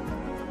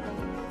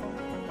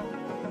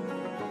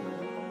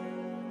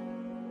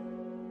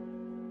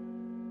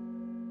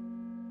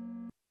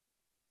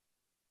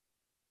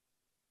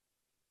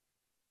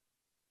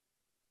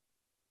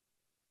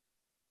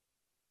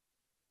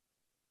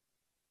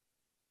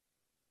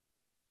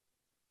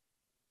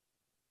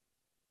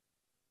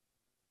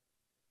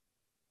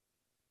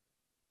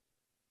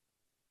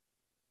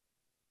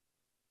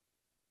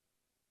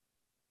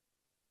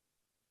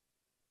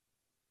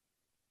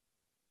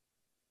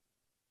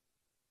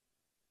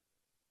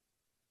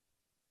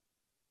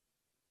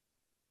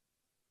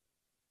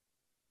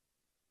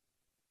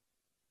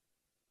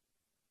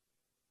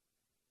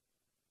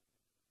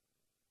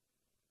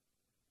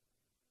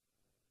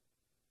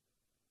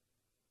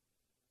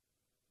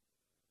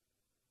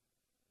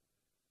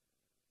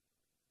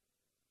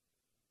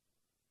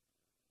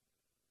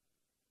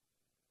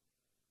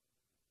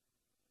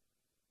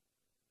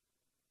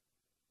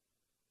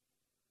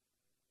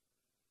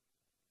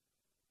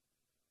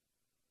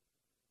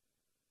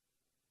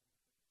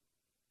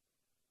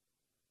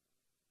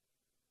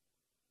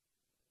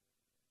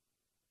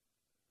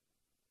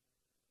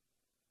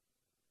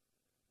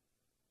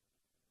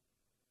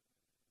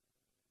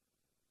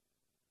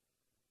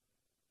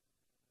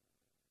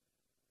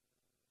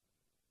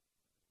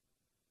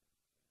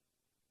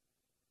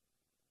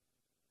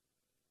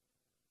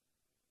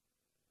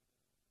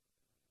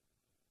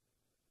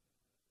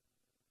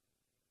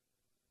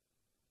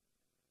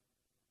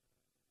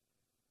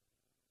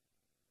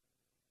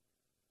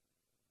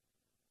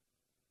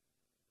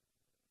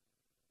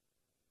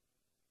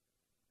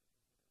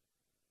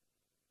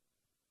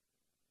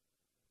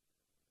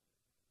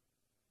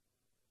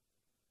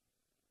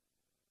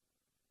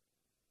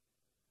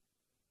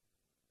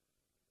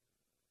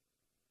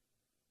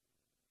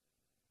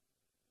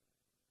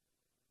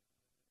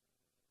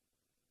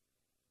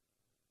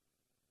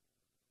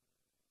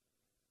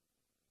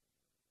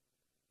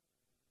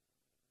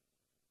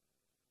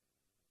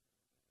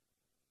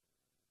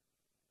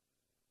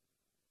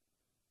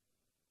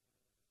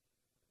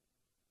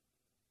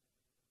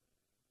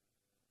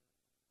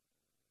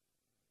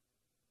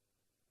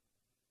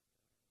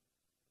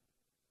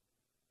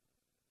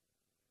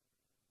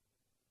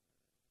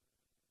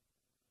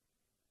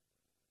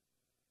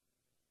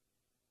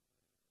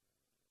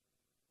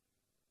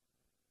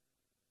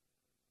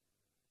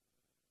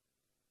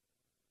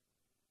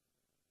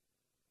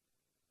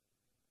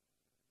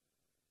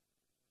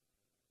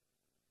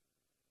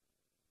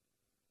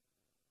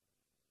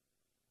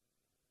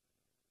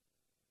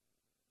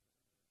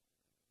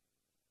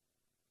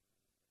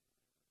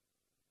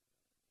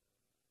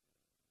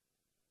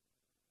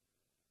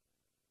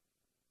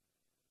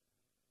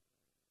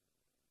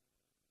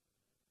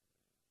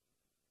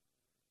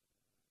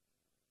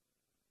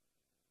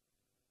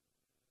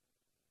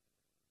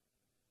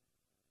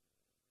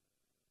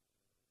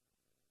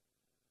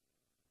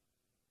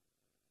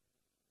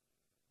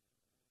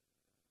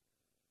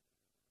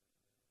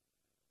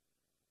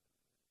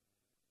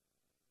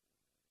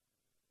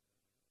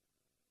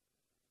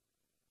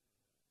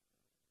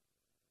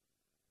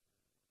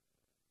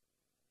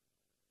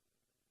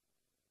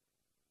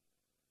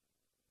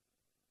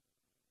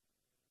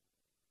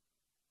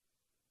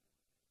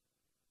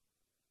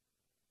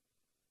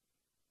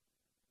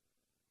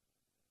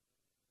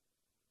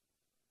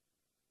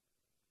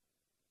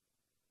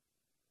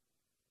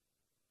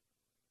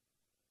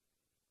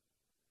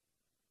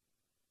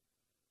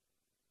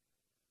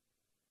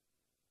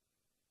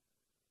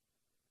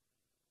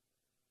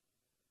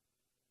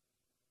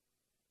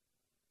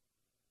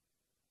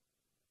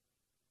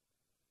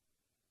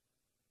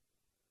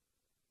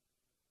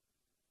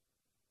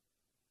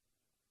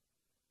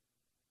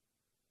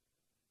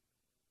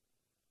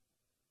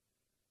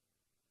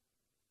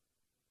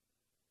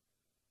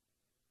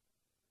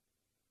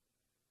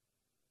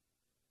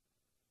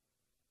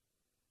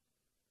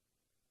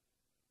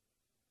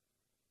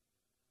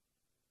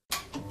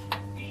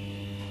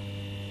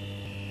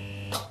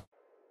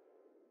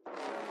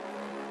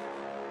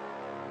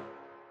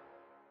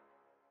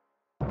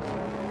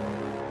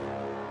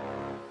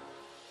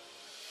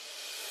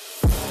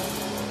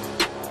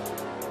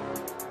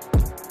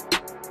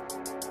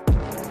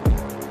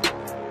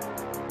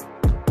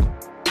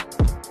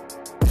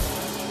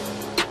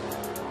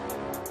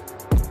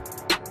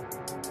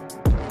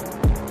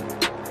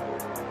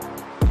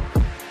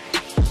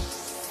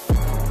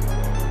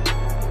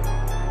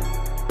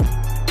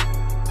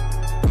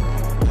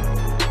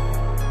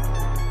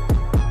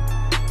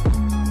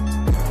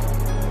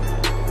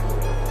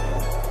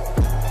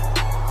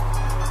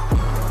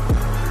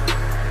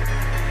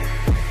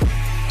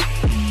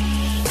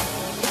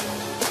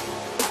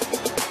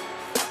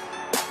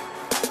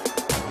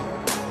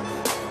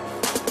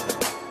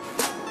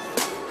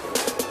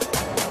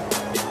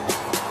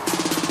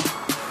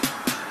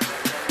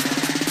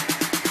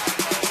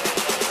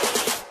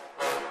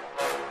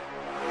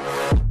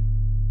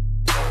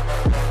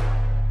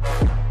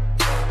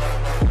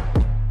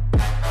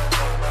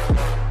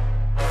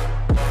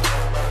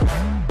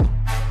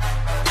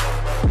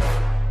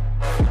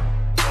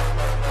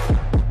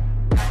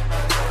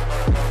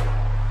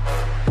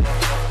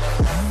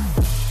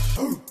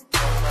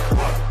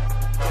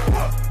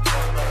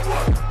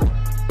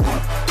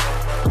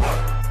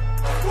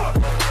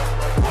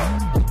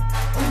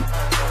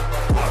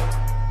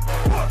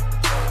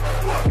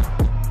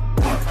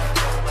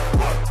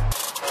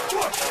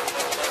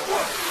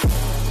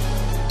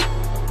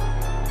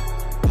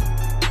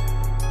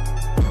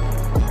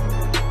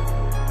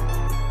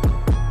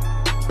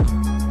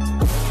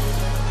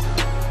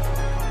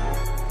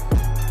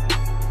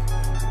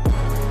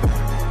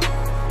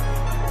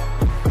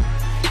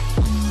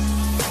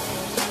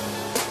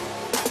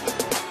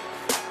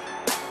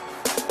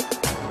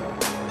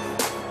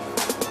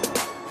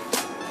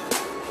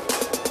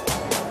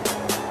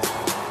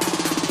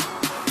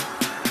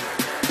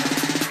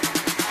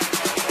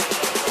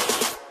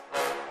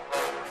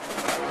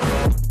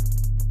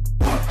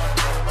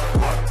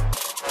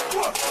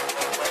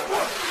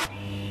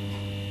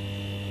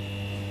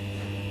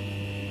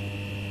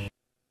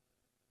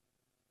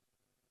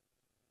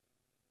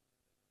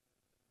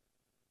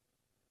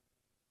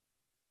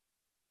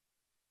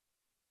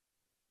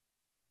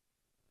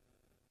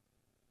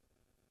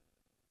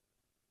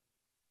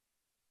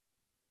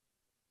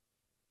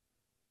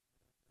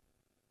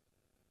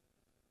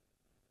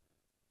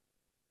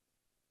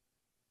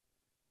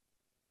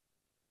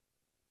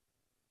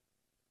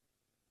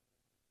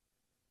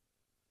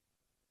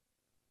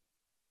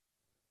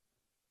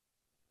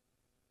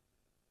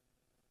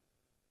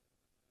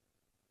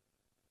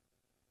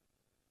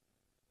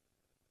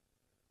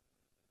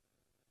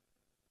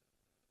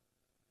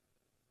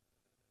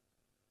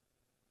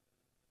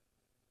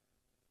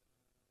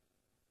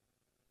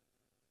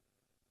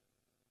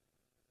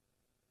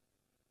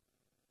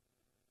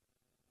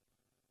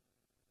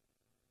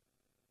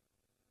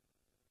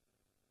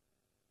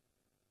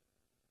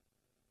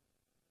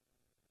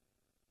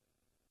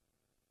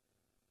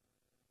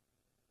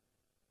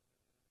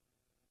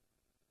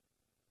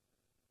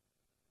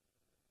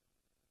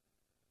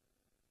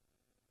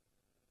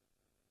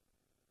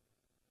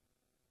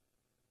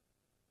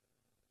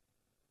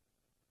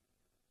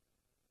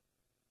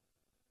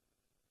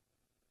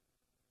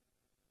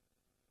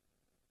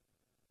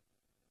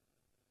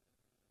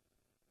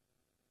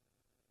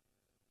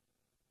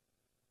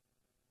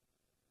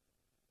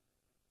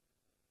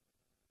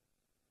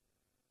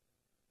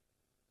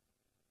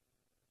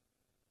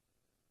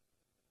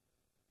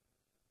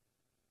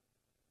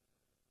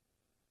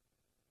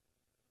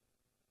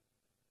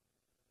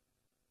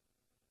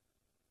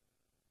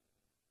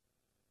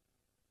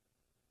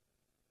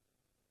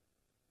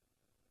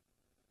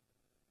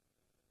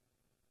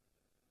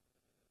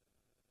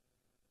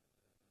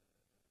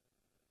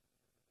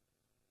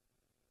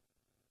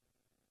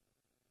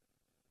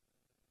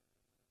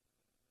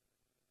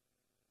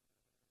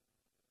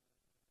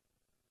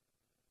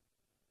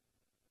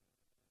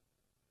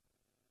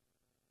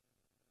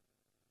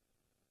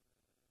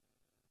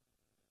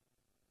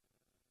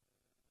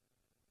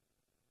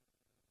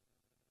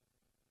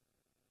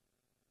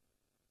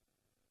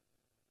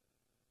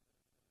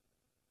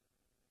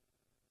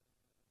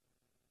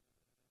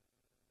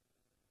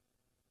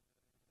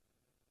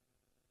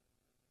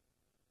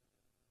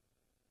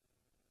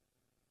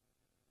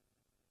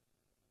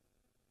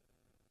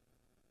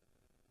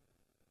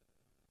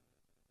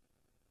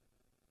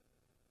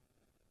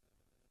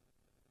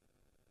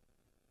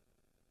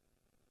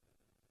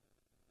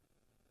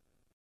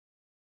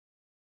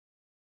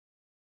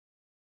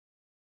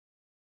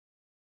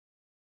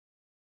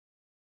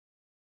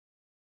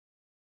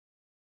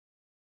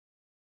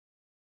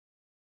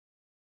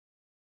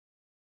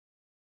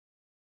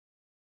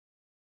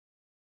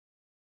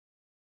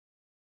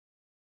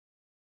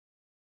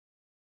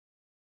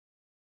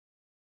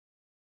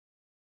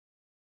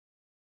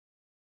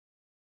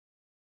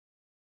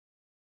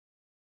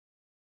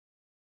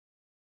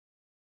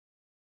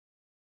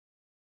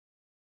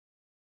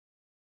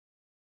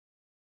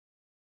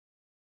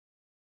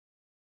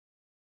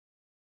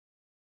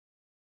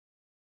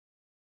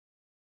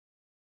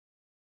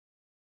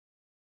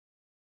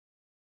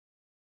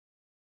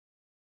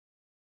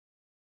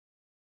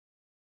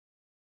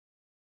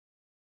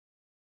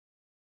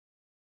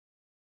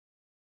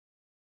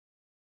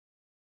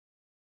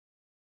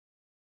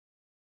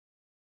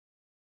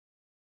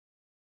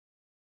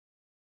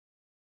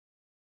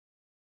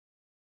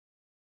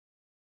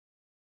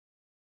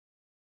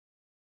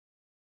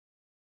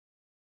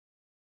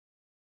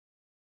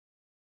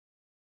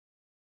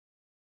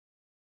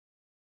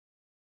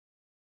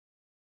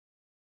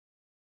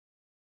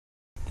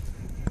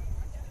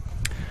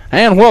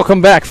 And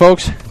welcome back,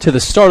 folks, to the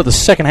start of the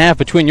second half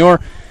between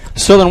your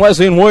Southern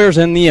Wesleyan Warriors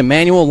and the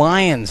Emmanuel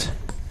Lions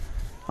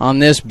on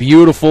this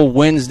beautiful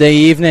Wednesday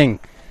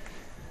evening.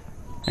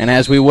 And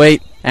as we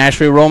wait,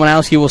 Ashley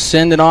Romanowski will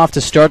send it off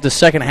to start the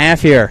second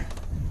half here.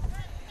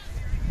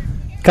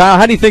 Kyle,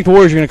 how do you think the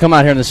Warriors are going to come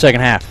out here in the second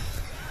half?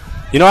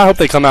 You know, I hope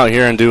they come out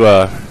here and do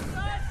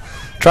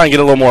try and get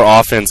a little more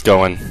offense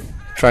going.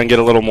 Try and get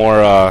a little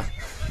more, a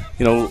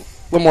little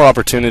more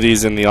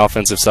opportunities in the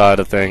offensive side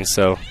of things.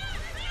 So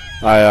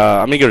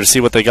I'm eager to see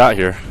what they got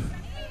here.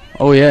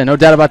 Oh, yeah, no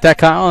doubt about that,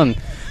 Kyle. And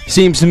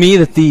seems to me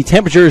that the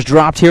temperature has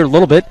dropped here a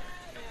little bit.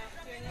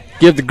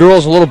 Give the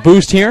girls a little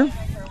boost here.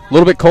 A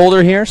little bit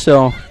colder here,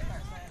 so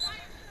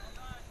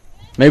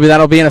maybe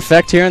that'll be in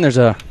effect here. And there's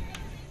a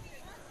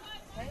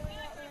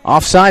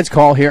offsides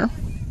call here.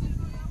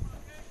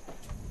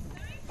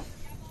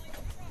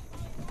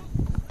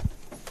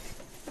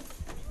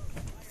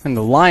 And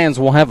the Lions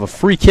will have a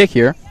free kick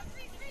here.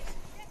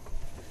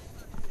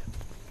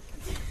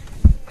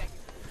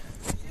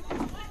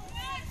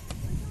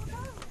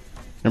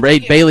 Number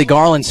 8, Bailey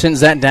Garland sends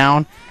that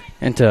down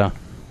into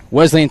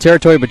Wesleyan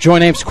territory, but Joy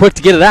Ames quick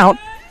to get it out.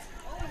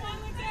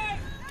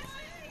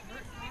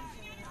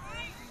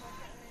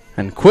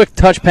 And quick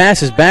touch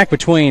passes back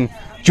between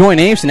Joy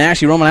Ames and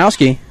Ashley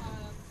Romanowski.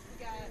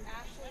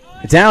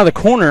 It's out of the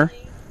corner.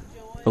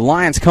 The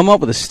Lions come up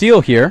with a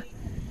steal here.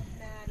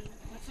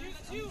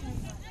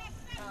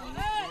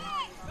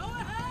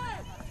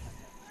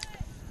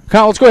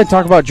 Kyle, let's go ahead and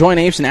talk about Joy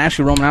Ames and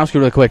Ashley Romanowski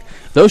really quick.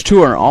 Those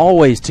two are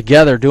always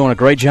together doing a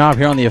great job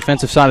here on the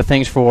offensive side of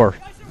things for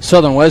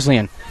Southern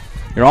Wesleyan.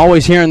 You're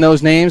always hearing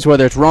those names,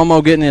 whether it's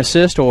Romo getting the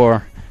assist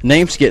or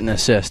Names getting the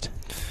assist.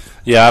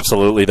 Yeah,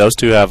 absolutely. Those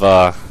two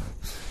have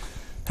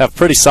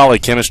pretty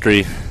solid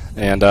chemistry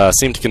and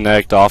seem to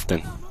connect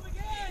often.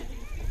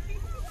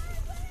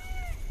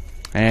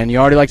 And you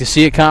already like to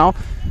see it, Kyle.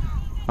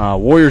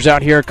 Warriors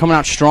out here coming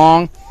out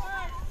strong.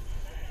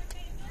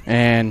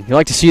 And you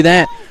like to see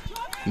that.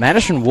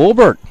 Madison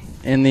Wolbert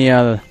in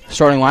the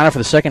starting lineup for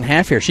the second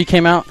half here. She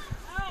came out,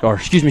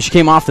 she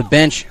came off the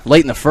bench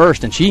late in the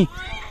first, and she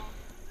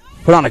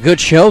put on a good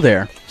show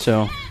there.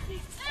 So,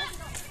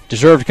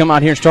 deserved to come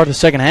out here and start the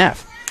second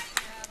half.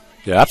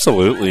 Yeah,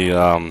 absolutely.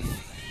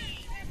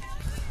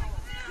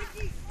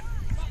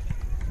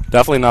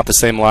 Definitely not the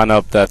same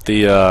lineup that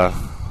the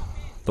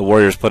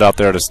Warriors put out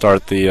there to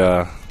start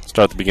the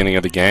beginning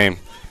of the game.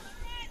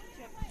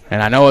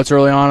 And I know it's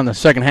early on in the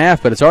second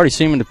half, but it's already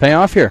seeming to pay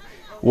off here.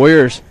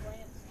 Warriors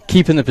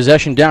keeping the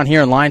possession down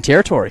here in line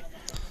territory.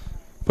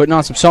 Putting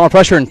on some solid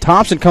pressure, and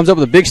Thompson comes up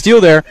with a big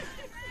steal there.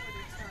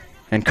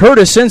 And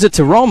Curtis sends it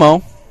to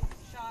Romo.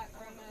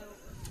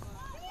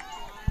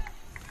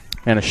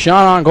 And a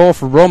shot on goal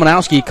for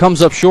Romanowski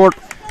comes up short.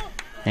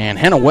 And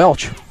Hannah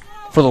Welch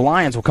for the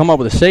Lions will come up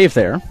with a save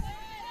there.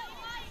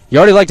 You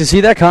already like to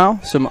see that, Kyle.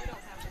 Some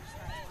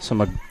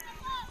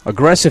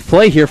aggressive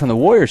play here from the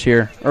Warriors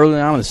here early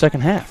on in the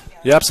second half.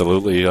 Yeah,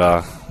 absolutely.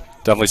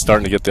 Definitely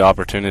starting to get the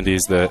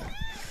opportunities that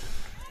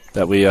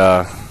we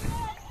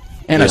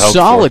and a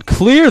solid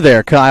clear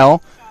there,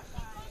 Kyle.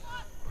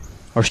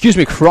 Or excuse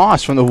me,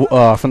 cross from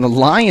the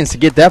Lions to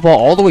get that ball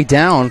all the way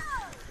down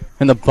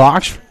in the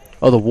box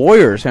of the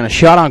Warriors, and a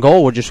shot on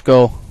goal would just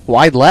go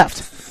wide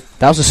left.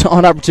 That was a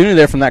solid opportunity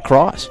there from that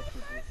cross.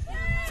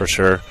 For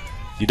sure.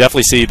 You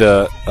definitely see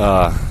the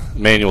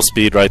manual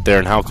speed right there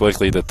and how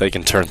quickly that they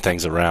can turn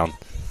things around.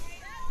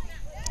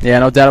 Yeah,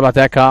 no doubt about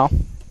that, Kyle.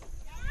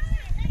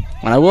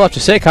 And I will have to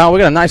say, Kyle, we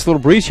got a nice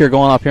little breeze here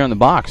going up here in the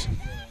box.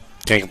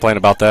 Can't complain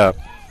about that.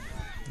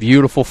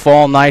 Beautiful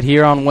fall night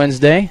here on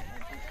Wednesday.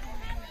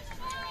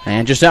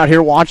 And just out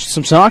here watching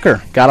some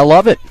soccer. Gotta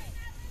love it.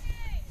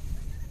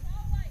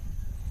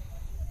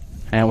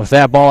 And with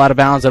that ball out of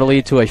bounds, that'll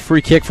lead to a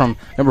free kick from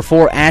number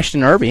 4,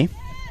 Ashton Irby.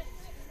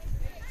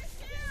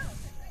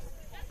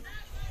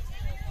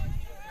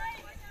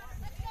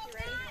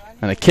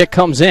 And the kick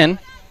comes in.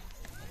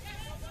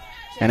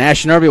 And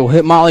Ashton Irby will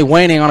hit Molly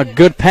Waning on a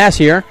good pass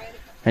here.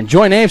 And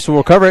Joy Ames will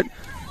recover it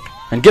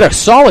and get a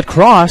solid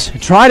cross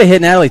and try to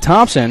hit Natalie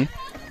Thompson,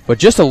 but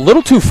just a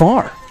little too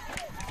far.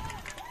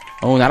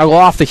 Oh, and that'll go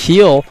off the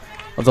heel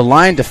of the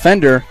Lion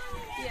defender,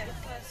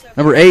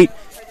 number 8,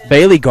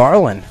 Bailey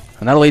Garland.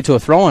 And that'll lead to a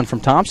throw-in from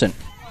Thompson.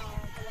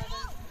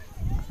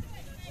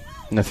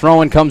 And the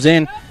throw-in comes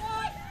in.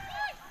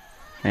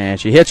 And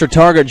she hits her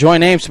target, Joy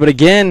Ames, but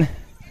again,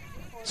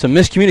 some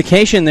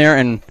miscommunication there,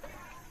 and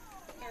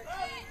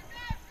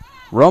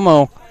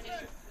Romo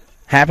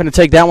happened to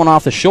take that one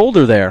off the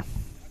shoulder there.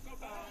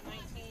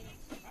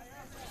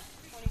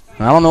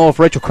 And I don't know if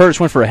Rachel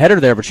Curtis went for a header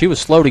there, but she was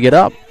slow to get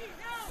up.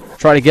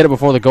 Tried to get it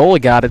before the goalie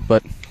got it,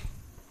 but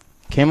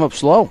came up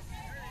slow.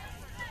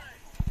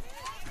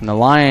 And the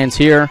Lions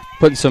here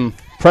putting some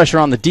pressure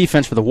on the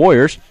defense for the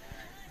Warriors.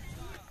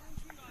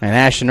 And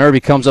Ashton Irby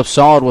comes up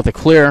solid with a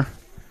clear.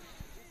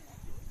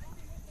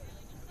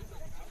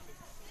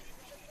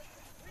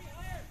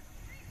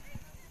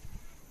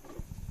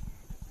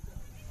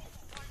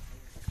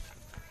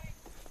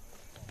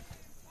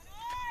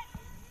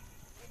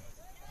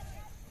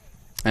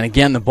 And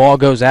again, the ball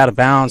goes out of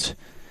bounds.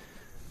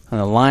 And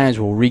the Lions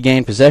will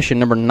regain possession.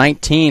 Number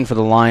 19 for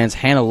the Lions,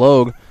 Hannah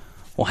Logue,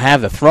 will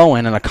have the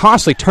throw-in. And a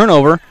costly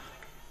turnover.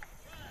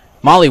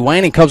 Molly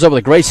Waning comes up with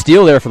a great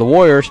steal there for the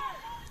Warriors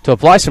to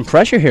apply some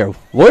pressure here.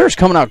 Warriors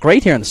coming out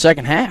great here in the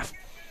second half.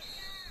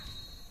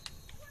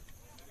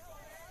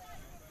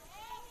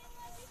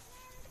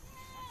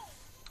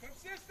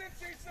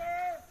 Consistency,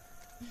 sir.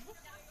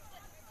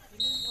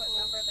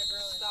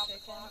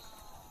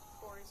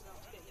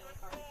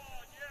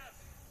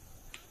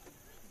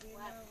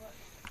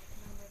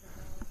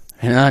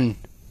 And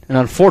an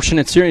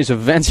unfortunate series of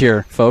events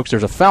here, folks.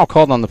 There's a foul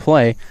called on the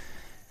play.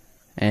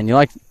 And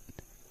the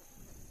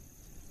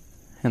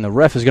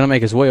ref is going to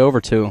make his way over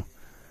to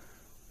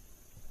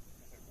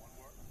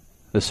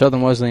the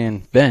Southern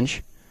Wesleyan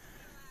bench.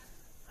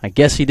 I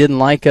guess he didn't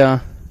like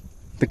the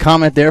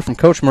comment there from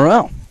Coach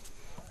Morrell.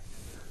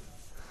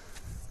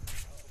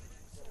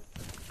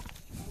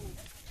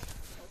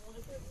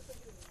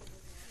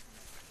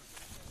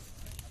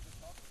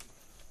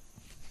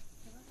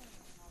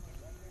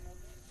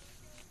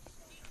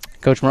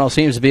 Coach Morrell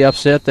seems to be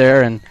upset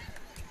there, and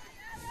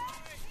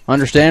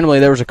understandably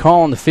there was a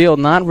call on the field.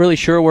 Not really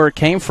sure where it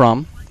came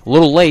from. A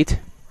little late.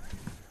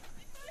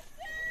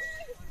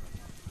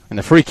 And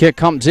the free kick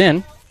comes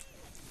in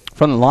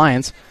from the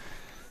Lions.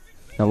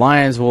 The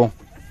Lions will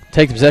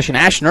take the possession.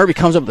 Ashton Irby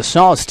comes up with a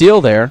solid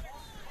steal there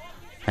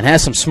and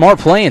has some smart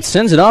play and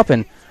sends it up.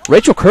 And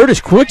Rachel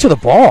Curtis quick to the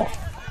ball.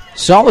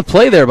 Solid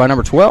play there by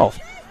number 12.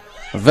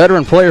 A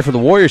veteran player for the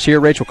Warriors here,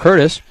 Rachel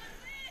Curtis,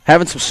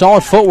 having some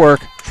solid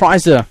footwork.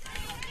 Tries to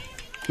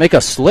make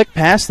a slick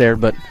pass there,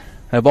 but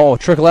that ball will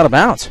trickle out of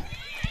bounds.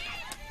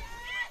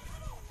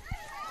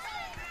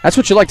 That's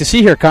what you like to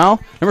see here,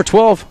 Kyle. Number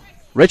 12,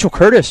 Rachel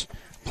Curtis,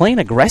 playing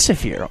aggressive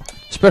here,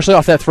 especially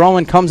off that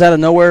throw-in, comes out of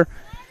nowhere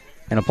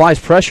and applies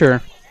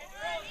pressure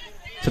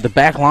to the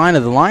back line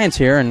of the Lions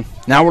here, and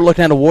now we're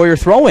looking at a Warrior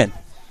throw-in.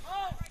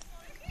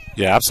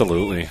 Yeah,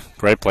 absolutely.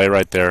 Great play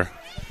right there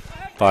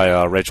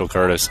by Rachel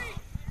Curtis.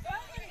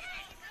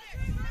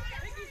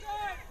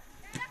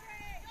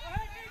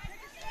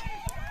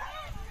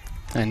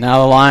 And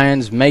now the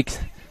Lions make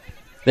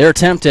their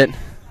attempt at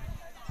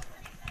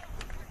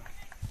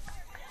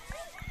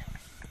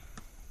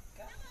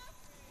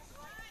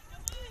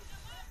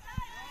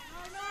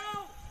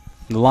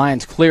the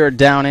Lions clear it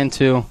down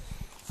into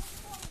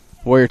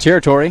Warrior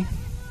territory.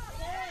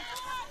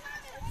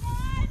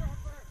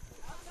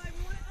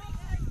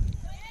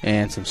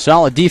 And some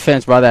solid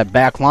defense by that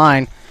back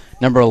line.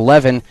 Number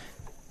 11,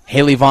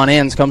 Haley Von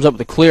Enns, comes up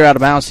with a clear out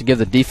of bounds to give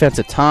the defense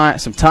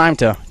some time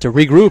to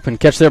regroup and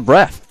catch their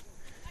breath.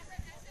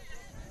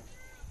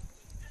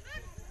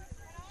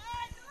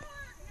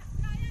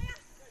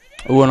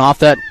 Ooh, and off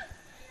that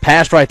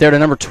pass right there to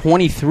number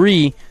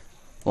 23,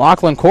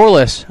 Lachlan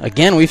Corliss.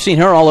 Again, we've seen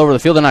her all over the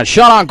field tonight.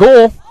 Shot on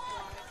goal,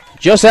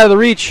 just out of the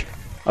reach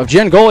of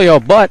Jen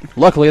Golio, but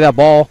luckily that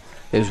ball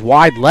is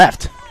wide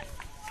left.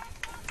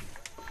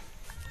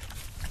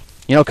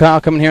 You know,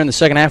 Kyle, coming here in the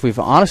second half, we've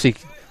honestly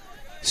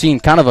seen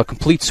kind of a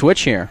complete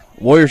switch here.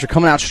 Warriors are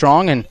coming out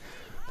strong, and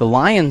the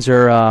Lions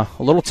are a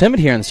little timid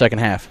here in the second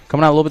half,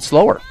 coming out a little bit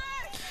slower.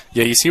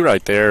 Yeah, you see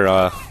right there,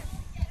 that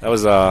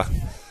was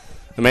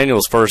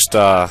Emmanuel's first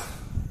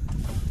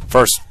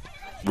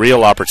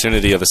real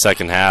opportunity of the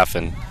second half,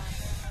 and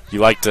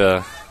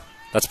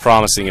that's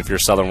promising if you're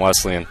Southern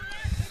Wesleyan.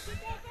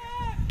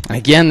 And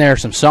again,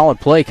 there's some solid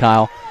play,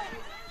 Kyle.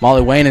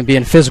 Molly Wayne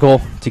being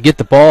physical to get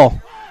the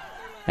ball.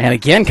 And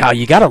again, Kyle,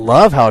 you got to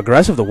love how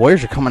aggressive the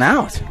Warriors are coming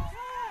out.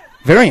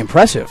 Very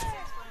impressive.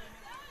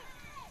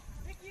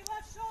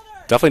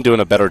 Definitely doing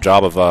a better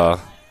job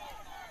of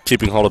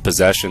keeping hold of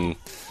possession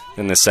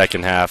in the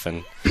second half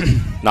and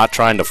not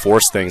trying to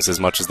force things as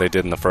much as they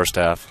did in the first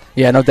half.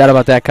 Yeah, no doubt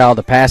about that, Kyle.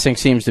 The passing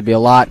seems to be a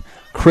lot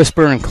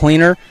crisper and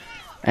cleaner.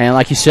 And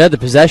like you said, the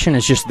possession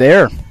is just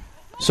there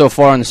so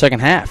far in the second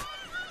half.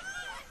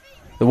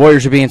 The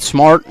Warriors are being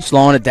smart,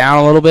 slowing it down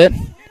a little bit,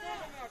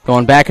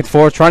 going back and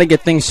forth, trying to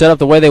get things set up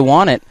the way they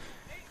want it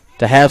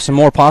to have some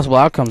more possible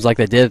outcomes like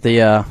they did at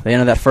the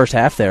end of that first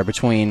half there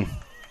between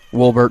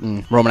Wilbert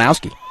and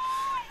Romanowski.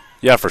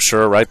 Yeah, for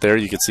sure. Right there,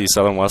 you could see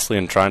Southern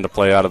Wesleyan trying to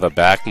play out of the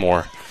back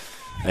more.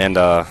 And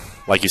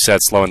like you said,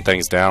 slowing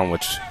things down,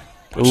 which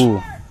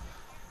Ooh.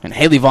 And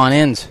Haley Von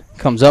Enns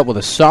comes up with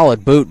a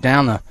solid boot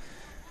down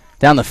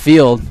the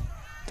field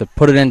to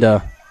put it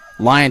into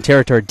Lion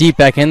territory, deep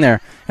back in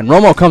there. And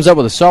Romo comes up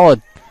with a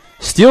solid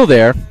steal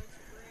there.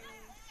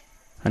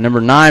 And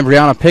number 9,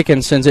 Brianna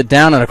Pickens, sends it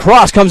down, and a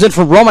cross comes in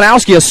from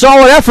Romanowski. A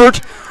solid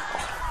effort.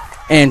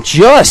 And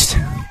just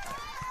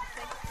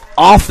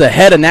off the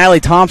head of Natalie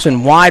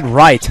Thompson, wide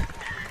right.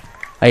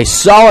 A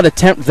solid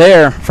attempt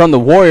there from the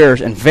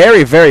Warriors, and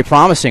very, very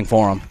promising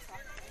for them.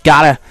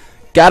 Gotta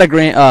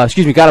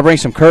bring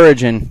some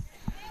courage and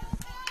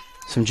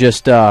some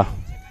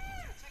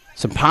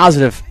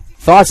positive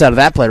thoughts out of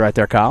that play right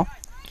there, Kyle.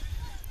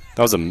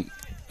 That was an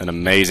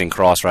amazing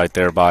cross right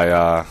there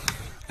by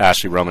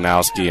Ashley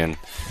Romanowski, and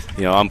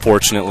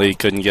unfortunately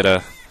couldn't get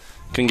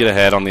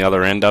ahead on the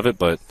other end of it,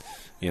 but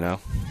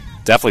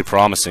definitely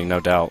promising, no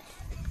doubt.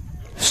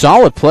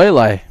 Solid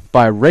play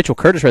by Rachel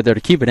Curtis right there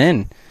to keep it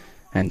in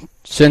and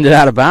send it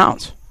out of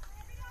bounds.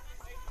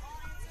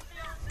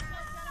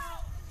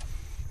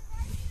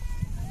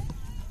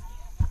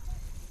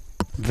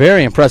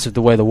 Very impressive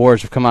the way the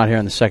Warriors have come out here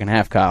in the second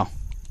half, Kyle.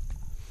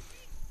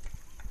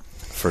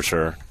 For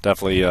sure.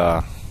 Definitely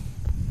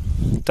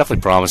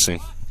promising.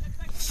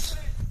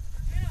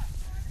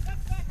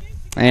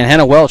 And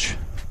Hannah Welch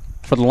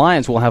for the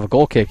Lions will have a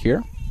goal kick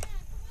here.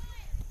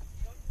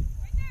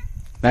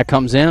 That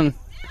comes in,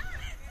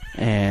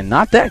 and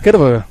not that good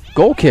of a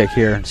goal kick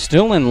here.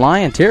 Still in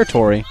Lion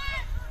territory.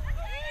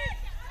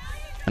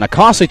 And a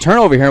costly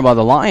turnover here by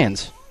the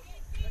Lions.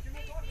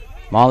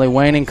 Molly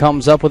Waning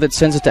comes up with it,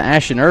 sends it to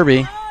Ashton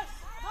Irby,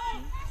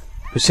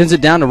 who sends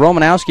it down to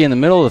Romanowski in the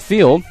middle of the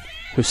field,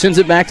 who sends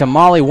it back to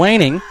Molly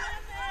Waning.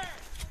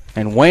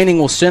 And Waning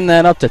will send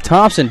that up to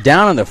Thompson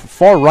down in the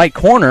far right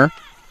corner,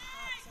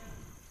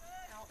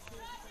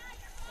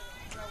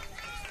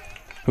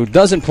 who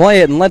doesn't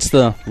play it and lets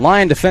the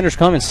Lion defenders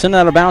come and send it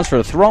out of bounds for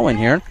the throw-in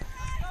here.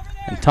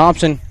 And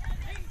Thompson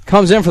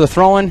comes in for the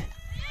throw-in,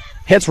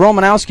 hits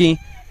Romanowski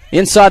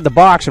inside the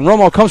box, and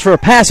Romo comes for a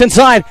pass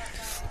inside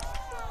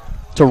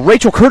to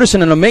Rachel Curtis,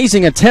 and an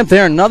amazing attempt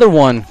there. Another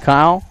one,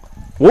 Kyle.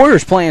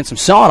 Warriors playing some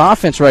solid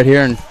offense right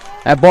here, and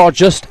that ball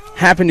just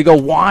happened to go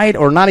wide,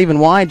 or not even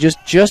wide,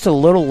 just a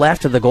little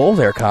left of the goal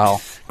there,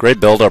 Kyle. Great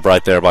build-up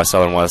right there by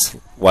Southern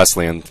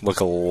Wesleyan.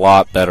 Look a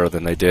lot better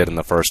than they did in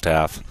the first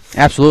half.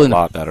 Absolutely. A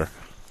lot better.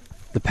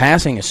 The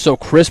passing is so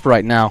crisp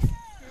right now.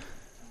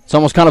 It's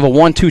almost kind of a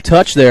 1-2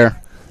 touch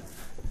there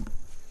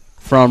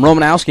from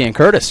Romanowski and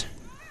Curtis.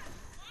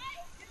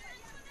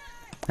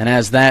 And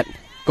as that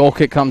goal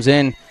kick comes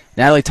in,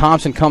 Natalie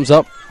Thompson comes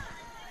up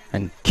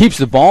and keeps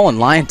the ball in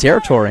Lion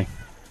territory.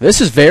 This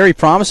is very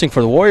promising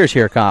for the Warriors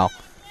here, Kyle.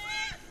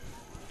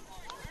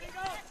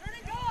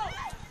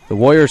 The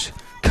Warriors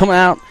come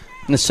out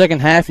in the second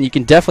half, and you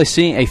can definitely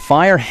see a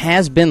fire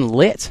has been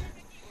lit.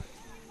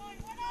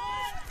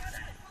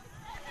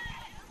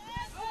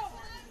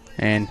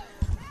 And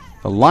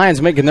the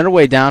Lions making their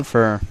way down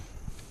for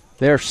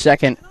their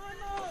second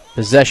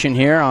possession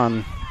here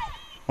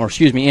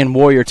in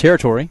Warrior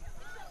territory.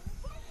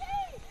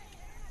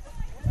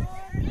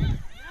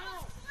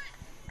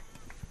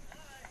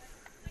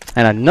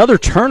 And another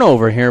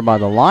turnover here by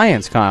the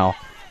Lions, Kyle.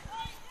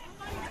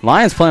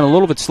 Lions playing a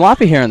little bit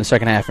sloppy here in the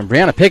second half. And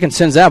Brianna Pickens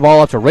sends that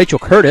ball up to Rachel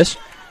Curtis,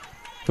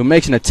 who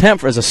makes an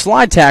attempt as a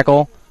slide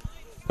tackle.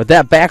 But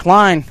that back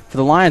line for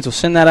the Lions will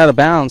send that out of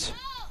bounds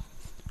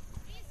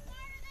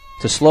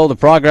to slow the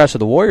progress of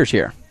the Warriors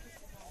here.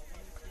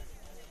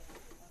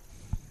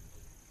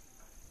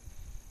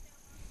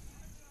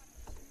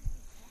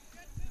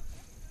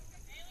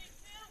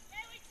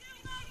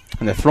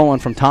 And the throw-in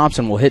from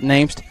Thompson will hit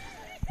Namest.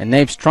 And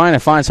Namest trying to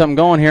find something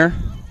going here,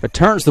 but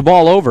turns the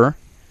ball over.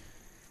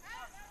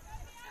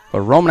 But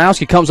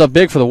Romanowski comes up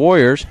big for the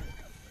Warriors.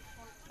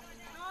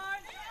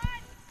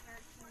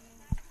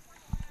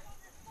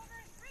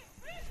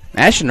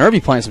 Ashton Irby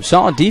playing some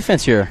solid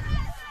defense here.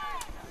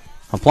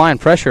 Applying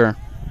pressure.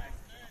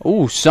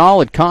 Ooh,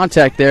 solid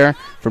contact there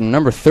from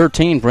number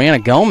 13,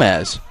 Brianna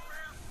Gomez.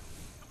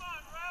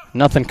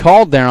 Nothing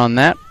called there on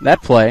that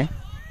play.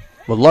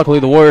 But luckily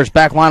the Warriors'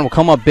 back line will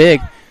come up big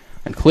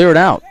and clear it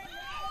out.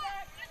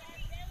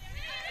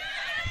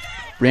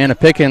 Brianna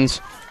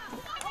Pickens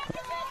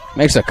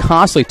makes a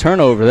costly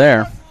turnover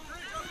there,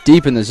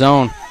 deep in the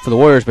zone for the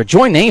Warriors. But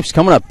Joy Namest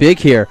coming up big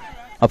here,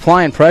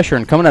 applying pressure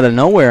and coming out of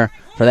nowhere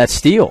for that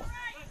steal.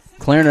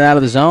 Clearing it out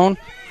of the zone.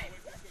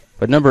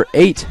 But number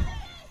 8,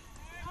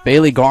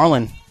 Bailey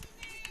Garland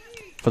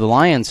for the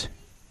Lions.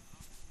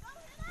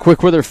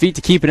 Quick with her feet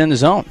to keep it in the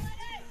zone.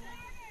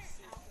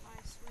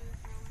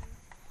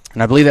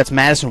 And I believe that's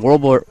Madison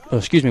Wilbert,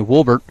 who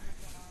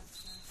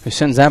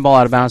sends that ball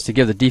out of bounds to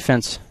give the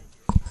defense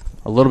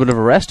a little bit of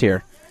a rest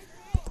here.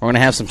 We're going to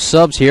have some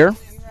subs here.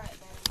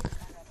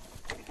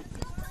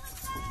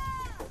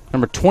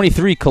 Number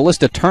 23,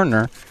 Callista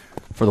Turner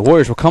for the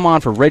Warriors will come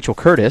on for Rachel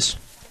Curtis.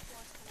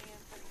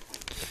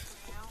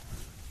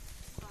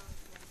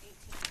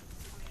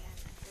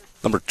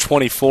 Number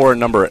 24 and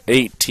number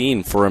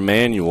 18 for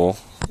Emmanuel,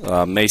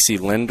 Macy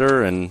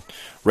Linder and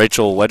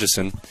Rachel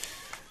Wedgeson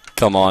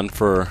come on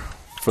for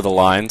the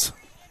Lions.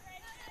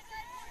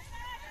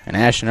 And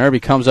Ashton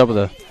Irby comes up with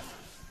a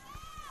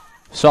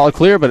solid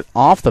clear, but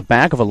off the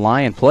back of a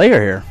Lion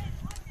player here.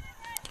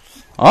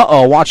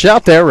 Uh-oh, watch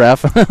out there,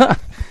 ref. I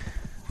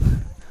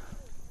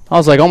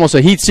was like almost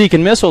a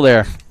heat-seeking missile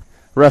there.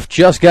 Ref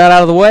just got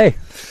out of the way.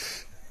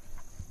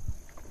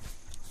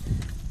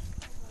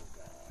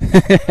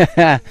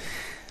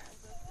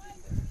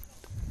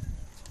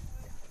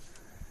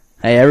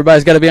 Hey,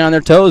 everybody's got to be on their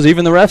toes,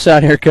 even the refs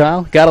out here,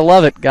 Kyle. Gotta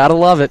love it. Gotta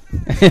love it.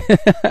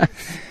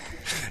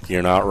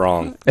 You're not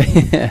wrong.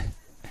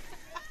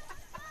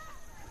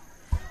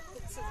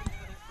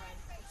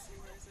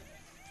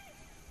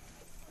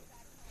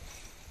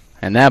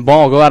 And that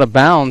ball will go out of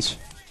bounds.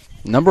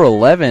 Number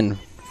 11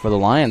 for the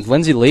Lions,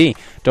 Lindsay Lee.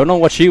 Don't know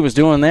what she was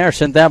doing there.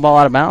 Sent that ball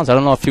out of bounds. I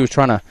don't know if she was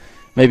trying to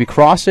maybe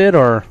cross it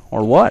or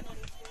what.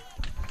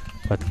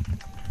 But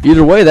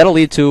either way, that'll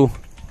lead to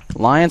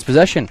Lions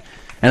possession.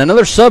 And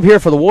another sub here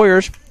for the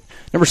Warriors.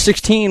 Number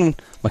 16,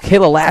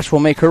 Michaela Lash will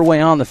make her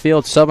way on the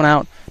field, subbing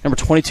out number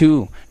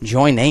 22,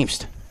 Joy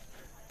Namest.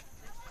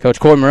 Coach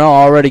Corey Morrell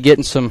already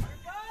getting some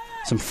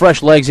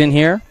fresh legs in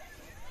here.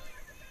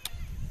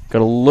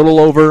 Got a little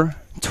over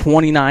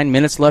 29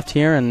 minutes left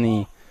here in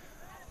the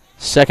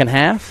second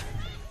half.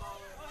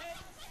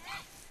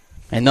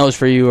 And those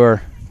for you who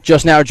are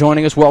just now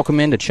joining us, welcome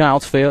into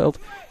Childs Field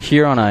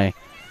here on a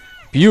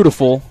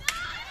beautiful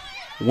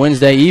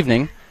Wednesday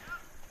evening.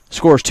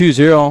 Scores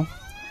 2-0.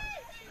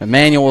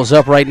 Emmanuel is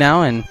up right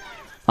now, and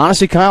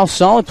honestly, Kyle,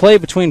 solid play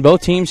between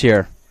both teams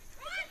here.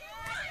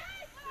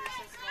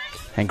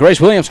 And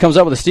Grace Williams comes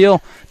up with a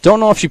steal.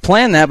 Don't know if she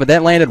planned that, but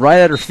that landed right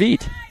at her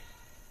feet.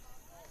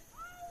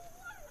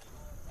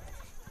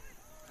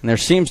 And there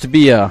seems to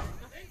be a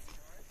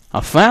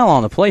foul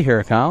on the play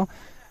here, Kyle.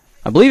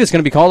 I believe it's going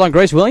to be called on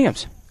Grace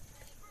Williams.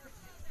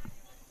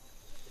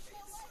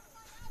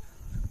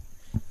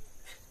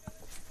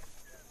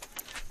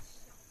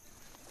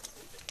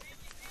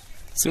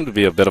 Seemed to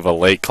be a bit of a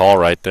late call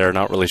right there.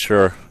 Not really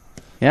sure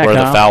where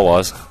Kyle, the foul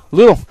was.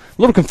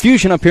 Little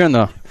confusion up here in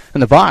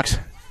the box.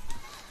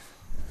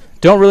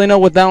 Don't really know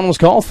what that one was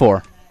called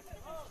for.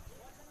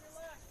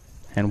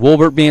 And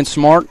Wolbert being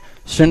smart,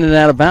 sending it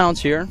out of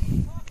bounds here.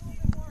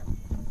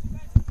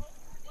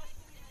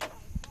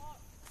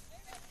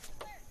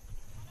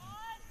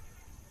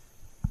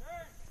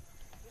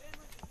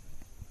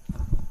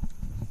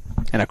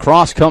 And a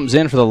cross comes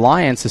in for the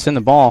Lions to send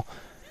the ball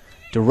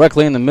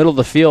directly in the middle of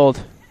the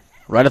field,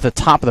 right at the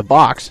top of the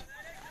box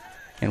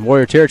in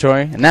Warrior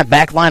territory. And that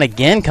back line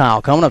again,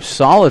 Kyle, coming up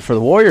solid for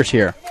the Warriors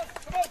here.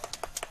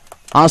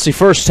 Honestly,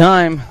 first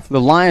time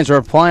the Lions are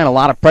applying a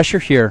lot of pressure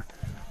here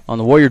on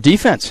the Warrior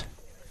defense.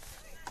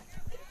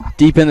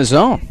 Deep in the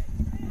zone.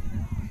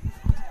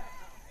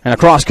 And a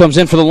cross comes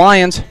in for the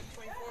Lions.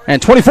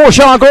 And 24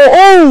 shot on goal.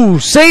 Oh,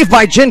 saved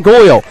by Jen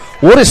Goyo.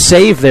 What a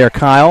save there,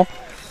 Kyle.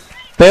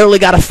 Barely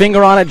got a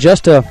finger on it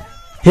just to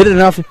hit it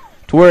enough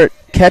to where it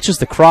catches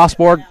the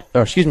crossbar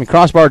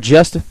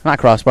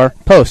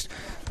post.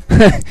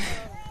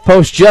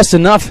 Post just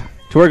enough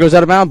to where it goes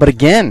out of bounds. But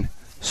again,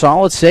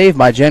 solid save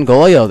by Jen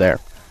Goyo there.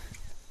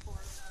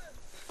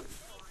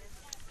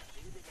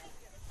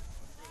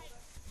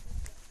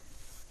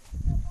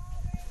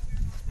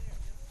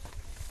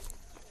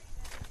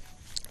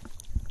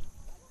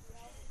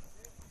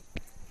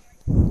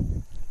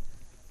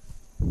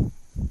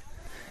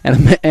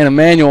 And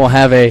Emmanuel will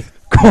have a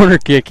corner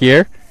kick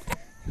here.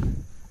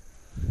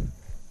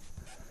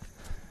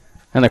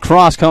 And the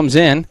cross comes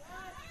in.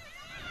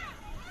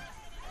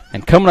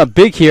 And coming up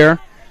big here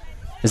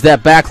is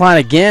that back line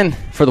again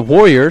for the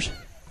Warriors.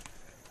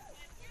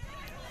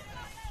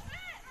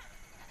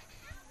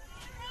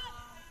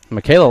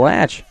 Michaela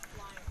Latch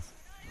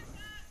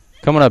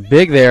coming up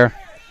big there,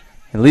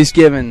 at least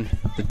giving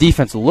the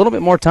defense a little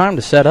bit more time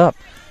to set up.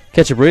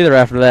 Catch a breather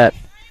after that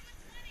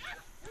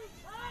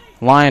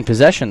Lion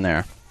possession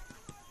there.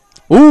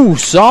 Ooh,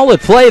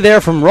 solid play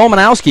there from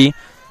Romanowski,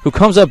 who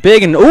comes up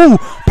big. And, ooh,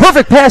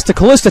 perfect pass to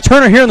Callista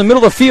Turner here in the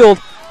middle of the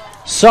field.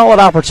 Solid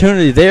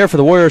opportunity there for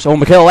the Warriors. Oh,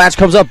 Michaela Latch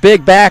comes up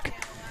big back.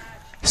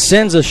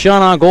 Sends a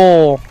shot on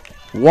goal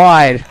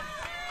wide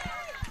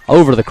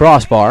over the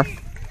crossbar.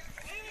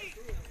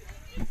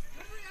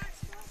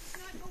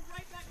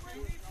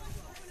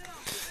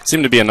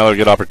 Seemed to be another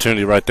good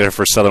opportunity right there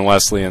for Southern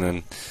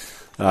Wesleyan.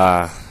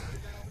 And,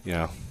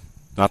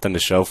 nothing to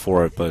show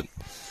for it, but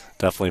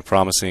definitely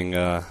promising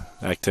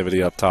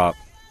activity up top.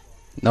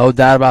 No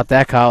doubt about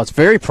that, Kyle. It's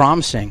very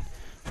promising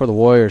for the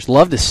Warriors.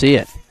 Love to see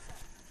it.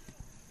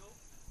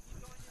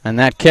 And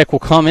that kick will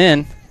come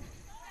in.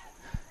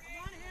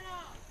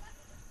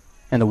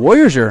 And the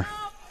Warriors are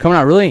coming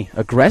out really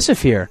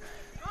aggressive here.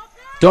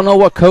 Don't know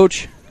what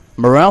Coach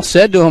Morrell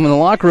said to him in the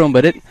locker room,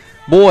 but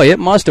it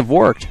must have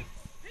worked.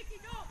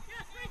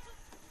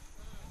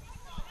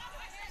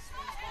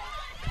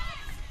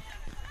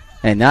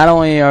 And not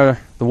only are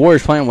the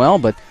Warriors playing well,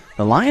 but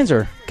the Lions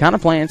are kind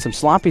of playing some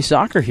sloppy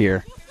soccer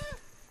here.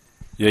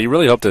 Yeah, you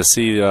really hope to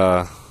see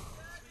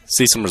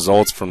some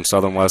results from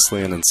Southern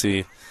Wesleyan and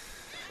see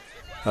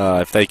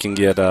if they can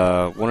get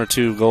 1 or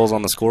 2 goals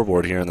on the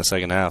scoreboard here in the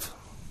second half.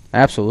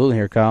 Absolutely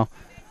here, Kyle.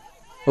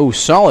 Oh,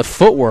 solid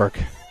footwork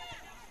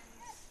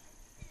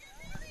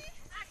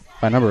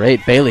by number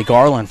 8, Bailey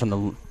Garland from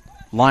the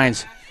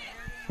Lions.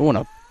 Oh, and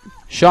a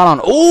shot on.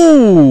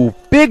 Oh,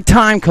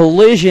 big-time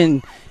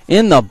collision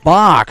in the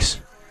box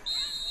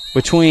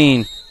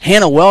between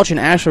Hannah Welch and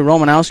Ashley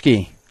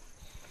Romanowski.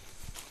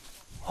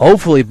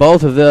 Hopefully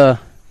both of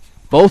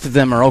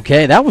them are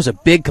okay. That was a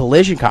big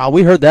collision, Kyle.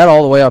 We heard that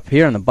all the way up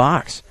here in the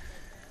box.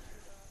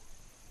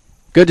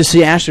 Good to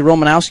see Ashley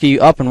Romanowski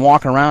up and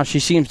walking around. She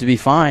seems to be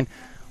fine.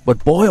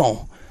 But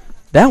Boyle,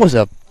 that was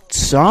a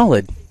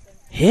solid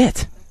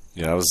hit.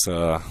 Yeah, it was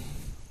a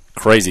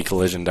crazy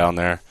collision down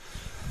there.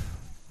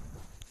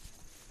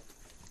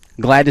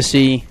 Glad to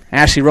see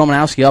Ashley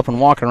Romanowski up and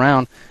walking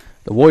around.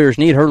 The Warriors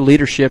need her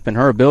leadership and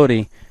her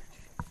ability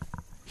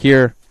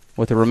here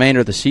with the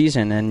remainder of the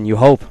season, and you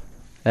hope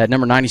that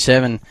number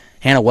 97,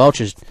 Hannah Welch,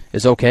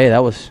 is okay.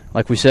 That was,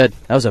 like we said,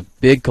 that was a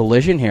big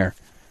collision here.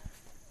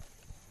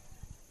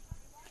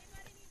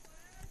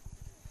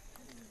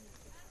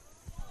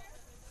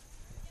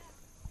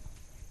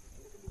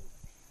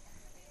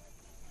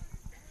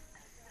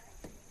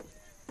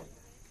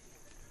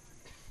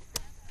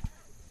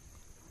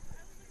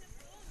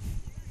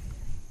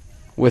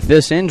 With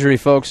this injury,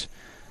 folks,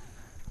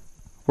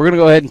 we're going to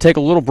go ahead and take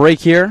a little break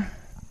here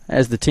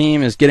as the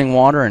team is getting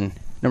water, and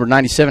number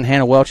 97,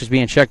 Hannah Welch, is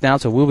being checked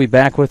out, so we'll be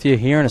back with you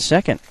here in a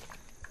second.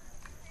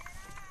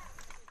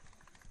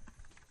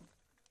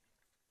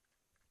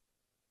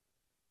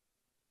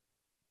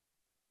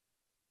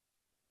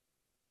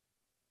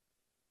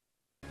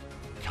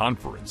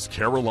 Conference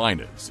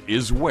Carolinas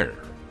is where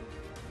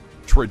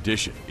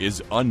tradition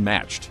is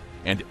unmatched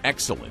and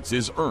excellence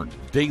is earned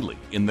daily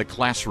in the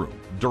classroom,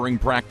 during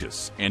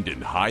practice, and in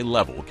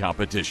high-level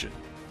competition.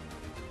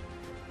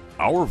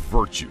 Our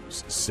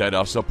virtues set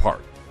us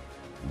apart.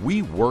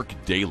 We work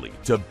daily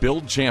to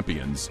build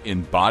champions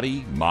in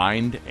body,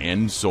 mind,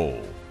 and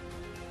soul.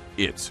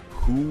 It's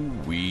who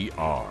we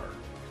are.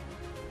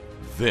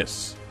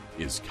 This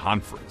is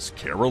Conference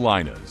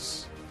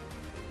Carolinas.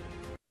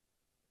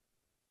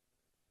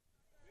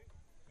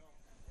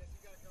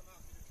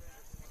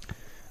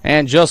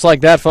 And just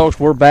like that, folks,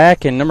 we're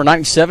back, and number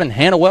 97,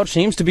 Hannah Welch,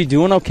 seems to be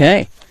doing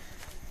okay.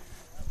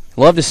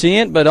 Love to see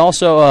it, but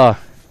also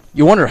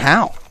you wonder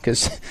how,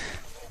 because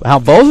how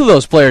both of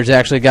those players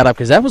actually got up,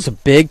 because that was a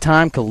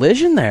big-time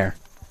collision there.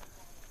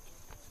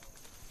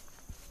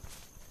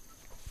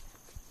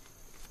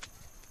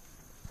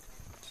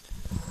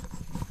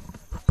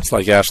 It's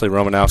like Ashley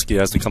Romanowski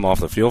has to come off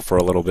the field for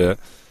a little bit.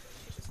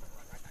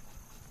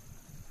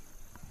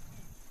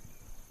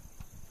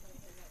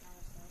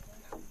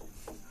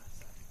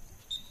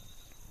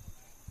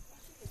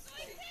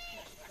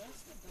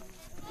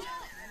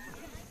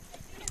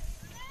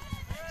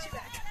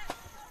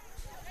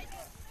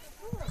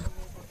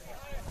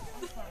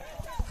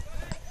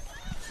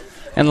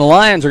 And the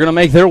Lions are going to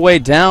make their way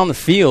down the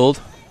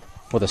field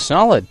with a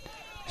solid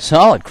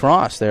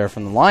cross there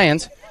from the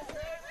Lions.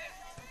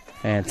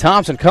 And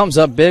Thompson comes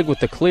up big with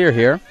the clear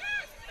here.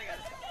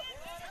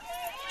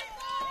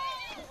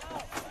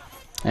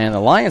 And the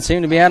Lions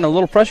seem to be adding a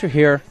little pressure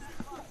here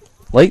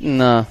late in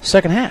the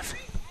second half.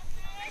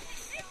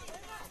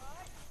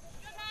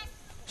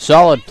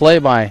 Solid play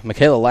by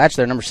Michaela Latch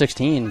there, number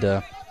 16,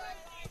 to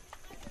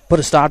put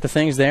a stop to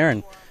things there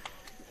and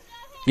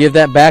give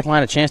that back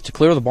line a chance to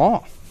clear the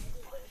ball.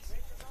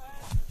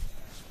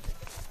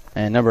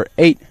 And number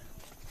 8,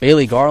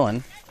 Bailey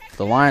Garland,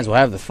 the Lions will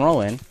have the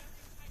throw in.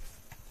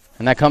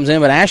 And that comes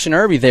in, but Ashton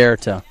Irby there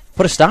to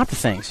put a stop to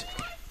things.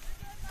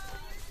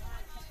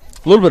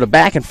 A little bit of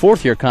back and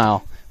forth here,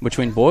 Kyle,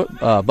 between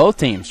both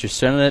teams. Just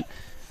sending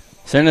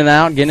it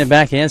out, getting it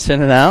back in,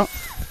 sending it out.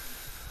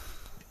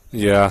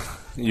 Yeah,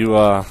 you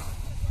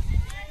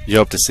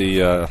hope to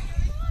see a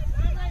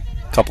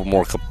couple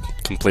more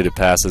completed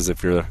passes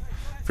if you're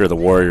the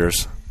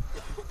Warriors.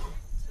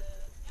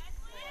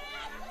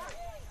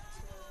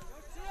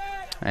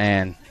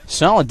 And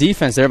solid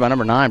defense there by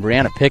number 9,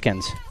 Brianna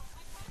Pickens.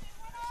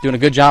 Doing a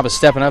good job of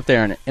stepping up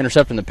there and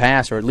intercepting the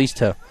pass, or at least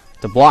to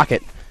block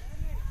it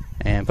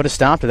and put a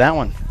stop to that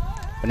one.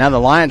 But now the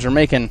Lions are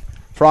making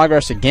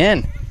progress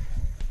again.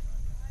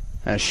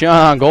 And a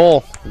shot on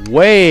goal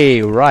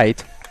way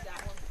right.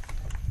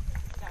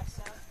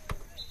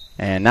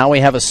 And now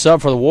we have a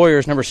sub for the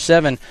Warriors. Number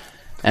 7,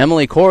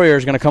 Emily Corrier,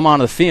 is going to come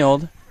onto the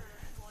field.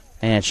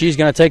 And she's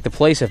going to take the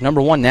place of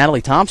number 1,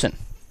 Natalie Thompson.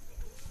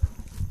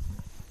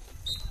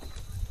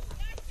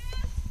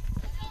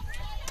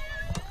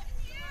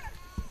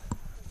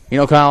 You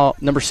know, Kyle,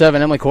 number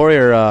 7, Emily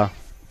Corrier,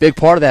 big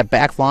part of that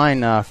back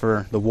line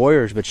for the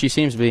Warriors, but she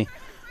seems to be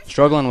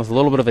struggling with a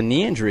little bit of a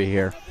knee injury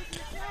here.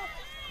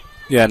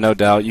 Yeah, no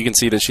doubt. You can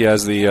see that she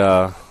has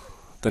the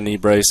knee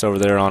brace over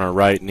there on her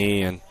right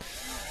knee, and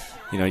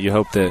you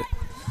hope that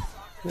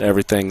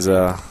everything's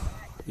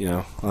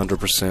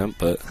 100%,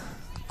 but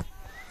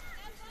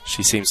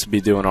she seems to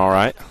be doing all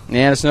right.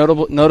 Yeah, it's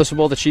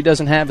noticeable that she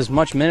doesn't have as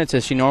much minutes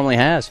as she normally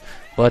has,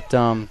 but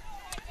got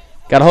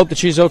to hope that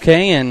she's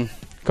okay, and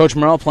Coach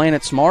Morrell playing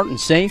it smart and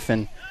safe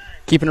and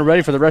keeping her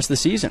ready for the rest of the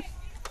season.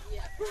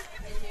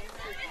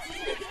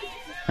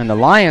 And the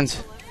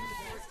Lions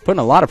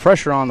putting a lot of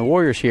pressure on the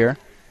Warriors here.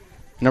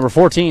 Number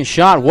 14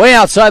 shot way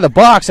outside the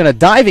box, and a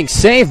diving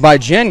save by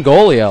Jen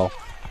Golio.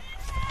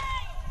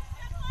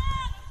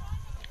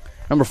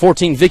 Number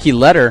 14, Vicky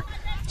Letter,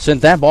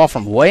 sent that ball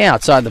from way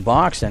outside the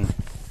box, and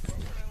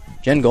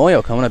Jen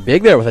Golio coming up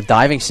big there with a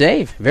diving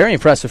save. Very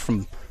impressive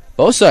from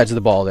both sides of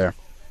the ball there.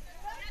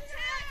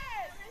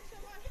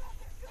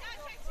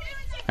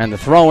 And the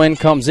throw-in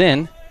comes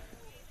in.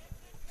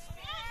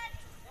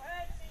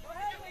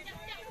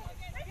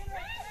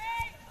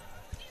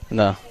 And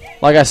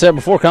like I said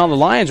before, Colin, the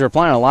Lions are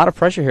applying a lot of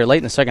pressure here late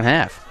in the second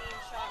half.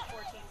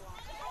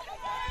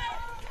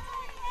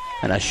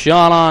 And a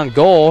shot on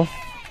goal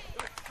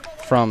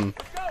from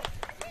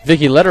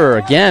Vicky Lederer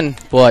again,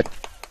 but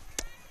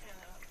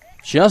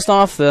just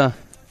off the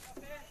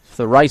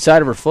right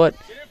side of her foot.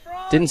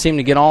 Didn't seem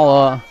to get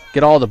all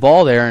the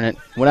ball there, and it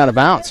went out of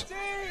bounds.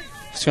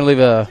 It's going to leave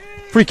a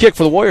free kick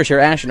for the Warriors here.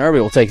 Ashton Irby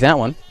will take that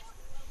one.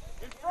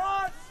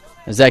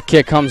 As that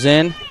kick comes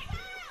in.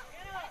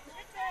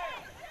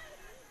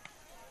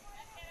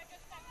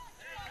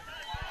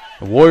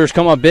 The Warriors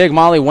come up big.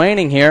 Molly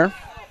Waning here.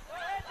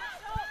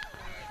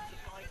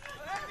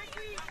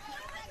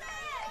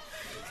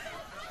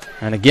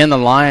 And again, the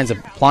Lions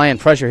applying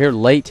pressure here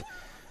late.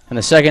 And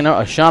the second,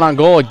 a shot on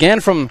goal again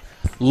from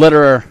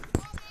Litterer,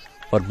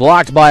 but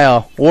blocked by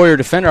a Warrior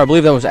defender. I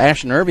believe that was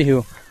Ashton Irby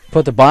who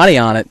put the body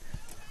on it.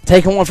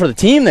 Taking one for the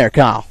team there,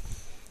 Kyle.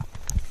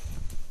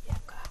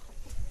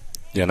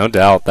 Yeah, no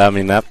doubt. I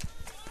mean, that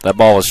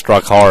ball was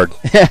struck hard.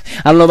 I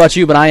don't know about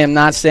you, but I am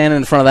not standing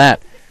in front of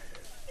that.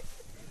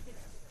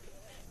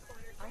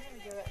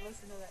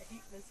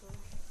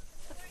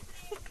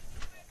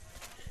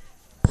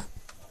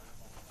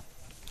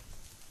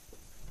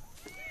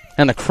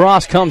 And the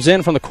cross comes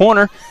in from the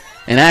corner,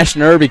 and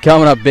Ashton Irby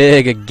coming up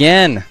big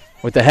again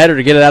with the header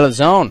to get it out of the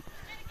zone.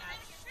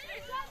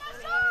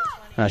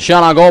 And a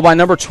shot on goal by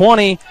number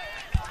 20.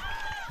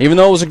 Even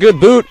though it was a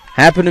good boot,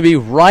 happened to be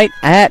right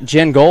at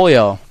Jen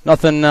Golio.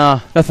 Nothing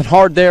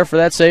hard there for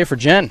that save for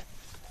Jen.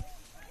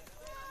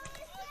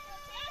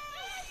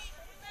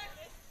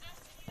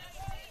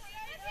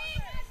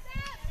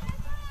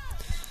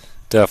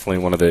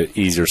 Definitely one of the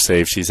easier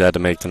saves she's had to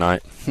make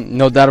tonight.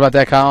 No doubt about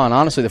that, Kyle. And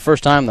honestly, the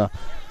first time the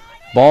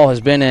ball has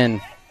been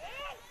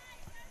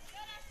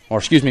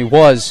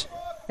was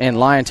in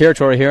Lion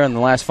territory here in the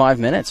last 5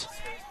 minutes.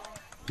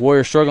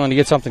 Warriors struggling to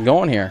get something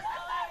going here.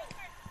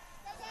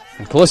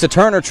 And Calista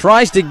Turner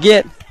tries to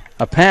get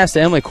a pass to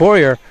Emily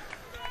Courier,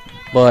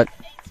 but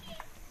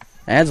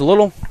adds a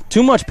little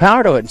too much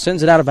power to it and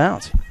sends it out of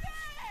bounds.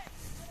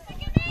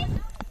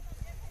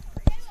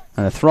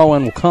 And the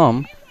throw-in will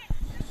come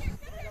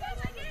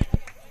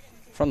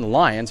from the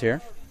Lions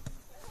here.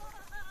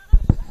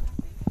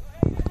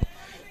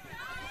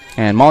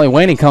 And Molly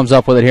Waning comes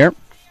up with it here.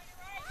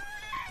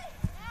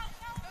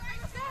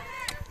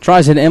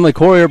 Tries it to Emily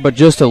Courier, but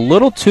just a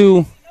little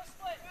too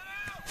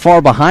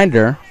far behind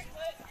her.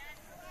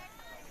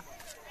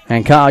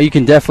 And Kyle, you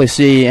can definitely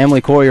see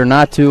Emily Courier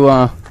not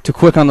too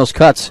quick on those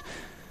cuts.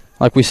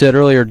 Like we said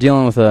earlier,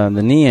 dealing with the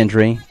knee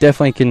injury.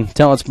 Definitely can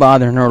tell it's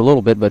bothering her a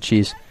little bit, but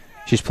she's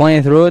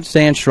playing through it,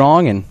 staying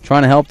strong, and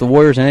trying to help the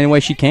Warriors in any way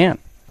she can.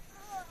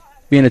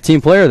 Being a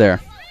team player there.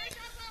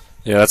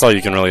 Yeah, that's all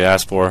you can really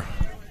ask for.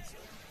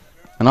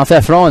 And off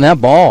that throw, and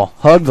that ball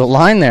hugged the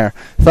line there.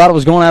 Thought it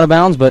was going out of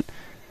bounds, but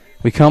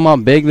we come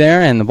up big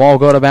there, and the ball will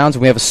go out of bounds.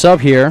 We have a sub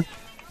here.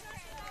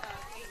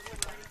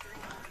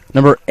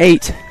 Number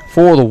 8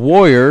 for the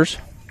Warriors.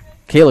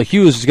 Kayla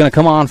Hughes is going to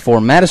come on for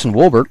Madison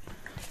Wolbert,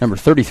 number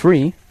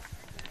 33.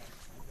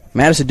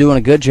 Madison doing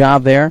a good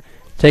job there,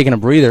 taking a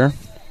breather.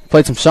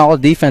 Played some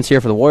solid defense here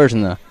for the Warriors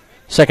in the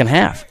second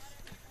half.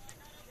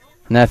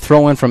 And that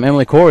throw in from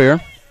Emily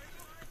Courier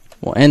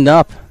will end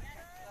up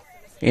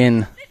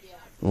in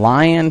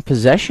Lion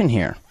possession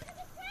here.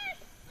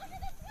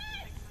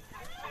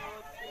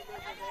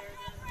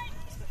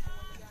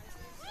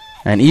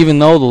 And even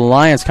though the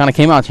Lions kind of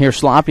came out here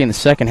sloppy in the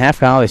second half,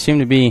 Kyle, they seem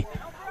to be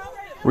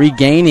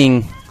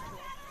regaining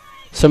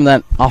some of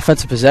that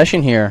offensive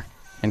possession here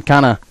and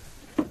kind of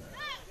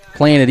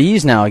playing at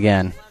ease now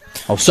again.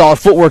 Oh, solid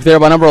footwork there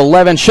by number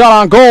 11. Shot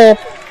on goal.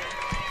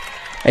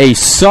 A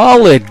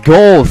solid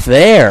goal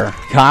there,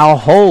 Kyle.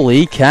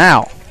 Holy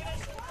cow.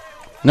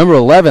 Number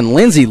 11,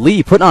 Lindsay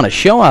Lee, putting on a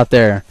show out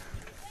there.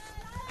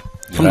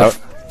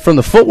 From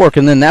the footwork,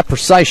 and then that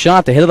precise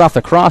shot to hit it off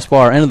the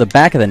crossbar into the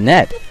back of the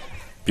net.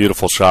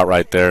 Beautiful shot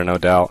right there, no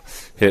doubt.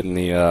 Hitting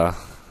the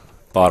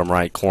bottom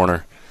right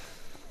corner.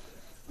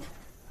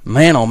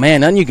 Man, oh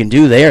man, nothing you can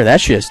do there.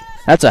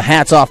 That's a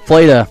hats-off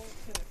play to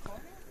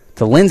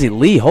Lindsay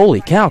Lee.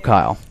 Holy cow,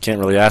 Kyle. Can't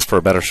really ask for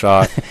a better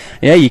shot.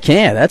 Yeah, you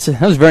can. That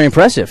was very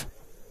impressive.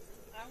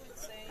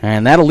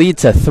 And that'll lead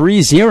to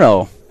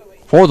 3-0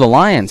 for the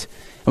Lions.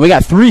 And we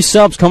got 3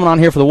 subs coming on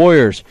here for the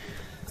Warriors.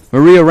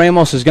 Maria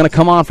Ramos is going to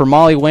come on for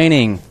Molly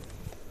Waning.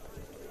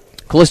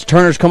 Calista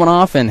Turner's coming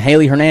off, and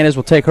Haley Hernandez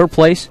will take her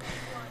place.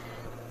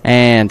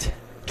 And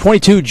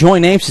 22, Joy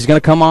Napes is going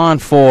to come on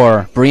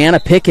for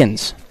Brianna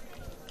Pickens.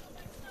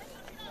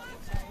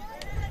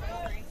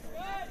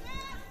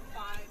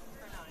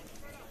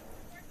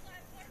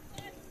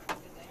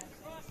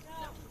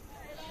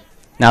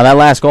 Now that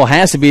last goal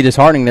has to be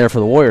disheartening there for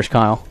the Warriors,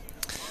 Kyle.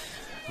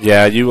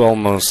 Yeah, you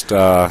almost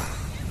start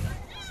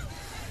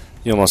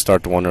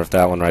to wonder if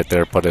that one right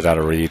there put it out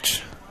of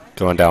reach.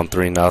 Going down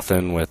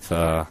 3-0 with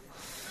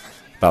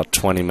about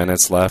 20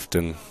 minutes left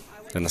in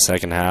the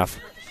second half.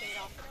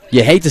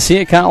 You hate to see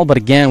it, Kyle, but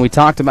again, we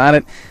talked about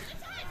it.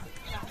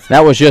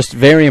 That was just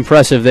very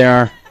impressive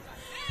there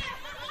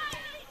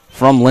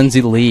from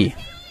Lindsay Lee.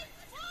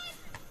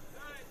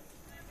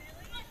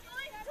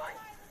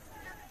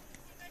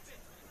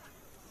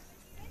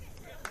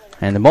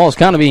 And the ball is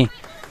kind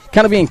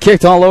of being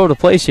kicked all over the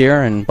place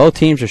here, and both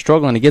teams are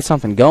struggling to get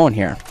something going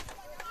here.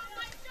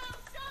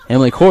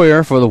 Emily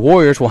Coyer for the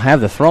Warriors will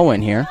have the throw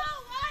in here.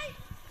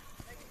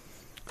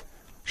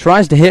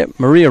 Tries to hit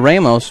Maria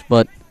Ramos,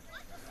 but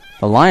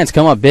the Lions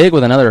come up big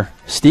with another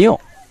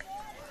steal.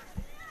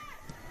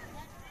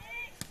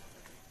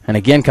 And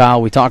again,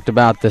 Kyle, we talked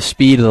about the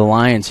speed of the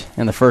Lions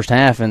in the first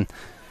half, and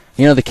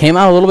you know, they came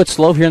out a little bit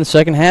slow here in the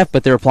second half,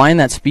 but they're applying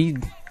that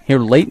speed here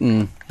late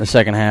in the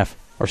second half.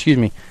 Or excuse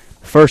me,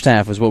 first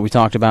half is what we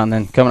talked about, and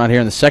then coming out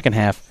here in the second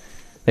half,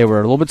 they were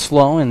a little bit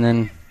slow, and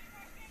then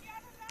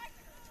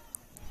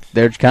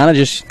they're kind of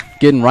just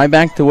getting right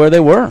back to where they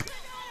were.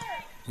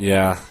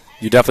 Yeah,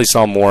 you definitely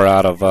saw more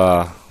out of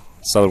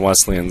Southern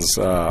Wesleyan's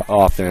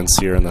offense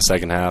here in the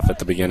second half at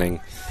the beginning,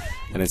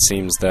 and it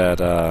seems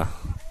that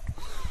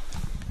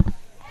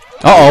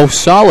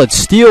solid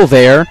steal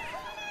there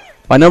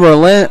by number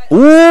 11.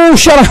 Ooh,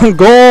 shot on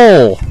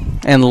goal.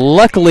 And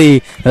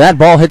luckily, that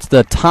ball hits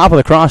the top of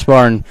the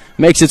crossbar and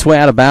makes its way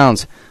out of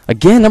bounds.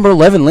 Again, number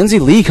 11, Lindsay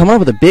Lee, coming up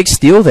with a big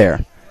steal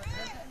there.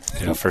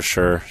 Yeah, for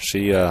sure.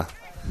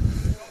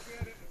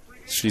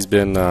 She's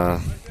been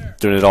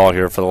doing it all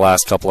here for the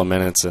last couple of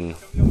minutes, and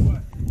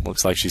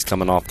looks like she's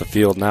coming off the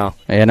field now.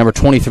 And number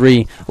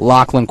 23,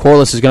 Lachlan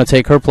Corliss, is going to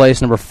take her place.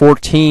 Number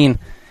 14,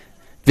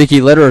 Vicky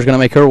Litter, is going to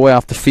make her way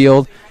off the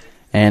field.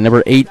 And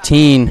number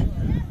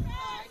 18,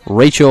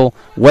 Rachel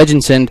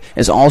Wedginson,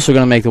 is also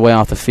going to make the way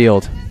off the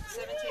field.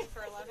 17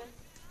 for 11.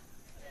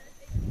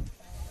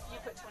 You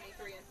put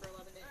 23 in for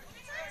 11, didn't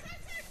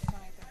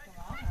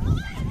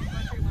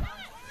you?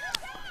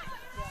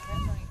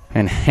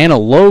 And Hannah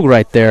Logue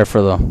right there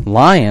for the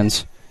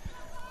Lions,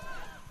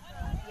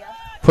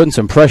 putting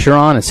some pressure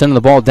on and sending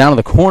the ball down to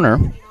the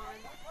corner.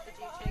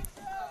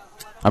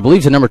 I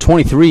believe to number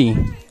 23,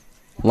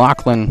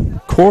 Lachlan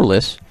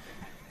Corliss.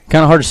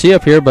 Kind of hard to see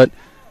up here, but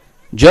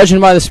judging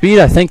by the speed,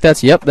 I think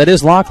that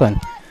is Lachlan.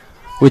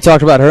 We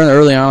talked about her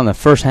early on in the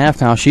first half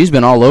now. She's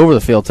been all over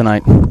the field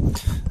tonight.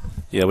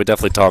 Yeah, we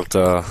definitely talked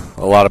a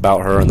lot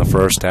about her in the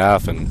first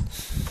half, and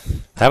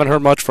haven't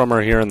heard much from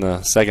her here in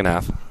the second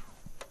half.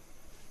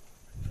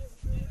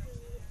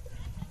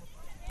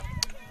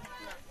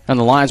 And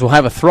the Lions will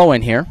have a throw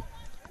in here.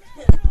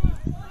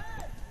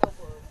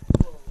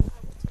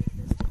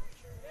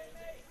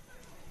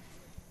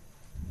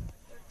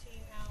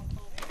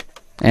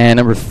 And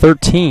number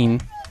 13,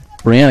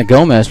 Brianna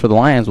Gomez for the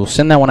Lions, will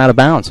send that one out of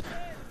bounds. A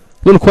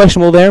little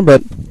questionable there,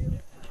 but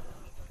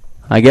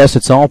I guess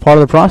it's all part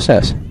of the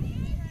process.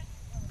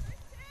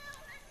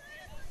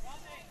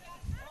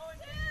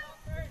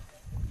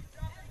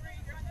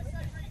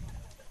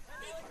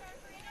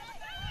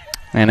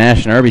 And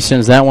Ashton Irby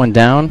sends that one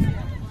down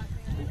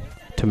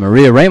to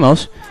Maria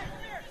Ramos.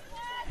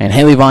 And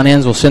Haley Von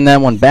Enns will send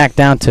that one back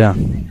down to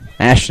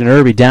Ashton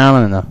Irby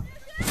down in the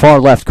far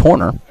left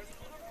corner.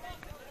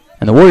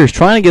 And the Warriors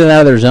trying to get it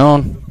out of their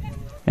zone.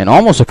 And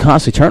almost a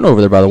costly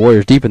turnover there by the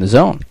Warriors deep in the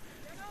zone.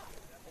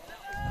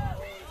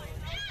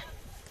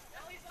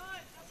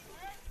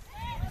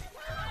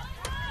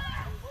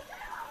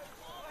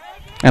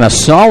 And a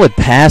solid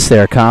pass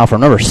there, Kyle, from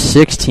number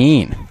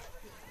 16.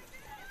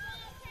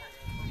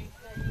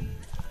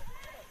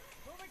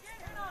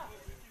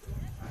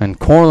 And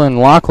Lachlan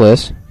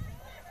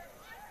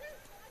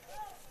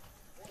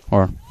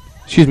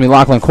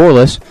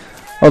Corliss,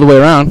 all the way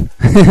around.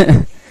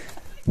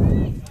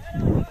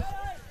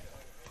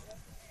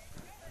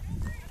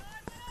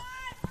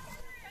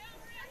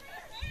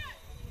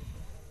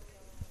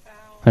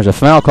 There's a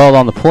foul called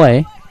on the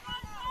play.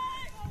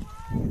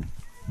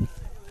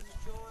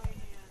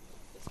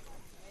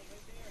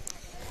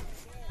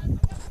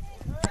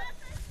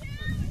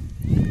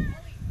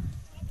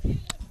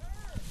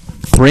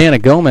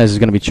 Brianna Gomez is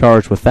going to be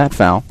charged with that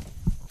foul.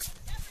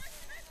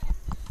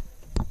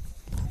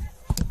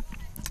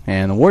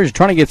 And the Warriors are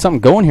trying to get something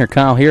going here,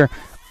 Kyle, here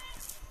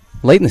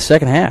late in the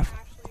second half.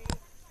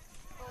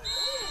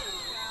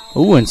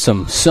 Ooh, and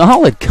some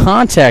solid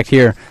contact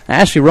here.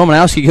 Ashley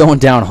Romanowski going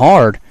down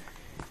hard.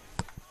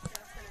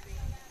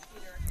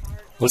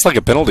 Looks like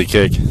a penalty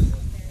kick.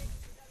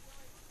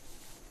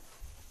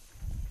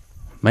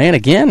 Man,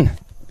 again,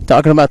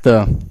 talking about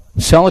the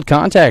solid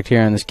contact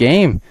here in this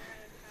game.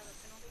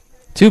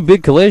 Two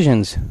big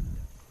collisions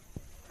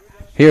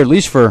here, at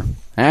least for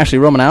Ashley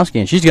Romanowski,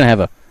 and she's going to have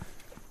a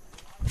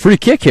free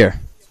kick here.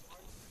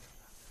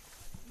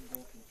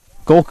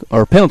 Goal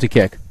or penalty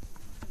kick.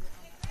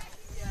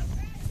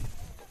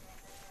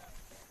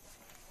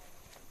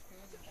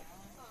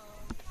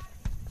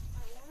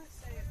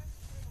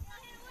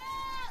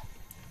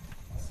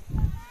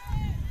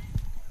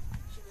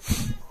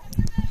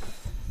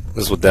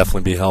 This would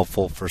definitely be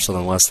helpful for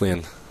Southern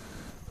Wesleyan.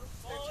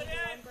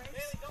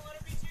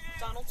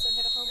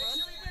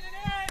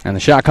 And the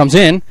shot comes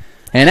in.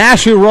 And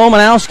Ashley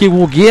Romanowski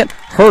will get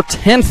her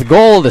 10th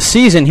goal of the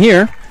season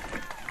here,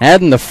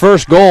 adding the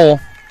first goal.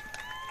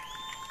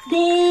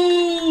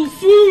 Goal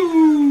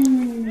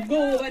SWU!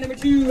 Goal by number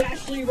 2,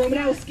 Ashley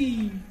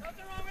Romanowski.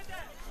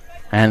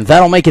 And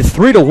that'll make it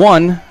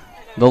 3-1.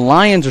 The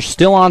Lions are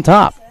still on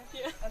top.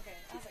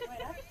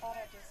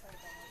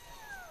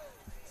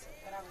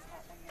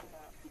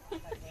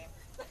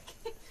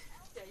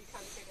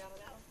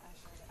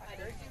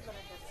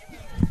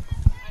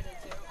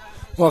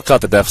 Well,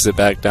 cut the deficit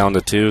back down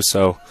to 2,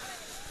 so.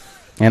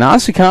 And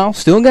honestly, Kyle,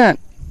 still got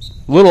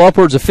a little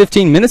upwards of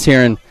 15 minutes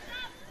here, and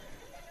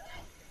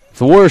if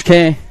the Warriors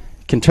can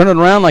turn it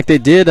around like they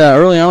did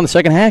early on in the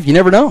second half, you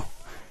never know.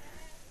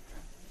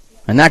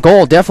 And that goal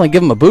will definitely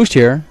give them a boost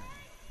here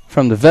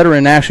from the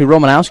veteran Ashley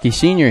Romanowski,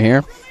 senior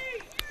here.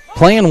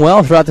 Playing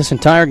well throughout this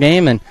entire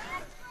game, and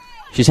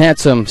she's had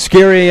some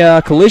scary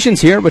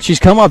collisions here, but she's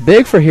come up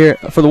big for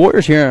the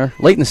Warriors here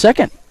late in the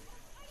second.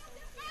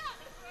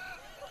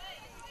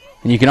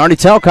 And you can already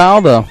tell, Kyle,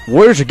 the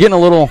Warriors are getting a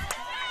little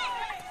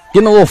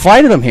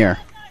fight in them here.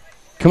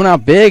 Coming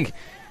out big.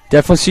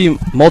 Definitely see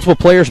multiple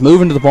players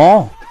moving to the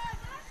ball.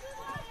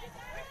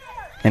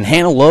 And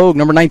Hannah Logue,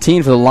 number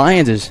 19 for the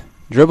Lions, is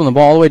dribbling the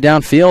ball all the way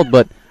downfield,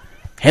 but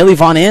Haley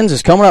Von Enns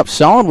is coming up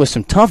solid with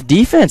some tough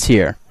defense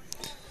here.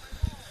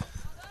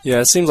 Yeah,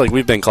 it seems like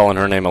we've been calling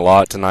her name a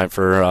lot tonight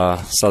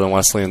for Southern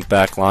Wesleyan's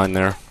back line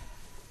there.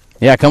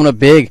 Yeah, coming up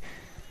big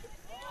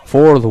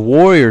for the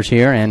Warriors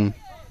here, and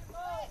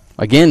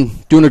again,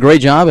 doing a great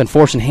job and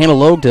forcing Hannah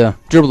Logue to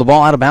dribble the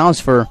ball out of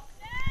bounds for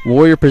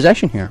Warrior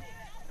possession here.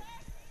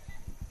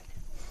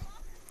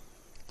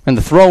 And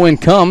the throw-in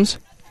comes.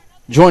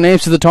 Joy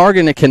Ames to the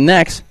target, and it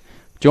connects.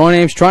 Joy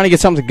Ames trying to get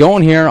something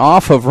going here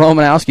off of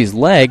Romanowski's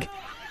leg.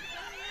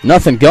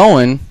 Nothing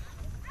going.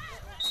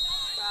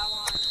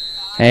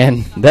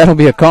 And that'll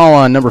be a call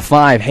on number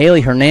 5,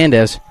 Haley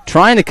Hernandez,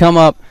 trying to come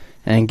up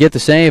and get the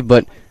save,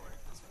 but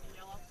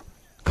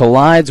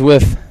collides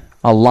with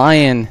a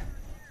Lion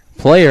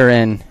player,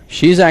 and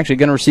she's actually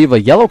going to receive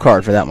a yellow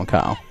card for that one,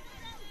 Kyle.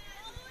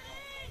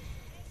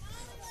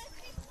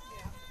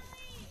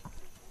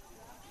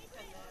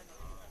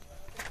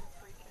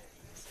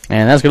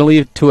 And that's going to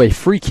lead to a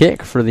free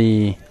kick for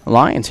the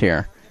Lions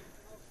here.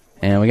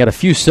 And we got a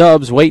few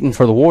subs waiting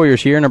for the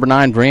Warriors here. Number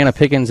 9, Brianna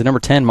Pickens, and number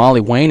 10,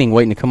 Molly Waning,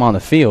 waiting to come on the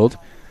field.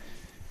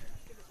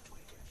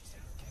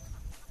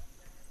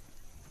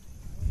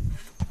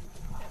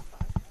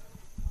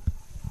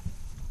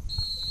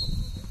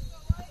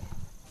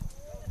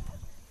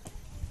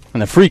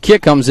 And the free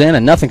kick comes in,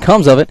 and nothing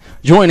comes of it.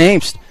 Joy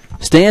Ames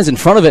stands in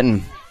front of it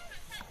and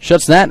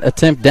shuts that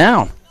attempt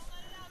down.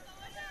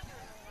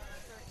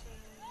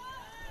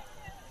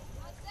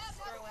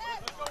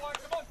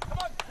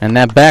 And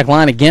that back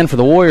line again for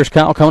the Warriors,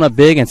 Kyle, coming up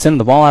big and sending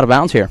the ball out of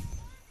bounds here.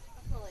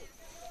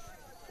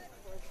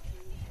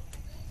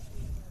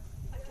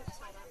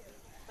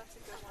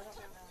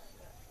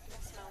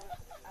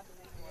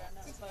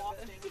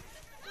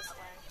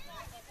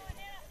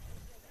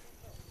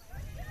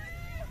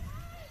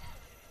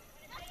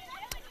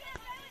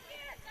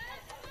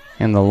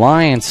 And the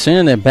Lions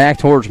sending it back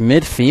towards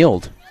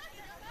midfield.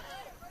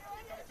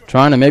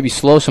 Trying to maybe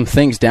slow some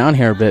things down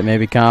here a bit,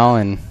 maybe, Kyle,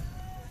 and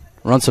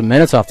run some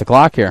minutes off the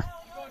clock here.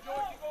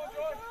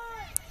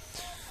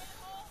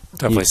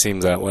 Definitely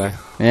seems that way.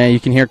 Yeah, you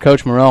can hear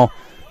Coach Morrell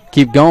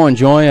keep going,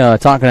 Joy,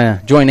 talking to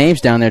Joy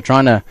Ames down there,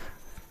 trying to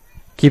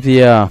keep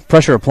the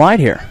pressure applied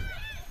here.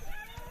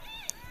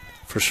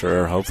 For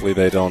sure. Hopefully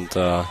they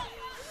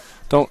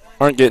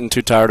aren't getting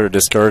too tired or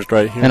discouraged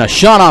right here. And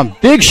a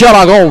big shot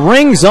on goal,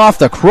 rings off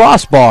the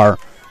crossbar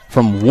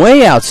from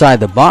way outside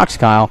the box,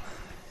 Kyle.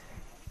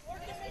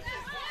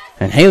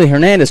 And Haley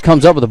Hernandez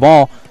comes up with the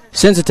ball,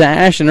 sends it to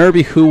Ashton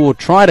Irby, who will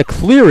try to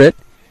clear it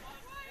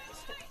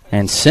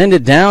and send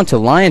it down to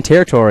Lion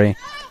territory.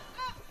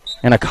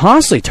 And a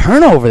costly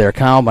turnover there,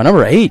 Kyle, by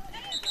number 8,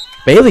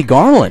 Bailey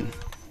Garland.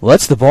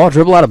 Lets the ball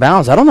dribble out of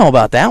bounds. I don't know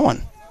about that one.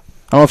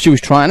 I don't know if she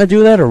was trying to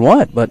do that or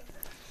what, but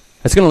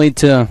that's going to lead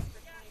to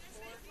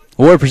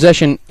Warrior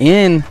possession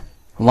in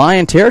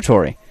Lion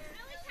territory.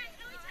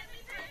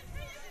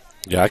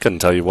 Yeah, I couldn't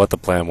tell you what the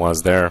plan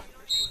was there.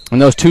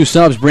 And those two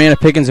subs, Brianna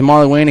Pickens and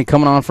Marley Waning,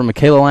 coming on from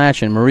Michaela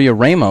Latch and Maria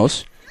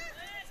Ramos.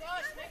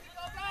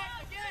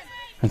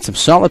 And some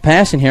solid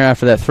passing here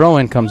after that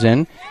throw-in comes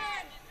in.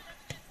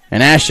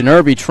 And Ashton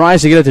Irby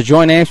tries to get it to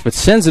Joy Ames, but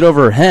sends it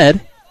over her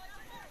head.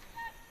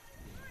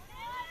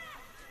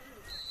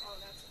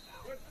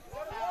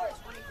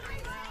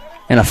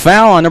 And a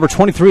foul on number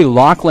 23,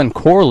 Lachlan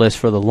Corliss,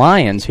 for the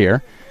Lions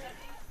here.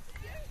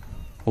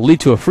 Will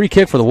lead to a free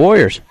kick for the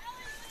Warriors.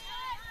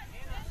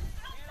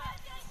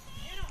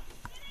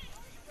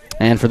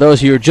 And for those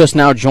of you who are just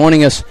now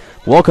joining us,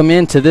 welcome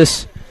into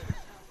this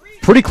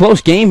pretty close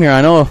game here.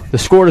 I know the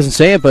score doesn't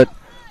say it, but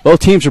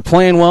both teams are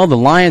playing well. The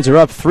Lions are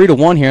up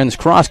 3-1 here, and this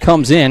cross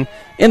comes into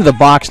the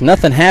box.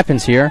 Nothing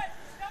happens here.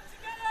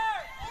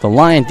 The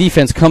Lion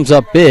defense comes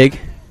up big.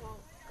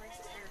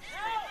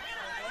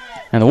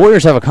 And the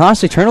Warriors have a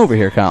costly turnover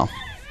here, Kyle.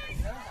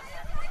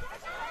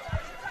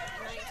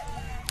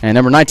 And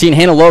number 19,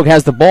 Hannah Logue,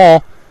 has the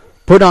ball.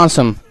 Put on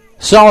some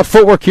solid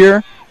footwork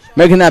here,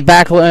 making that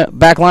back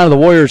line of the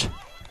Warriors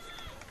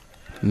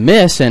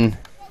miss. And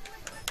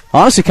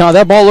honestly, Kyle,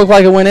 that ball looked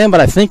like it went in, but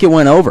I think it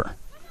went over.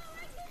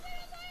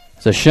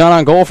 It's a shot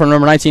on goal from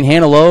number 19,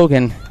 Hannah Logue,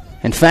 and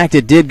in fact,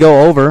 it did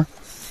go over.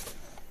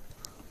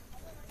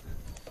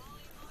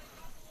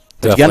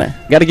 You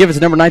got to give it to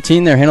number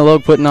 19 there. Hannah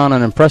Logue putting on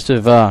an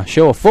impressive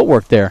show of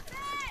footwork there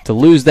to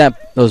lose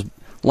those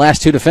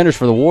last two defenders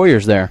for the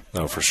Warriors there.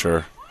 Oh, for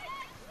sure.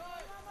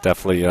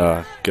 definitely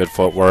good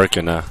footwork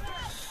and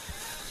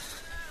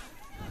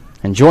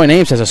Joy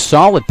Ames has a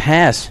solid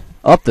pass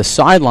up the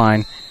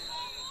sideline.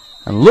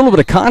 A little bit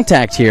of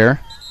contact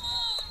here.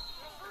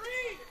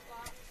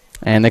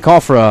 And they call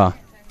for a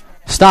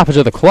stoppage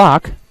of the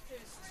clock.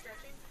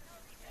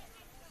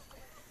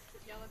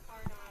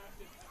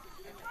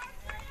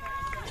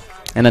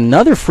 And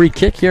another free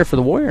kick here for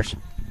the Warriors.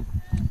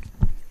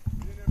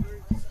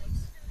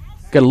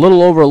 Got a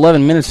little over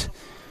 11 minutes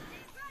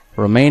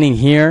remaining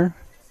here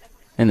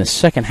in the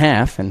second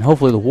half, and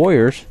hopefully the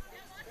Warriors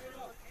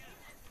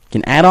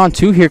can add on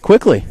two here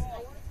quickly.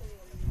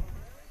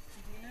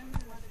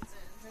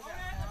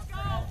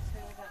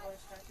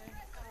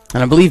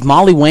 And I believe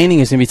Molly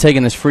Waning is going to be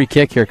taking this free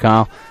kick here,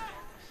 Kyle.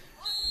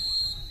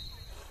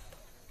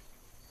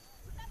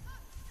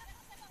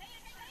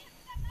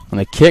 And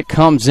the kick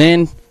comes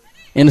in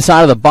the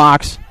side of the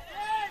box.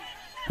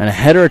 And a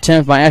header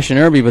attempt by Ashton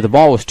Irby, but the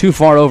ball was too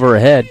far over her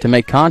head to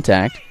make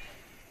contact.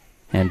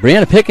 And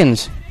Brianna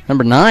Pickens,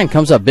 number 9,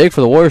 comes up big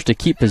for the Warriors to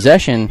keep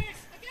possession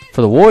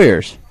for the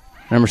Warriors.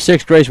 Number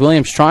 6, Grace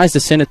Williams, tries to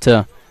send it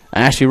to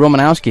Ashley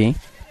Romanowski.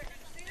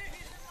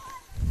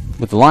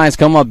 But the Lions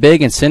come up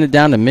big and send it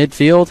down to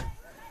midfield.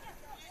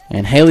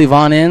 And Haley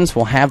Von Inns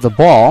will have the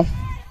ball.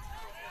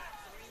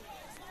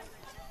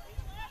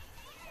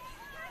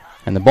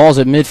 And the ball's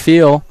at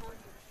midfield.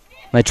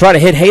 They try to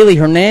hit Haley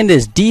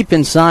Hernandez deep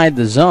inside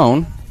the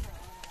zone,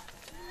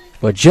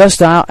 but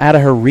just out of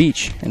her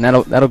reach, and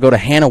that'll go to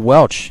Hannah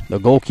Welch, the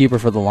goalkeeper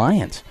for the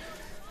Lions.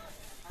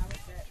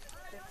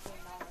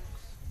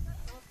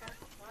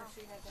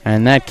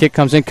 And that kick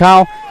comes in.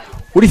 Kyle,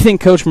 what do you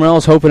think Coach Morell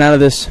is hoping out of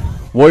this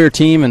Warrior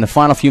team in the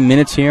final few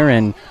minutes here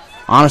and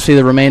honestly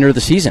the remainder of the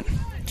season?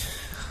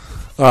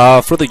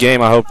 For the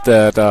game, I hope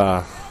that,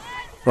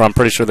 or I'm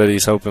pretty sure that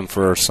he's hoping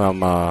for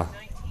some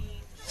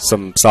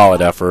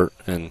solid effort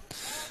and,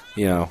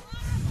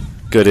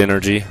 good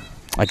energy.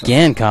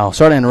 Again, Kyle,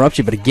 sorry to interrupt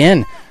you, but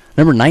again,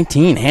 number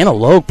 19, Hannah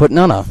Logue, putting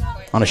on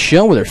a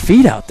show with her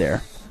feet out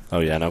there. Oh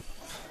yeah,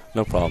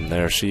 no problem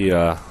there. She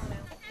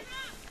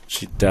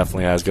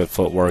definitely has good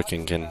footwork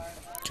and can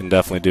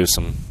definitely do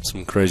some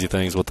crazy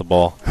things with the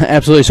ball.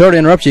 Absolutely. Sorry to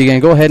interrupt you again.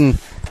 Go ahead and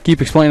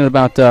keep explaining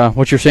about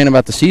what you're saying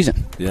about the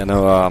season. Yeah,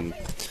 no.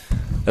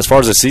 As far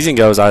as the season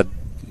goes, I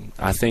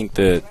think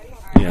that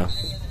you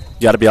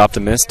got to be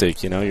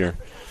optimistic. You're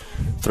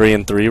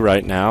 3-3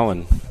 right now,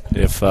 and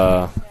if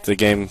the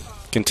game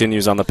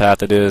continues on the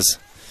path it is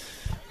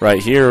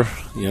right here,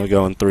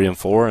 going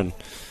 3-4, and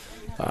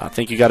I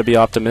think you got to be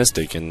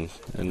optimistic and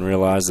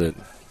realize that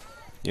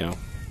you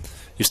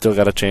still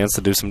got a chance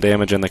to do some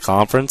damage in the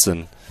conference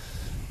and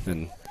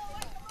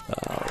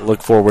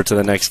look forward to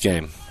the next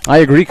game. I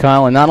agree,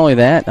 Kyle, and not only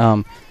that,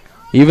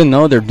 even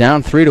though they're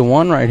down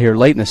 3-1 right here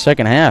late in the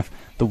second half,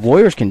 the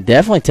Warriors can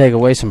definitely take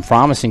away some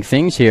promising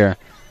things here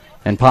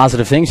and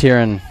positive things here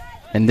in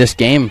this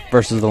game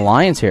versus the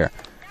Lions here.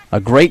 A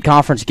great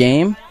conference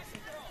game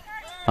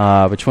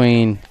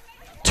between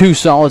two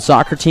solid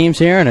soccer teams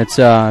here, and it's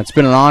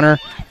been an honor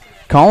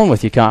calling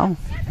with you, Kyle.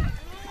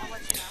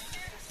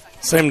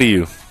 Same to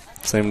you.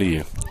 Same to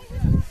you.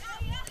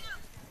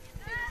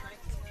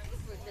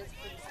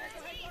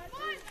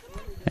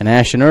 And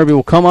Ashton Irby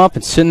will come up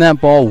and send that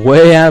ball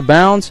way out of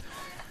bounds,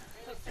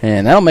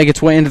 and that'll make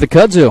its way into the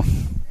kudzu.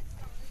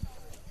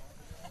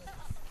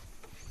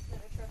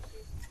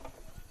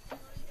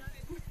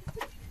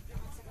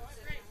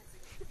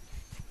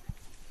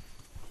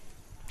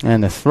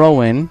 And the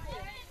throw-in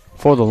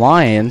for the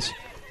Lions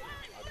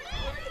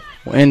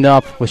will end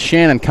up with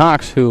Shannon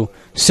Cox, who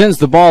sends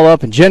the ball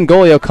up, and Jen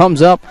Golio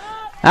comes up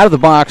out of the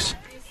box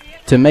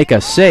to make a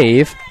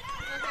save.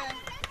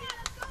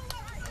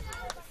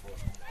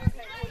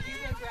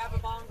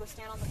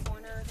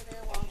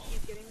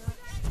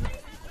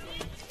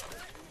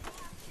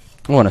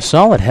 Oh, and a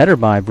solid header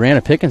by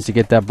Brianna Pickens to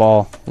get that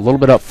ball a little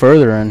bit up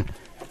further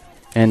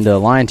in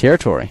Lion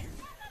territory.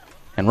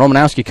 And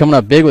Romanowski coming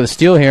up big with a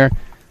steal here.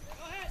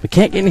 We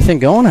can't get anything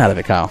going out of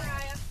it, Kyle.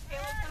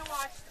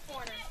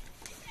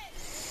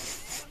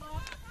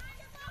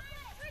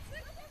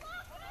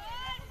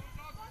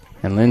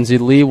 And Lindsay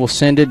Lee will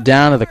send it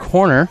down to the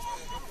corner.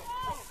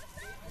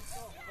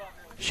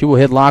 She will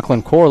hit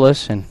Lachlan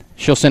Corliss, and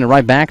she'll send it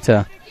right back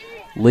to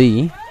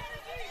Lee,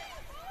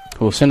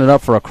 who will send it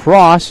up for a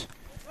cross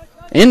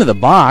into the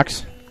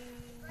box.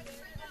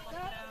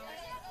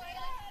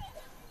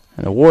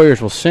 And the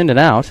Warriors will send it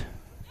out.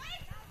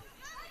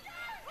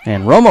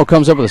 And Romo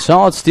comes up with a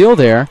solid steal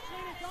there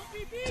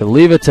to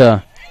leave it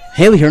to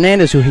Haley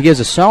Hernandez, who he gives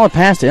a solid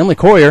pass to Emily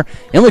Coyer.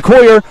 Emily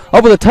Coyer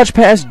up with a touch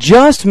pass,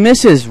 just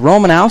misses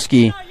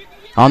Romanowski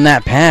on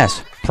that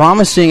pass.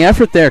 Promising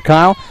effort there,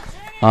 Kyle,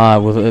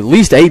 with at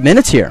least 8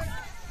 minutes here.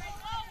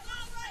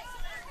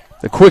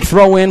 The quick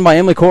throw in by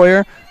Emily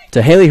Coyer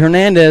to Haley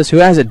Hernandez, who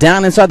has it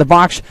down inside the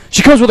box.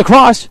 She comes with a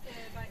cross,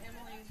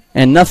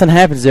 and nothing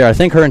happens there. I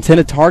think her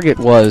intended target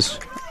was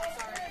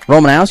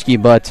Romanowski,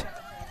 but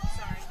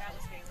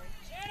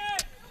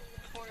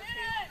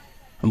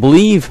I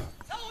believe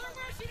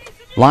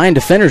Lion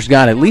defenders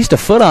got at least a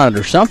foot on it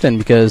or something,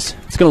 because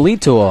it's going to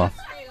lead to a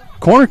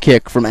corner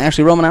kick from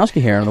Ashley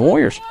Romanowski here on the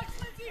Warriors.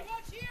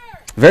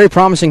 Very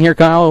promising here,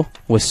 Kyle,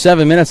 with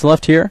 7 minutes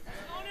left here.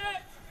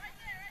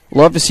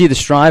 Love to see the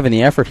strive and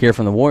the effort here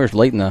from the Warriors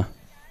late in the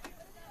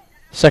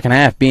second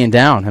half, being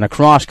down. And a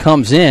cross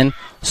comes in.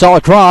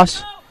 Solid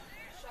cross.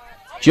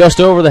 Just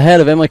over the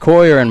head of Emily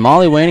Coyer, and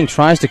Molly Waning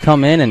tries to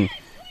come in and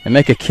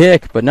make a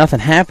kick, but nothing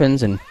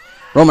happens. And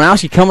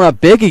Romanowski coming up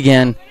big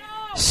again,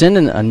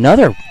 sending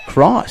another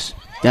cross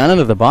down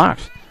into the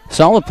box.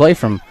 Solid play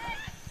from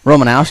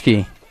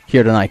Romanowski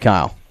here tonight,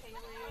 Kyle.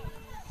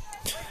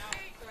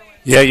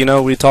 Yeah, you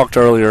know, we talked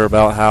earlier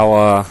about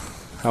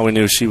how we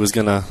knew she was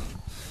gonna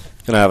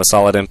have a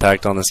solid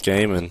impact on this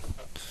game, and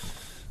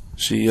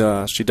she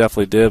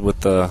definitely did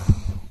with the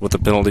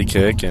penalty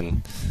kick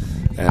and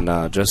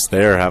just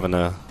there having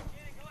to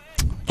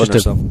put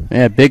herself.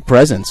 Yeah, big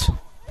presence.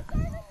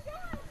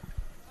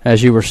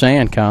 As you were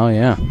saying, Kyle,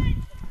 yeah.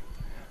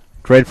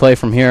 Great play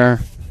from her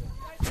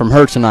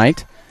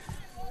tonight.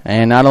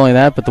 And not only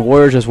that, but the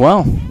Warriors as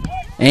well.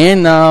 And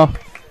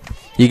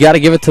you got to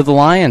give it to the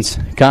Lions,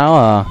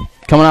 Kyle.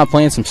 Coming out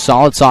playing some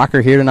solid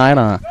soccer here tonight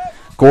on a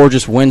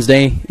gorgeous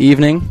Wednesday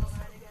evening.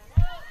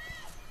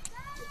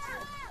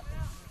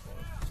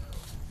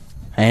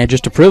 And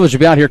just a privilege to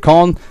be out here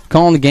calling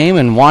the game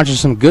and watching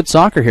some good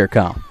soccer here,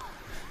 Kyle.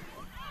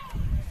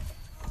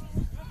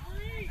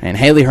 And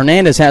Haley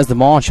Hernandez has the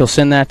ball, and she'll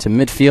send that to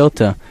midfield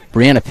to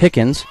Brianna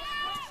Pickens,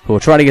 who will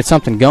try to get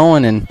something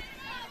going, and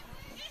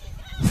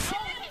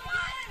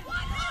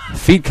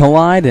feet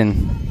collide,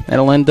 and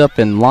that'll end up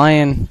in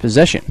Lion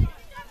possession.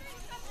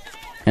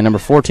 And number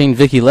 14,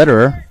 Vicky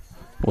Lederer,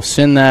 will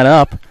send that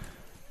up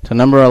to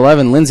number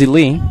 11, Lindsay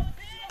Lee.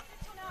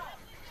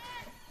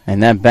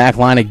 And that back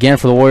line again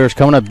for the Warriors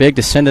coming up big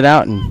to send it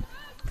out. And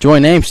Joy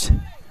Names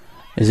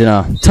is in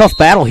a tough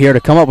battle here to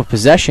come up with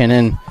possession.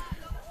 And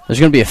there's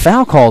going to be a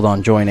foul called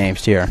on Joy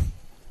Names here.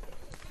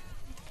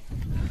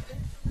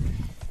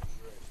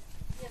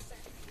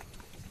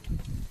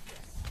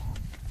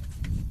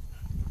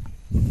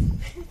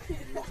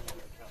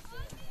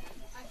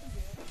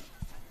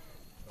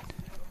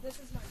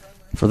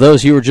 For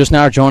those of you who are just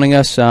now joining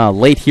us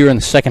late here in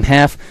the second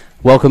half,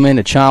 welcome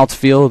into Childs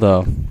Field.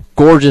 A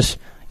gorgeous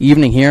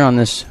evening here on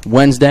this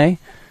Wednesday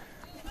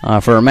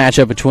for a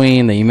matchup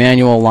between the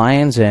Emmanuel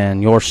Lions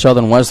and your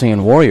Southern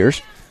Wesleyan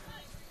Warriors.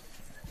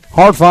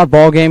 Hard-fought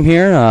ball game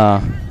here.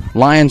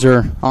 Lions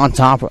are on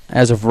top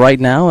as of right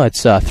now.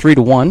 It's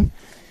 3-1.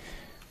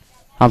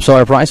 I'm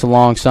Sawyer Price.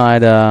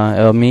 Alongside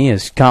of me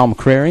is Kyle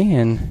McCrary.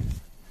 And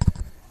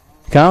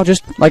Kyle,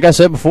 just like I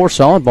said before,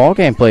 solid ball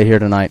game played here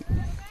tonight.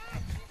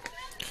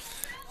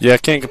 Yeah, I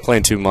can't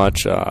complain too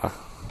much.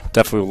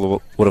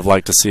 Definitely would have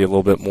liked to see a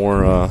little bit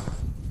more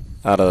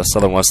out of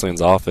Southern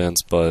Wesleyan's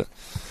offense, but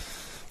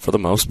for the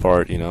most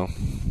part, you know,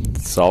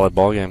 solid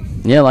ball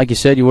game. Yeah, like you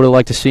said, you would have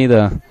liked to see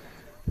the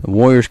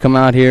Warriors come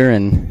out here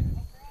and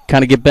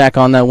kind of get back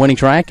on that winning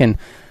track. And,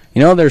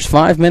 you know, there's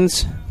 5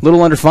 minutes, a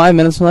little under 5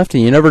 minutes left,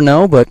 and you never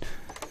know, but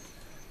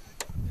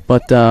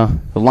the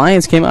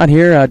Lions came out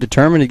here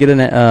determined to get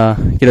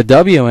a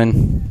W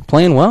and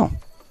playing well.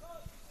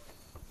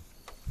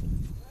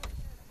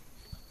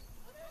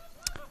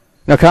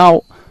 Now,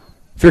 Kyle,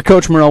 if you're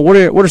Coach Morrell, what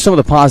are some of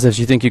the positives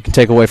you think you can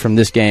take away from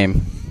this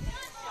game?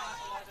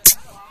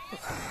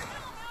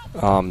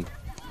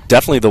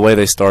 Definitely the way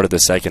they started the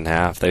second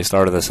half. They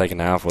started the second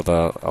half with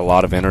a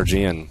lot of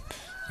energy and,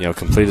 you know,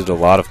 completed a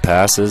lot of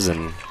passes,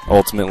 and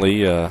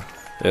ultimately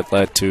it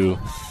led to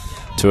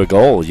a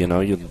goal. You know,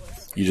 you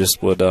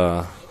just would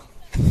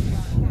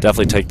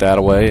definitely take that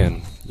away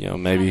and, you know,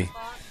 maybe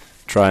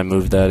try and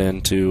move that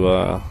into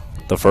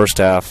the first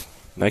half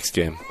next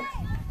game.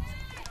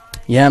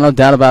 Yeah, no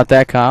doubt about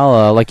that,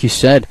 Kyle. Like you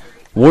said,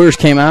 Warriors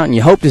came out, and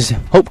you hope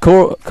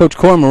Coach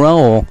Corey Morrell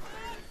will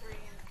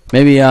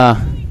maybe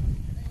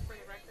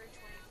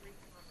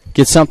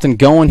get something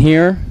going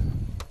here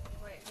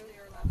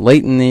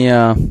late in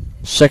the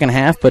second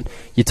half. But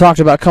you talked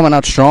about coming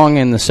out strong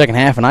in the second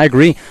half, and I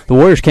agree. The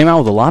Warriors came out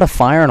with a lot of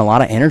fire and a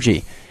lot of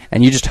energy,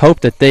 and you just hope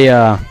that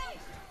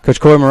Coach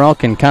Corey Morrell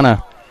can kind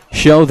of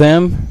show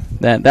them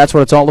that that's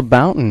what it's all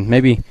about, and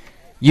maybe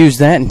use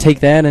that and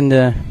take that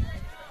into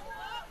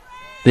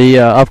the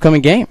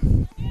upcoming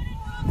game.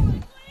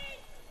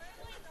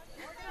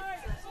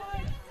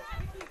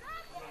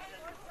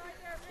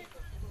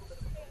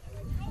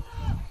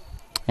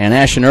 And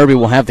Ashton Irby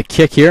will have the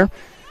kick here.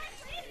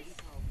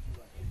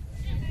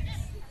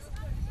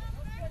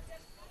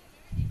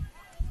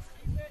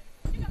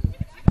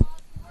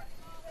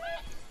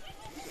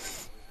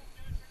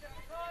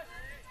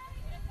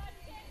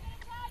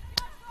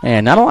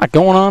 And not a lot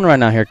going on right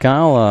now here,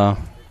 Kyle.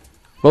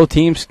 Both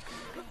teams,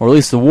 or at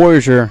least the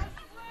Warriors, are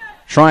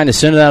trying to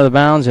send it out of the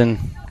bounds, and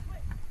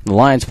the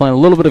Lions playing a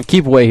little bit of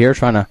keep away here,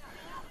 trying to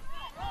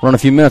run a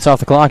few minutes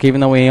off the clock,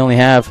 even though we only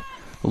have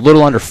a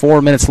little under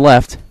 4 minutes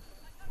left.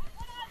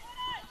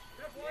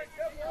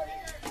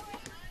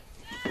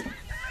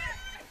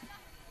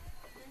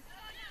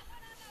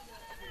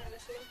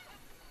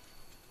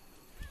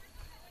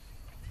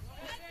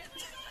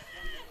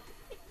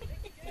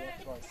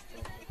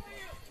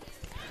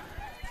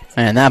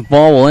 And that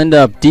ball will end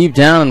up deep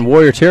down in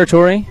Warrior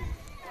territory.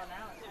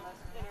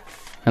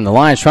 And the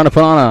Lions trying to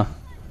put on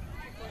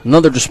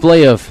another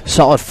display of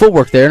solid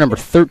footwork there. Number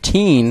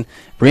 13,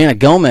 Brianna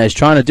Gomez,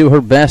 trying to do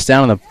her best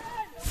down in the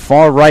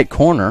far right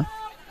corner.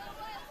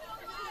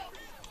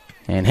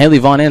 And Haley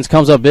Von Inns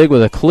comes up big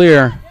with a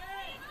clear.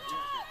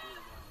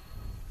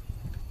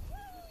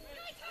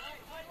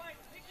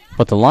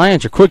 But the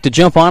Lions are quick to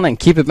jump on it and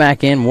keep it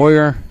back in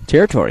Warrior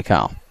territory,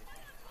 Kyle.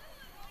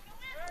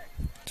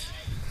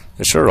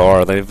 They sure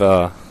are. They've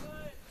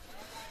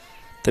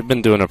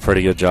been doing a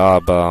pretty good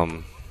job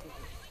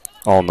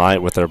all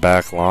night with their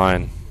back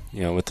line,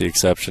 with the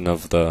exception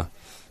of the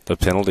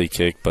penalty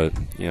kick. But,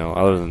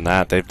 other than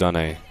that, they've done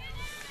a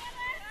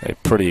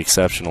pretty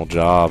exceptional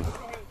job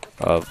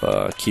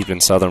of keeping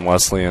Southern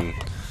Wesleyan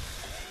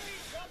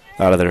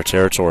out of their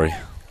territory.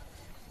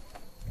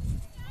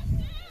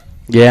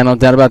 Yeah, no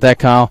doubt about that,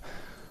 Kyle.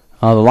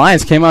 The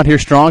Lions came out here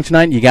strong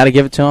tonight. You got to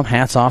give it to them.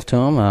 Hats off to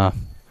them.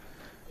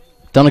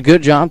 Done a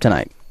good job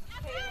tonight.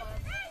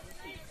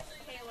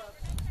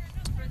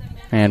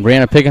 And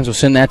Brianna Pickens will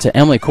send that to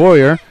Emily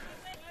Courier,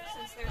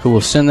 who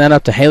will send that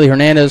up to Haley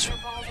Hernandez.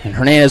 And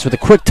Hernandez with a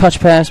quick touch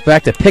pass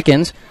back to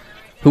Pickens,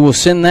 who will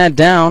send that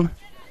down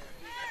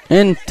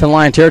into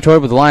Lion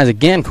territory. But the Lions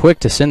again quick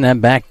to send that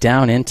back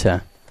down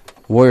into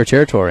Warrior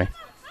territory.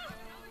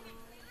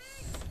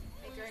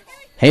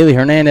 Haley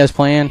Hernandez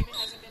playing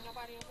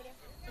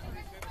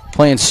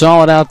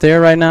solid out there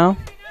right now.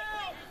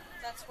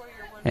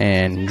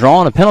 And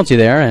drawing a penalty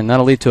there, and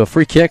that'll lead to a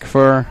free kick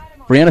for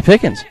Brianna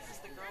Pickens.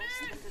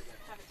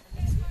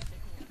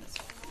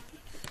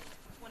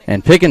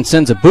 And Pickens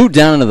sends a boot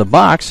down into the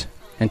box.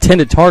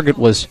 Intended target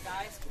was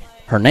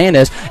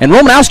Hernandez. And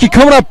Romanowski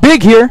coming up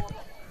big here.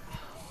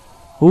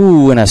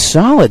 Ooh, and a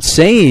solid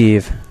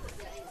save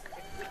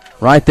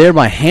right there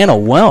by Hannah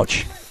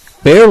Welch.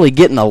 Barely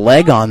getting a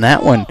leg on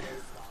that one.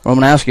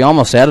 Romanowski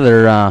almost out of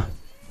their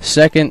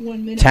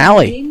second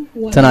tally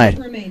tonight.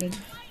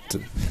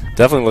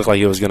 Definitely looked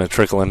like it was going to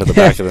trickle into the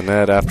back of the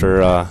net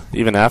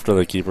even after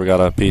the keeper got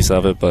a piece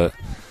of it, but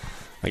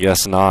I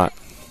guess not.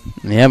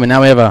 Yeah, but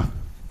now we have a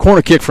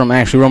corner kick from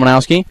Ashley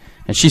Romanowski,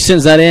 and she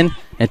sends that in.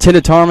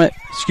 Intended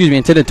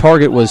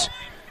target was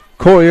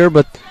Courier,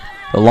 but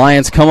the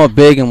Lions come up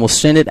big and will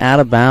send it out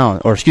of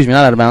bounds, not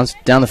out of bounds,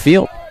 down the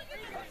field.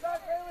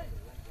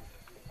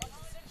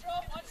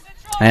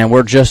 And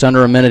we're just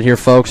under a minute here,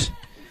 folks.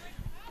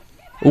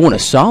 Ooh, and a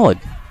solid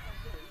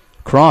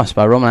cross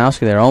by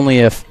Romanowski there, only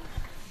if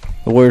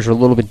the Warriors are a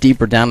little bit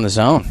deeper down in the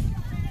zone.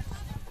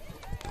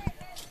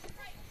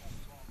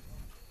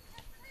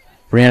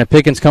 Brianna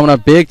Pickens coming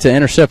up big to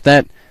intercept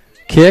that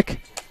kick.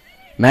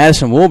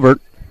 Madison Wilbert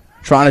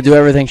trying to do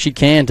everything she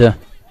can to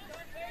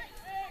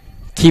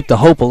keep the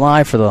hope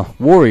alive for the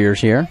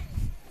Warriors here.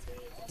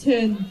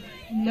 10,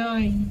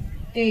 9,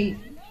 8,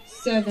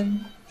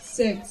 7,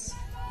 6,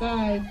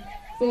 5,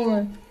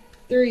 4,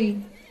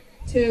 3,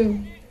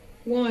 2,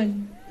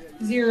 1,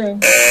 0.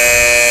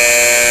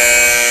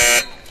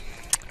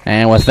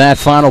 And with that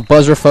final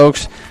buzzer,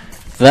 folks,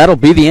 that'll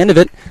be the end of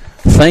it.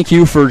 Thank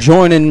you for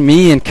joining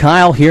me and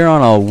Kyle here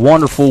on a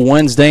wonderful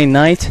Wednesday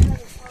night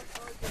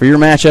for your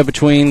matchup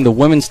between the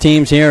women's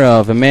teams here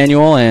of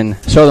Emmanuel and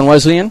Southern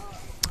Wesleyan.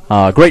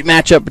 Great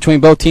matchup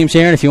between both teams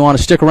here, and if you want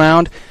to stick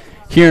around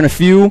here in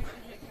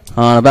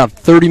about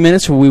 30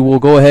 minutes, we will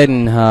go ahead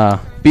and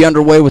be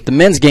underway with the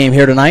men's game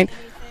here tonight.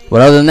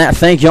 But other than that,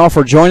 thank you all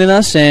for joining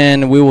us,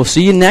 and we will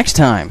see you next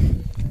time.